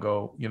now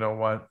go, you know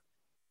what?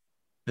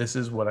 This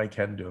is what I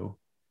can do,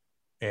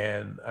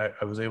 and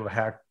I was able to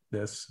hack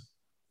this,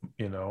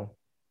 you know,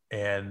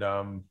 and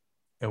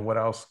what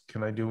else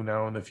can I do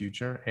now in the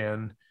future?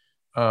 And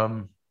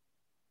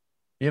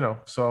you know,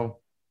 so,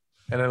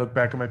 and I look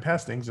back at my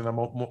past things, and I'm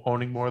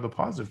owning more of the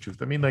positive truth.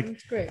 I mean, like,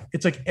 that's great.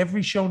 It's like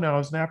every show now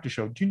is an after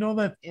show. Do you know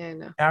that? Yeah, I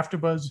know.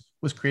 AfterBuzz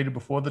was created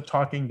before The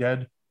Talking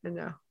Dead? I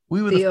know.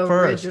 We were the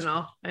first.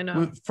 Original. I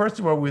know. First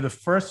of all, we were the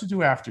first to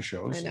do after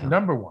shows.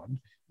 Number one.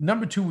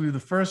 Number two, we were the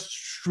first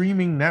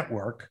streaming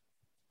network,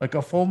 like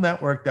a full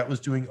network that was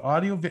doing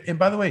audio. And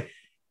by the way,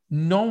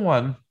 no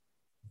one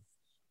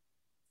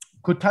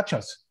could touch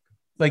us.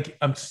 Like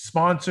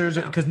sponsors,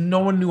 because no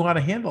one knew how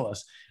to handle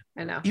us.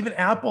 I know. Even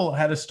Apple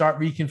had to start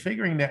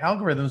reconfiguring their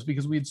algorithms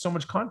because we had so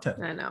much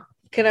content. I know.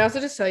 Can I also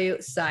just tell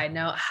you, side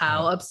note,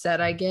 how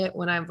upset I get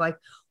when I've like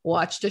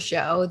watched a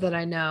show that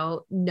I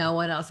know no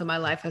one else in my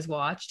life has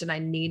watched, and I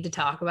need to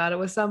talk about it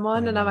with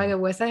someone, and I'm like, I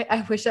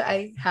wish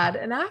I had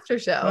an after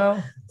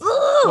show.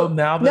 Well,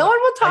 now no one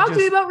will talk to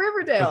me about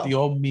Riverdale. But the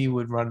old me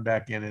would run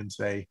back in and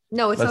say,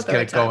 "No, it's let's not the get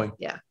right it going." time.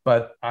 Yeah.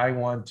 But I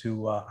want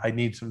to. I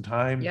need some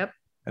time. Yep.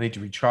 I need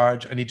to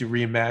recharge. I need to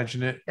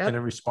reimagine it in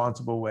a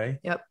responsible way.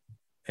 Yep.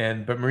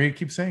 But Maria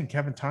keeps saying,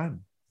 Kevin,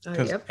 time.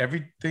 Because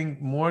everything,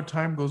 more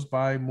time goes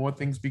by, more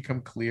things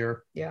become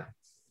clear. Yeah.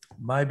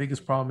 My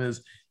biggest problem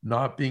is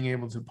not being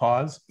able to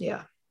pause.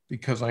 Yeah.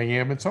 Because I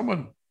am, and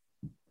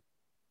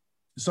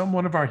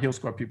one of our Heel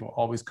Squad people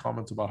always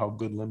comments about how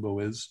good Limbo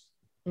is,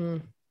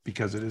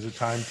 because it is a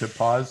time to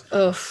pause.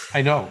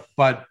 I know,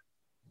 but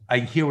I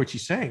hear what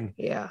she's saying.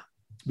 Yeah.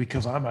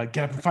 Because I'm like,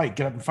 get up and fight,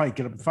 get up and fight,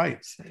 get up and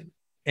fight. Same.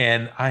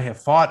 And I have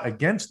fought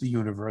against the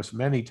universe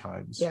many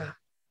times. Yeah.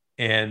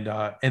 And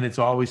it's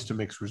always to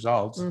mixed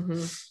results.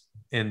 Mm-hmm.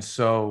 And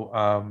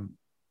so,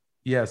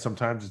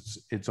 sometimes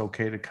it's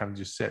okay to kind of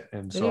just sit.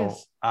 And so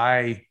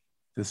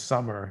this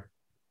summer,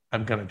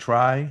 I'm going to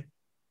try.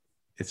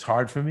 It's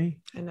hard for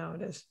me. I know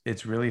it is.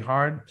 It's really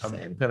hard. Same.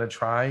 I'm going to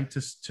try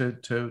to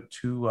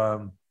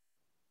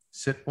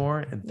sit more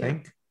and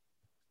think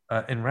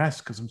and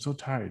rest, because I'm so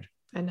tired.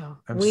 I know.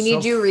 We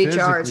need you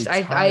recharged.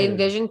 I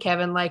envision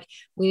Kevin, like,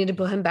 we need to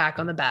put him back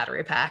on the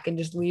battery pack and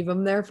just leave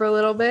him there for a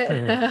little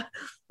bit.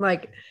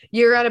 Like,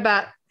 you're at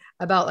about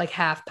like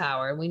half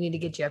power. We need to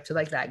get you up to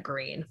like that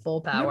green,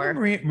 full power.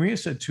 Maria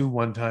said too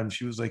one time,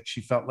 she was like,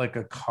 she felt like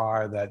a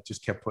car that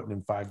just kept putting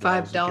in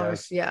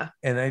 $5. Yeah.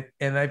 And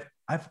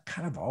I've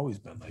kind of always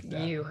been like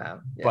that. You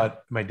have. Yeah.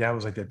 But my dad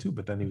was like that too,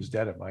 but then he was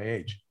dead at my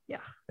age.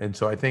 Yeah. And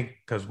so I think,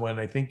 because when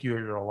I think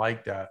you're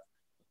like that,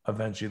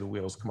 eventually the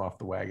wheels come off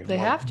the wagon. They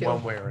have to,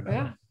 one way or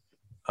another.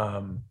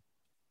 Yeah.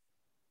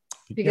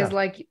 Because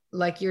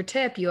like your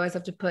tip, you always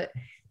have to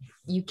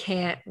you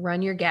can't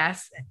run your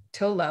gas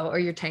till low, or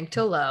your tank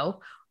till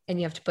low, and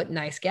you have to put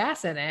nice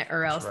gas in it,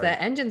 or else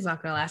the engine's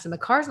not going to last and the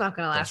car's not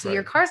going to last. So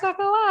your car's not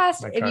going to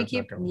last if you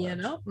keep, my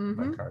car's not going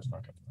to last.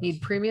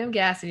 Need premium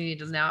gas, and you need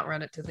to not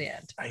run it to the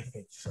end. I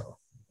think so.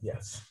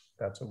 Yes,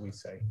 that's what we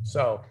say.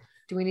 So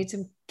do we need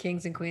some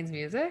Kings and Queens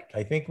music?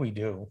 I think we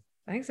do.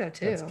 I think so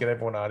too. Let's get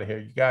everyone out of here.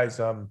 You guys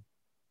have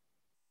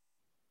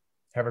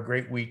a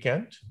great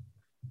weekend.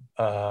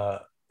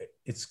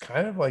 It's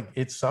kind of like,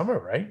 it's summer,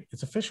 right?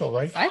 It's official,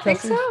 right? I think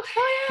so. Hell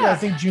yeah. Yeah, I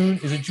think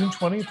is it June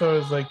 20th, or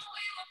is like,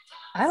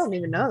 I don't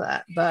even know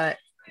that, but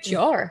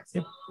sure.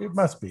 It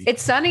must be.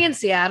 It's sunny in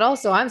Seattle,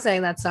 so I'm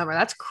saying that's summer.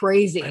 That's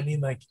crazy. I mean,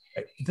 like,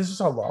 this is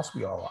how lost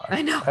we all are.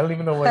 I know. I don't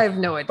even know what. I have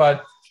no idea.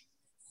 But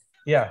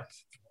yeah,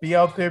 be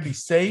out there, be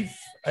safe.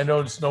 I know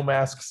there's no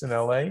masks in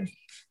LA.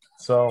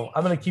 So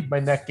I'm going to keep my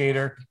neck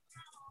gaiter.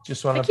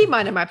 I keep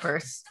mine in my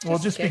purse. Well,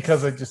 just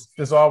because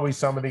there's always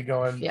somebody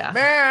going,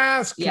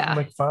 mask. Yeah. I'm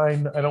like,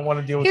 fine. I don't want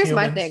to deal with Here's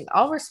humans. my thing.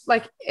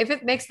 Like, if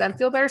it makes them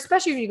feel better,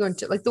 especially when you go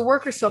into, like, the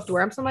workers still have to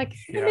wear them. So I'm like,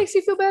 if it makes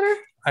you feel better,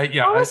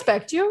 I'll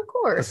respect you, of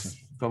course. Listen,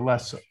 the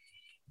less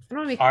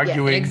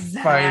arguing,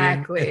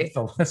 fighting,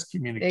 the less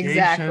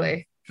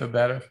communication, the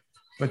better.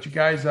 But you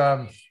guys,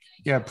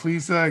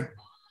 please, did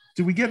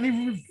we get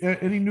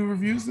any new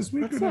reviews this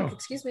week? Let's look.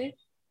 Excuse me.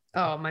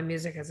 Oh, my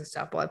music has to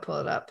stop while I pull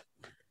it up.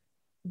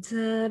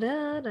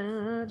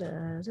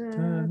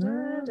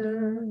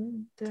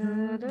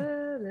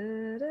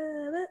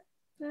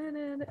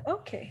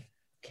 Okay.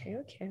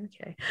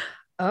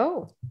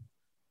 Oh,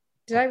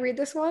 did I read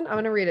this one? I'm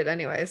gonna read it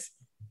anyways.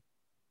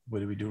 What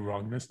did we do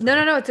wrong this time?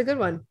 No, it's a good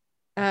one.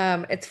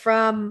 It's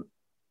from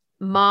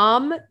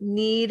Mom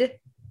Need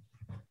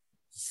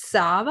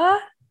Sava.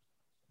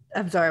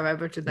 I'm sorry, I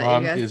butchered that.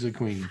 Mom you guys. is a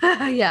queen.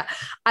 Yeah.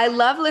 I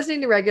love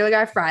listening to Regular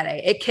Guy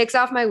Friday. It kicks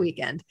off my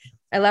weekend.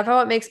 I love how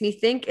it makes me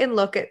think and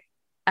look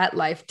at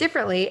life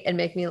differently and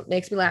makes me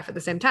laugh at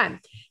the same time.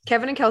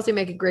 Kevin and Kelsey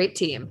make a great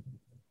team.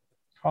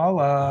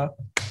 Holla.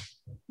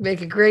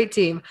 Make a great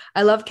team.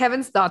 I love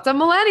Kevin's thoughts on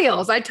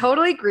millennials. I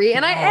totally agree.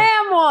 And I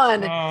am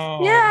one. Oh,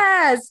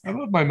 Yes. I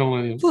love my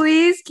millennials.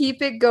 Please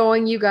keep it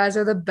going. You guys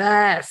are the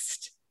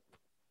best.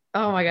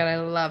 Oh my God. I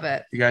love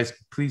it. You guys,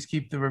 please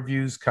keep the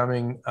reviews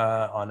coming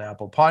on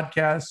Apple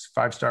Podcasts.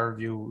 5-star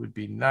review would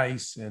be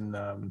nice.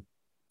 And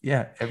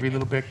yeah, every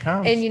little bit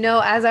counts. And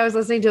as I was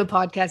listening to a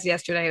podcast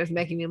yesterday, it was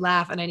making me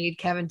laugh, and I need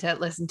Kevin to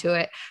listen to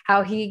it,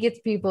 how he gets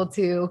people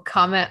to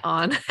comment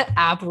on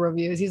Apple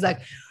reviews. He's like,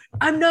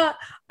 I'm not,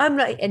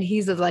 and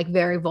he's a like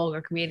very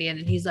vulgar comedian.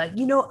 And he's like,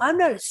 I'm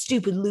not a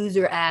stupid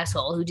loser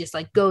asshole who just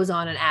like goes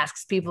on and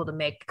asks people to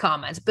make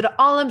comments. But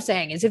all I'm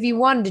saying is if you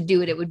wanted to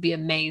do it, it would be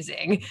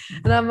amazing.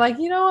 And I'm like,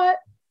 you know what?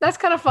 That's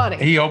kind of funny.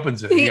 He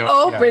opens it. He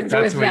opens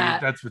with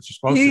that. That's what you're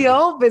supposed to do. He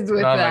opens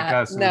with Not that. like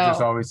us. No. We're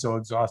just always so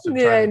exhausted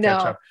Yeah, trying to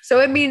catch no. up. So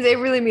it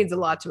really means a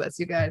lot to us,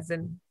 you guys.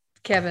 And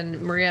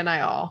Kevin, Maria, and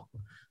I all.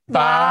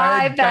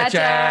 Bye,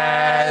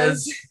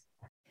 bitches.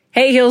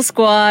 Hey, Heal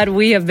Squad.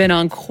 We have been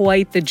on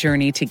quite the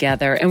journey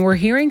together, and we're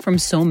hearing from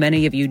so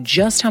many of you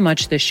just how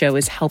much this show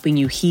is helping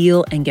you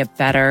heal and get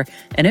better,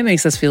 and it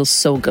makes us feel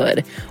so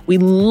good. We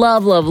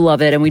love, love,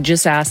 love it, and we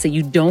just ask that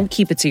you don't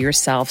keep it to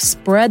yourself.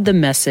 Spread the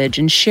message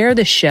and share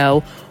the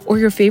show or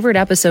your favorite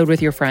episode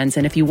with your friends.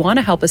 And if you want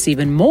to help us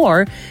even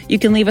more, you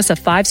can leave us a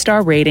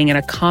 5-star rating and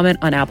a comment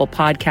on Apple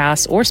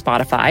Podcasts or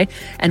Spotify,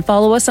 and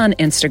follow us on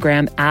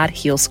Instagram at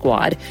Heal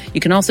Squad.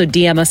 You can also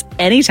DM us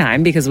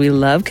anytime because we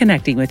love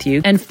connecting with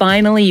you. And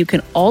finally, you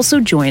can also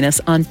join us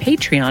on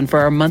Patreon for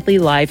our monthly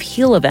live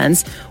heal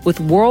events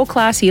with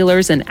world-class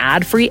healers and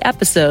ad-free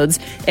episodes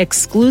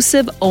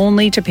exclusive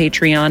only to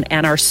Patreon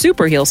and our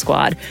Super Heal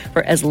Squad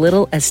for as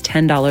little as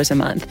 $10 a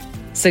month.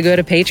 So go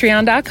to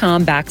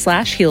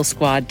patreon.com/Heal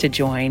Squad to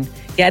join.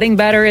 Getting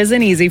better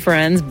isn't easy,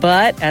 friends,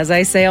 but as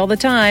I say all the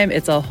time,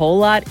 it's a whole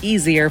lot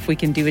easier if we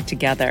can do it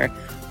together.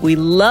 We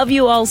love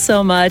you all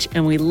so much,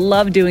 and we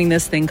love doing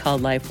this thing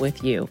called life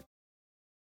with you.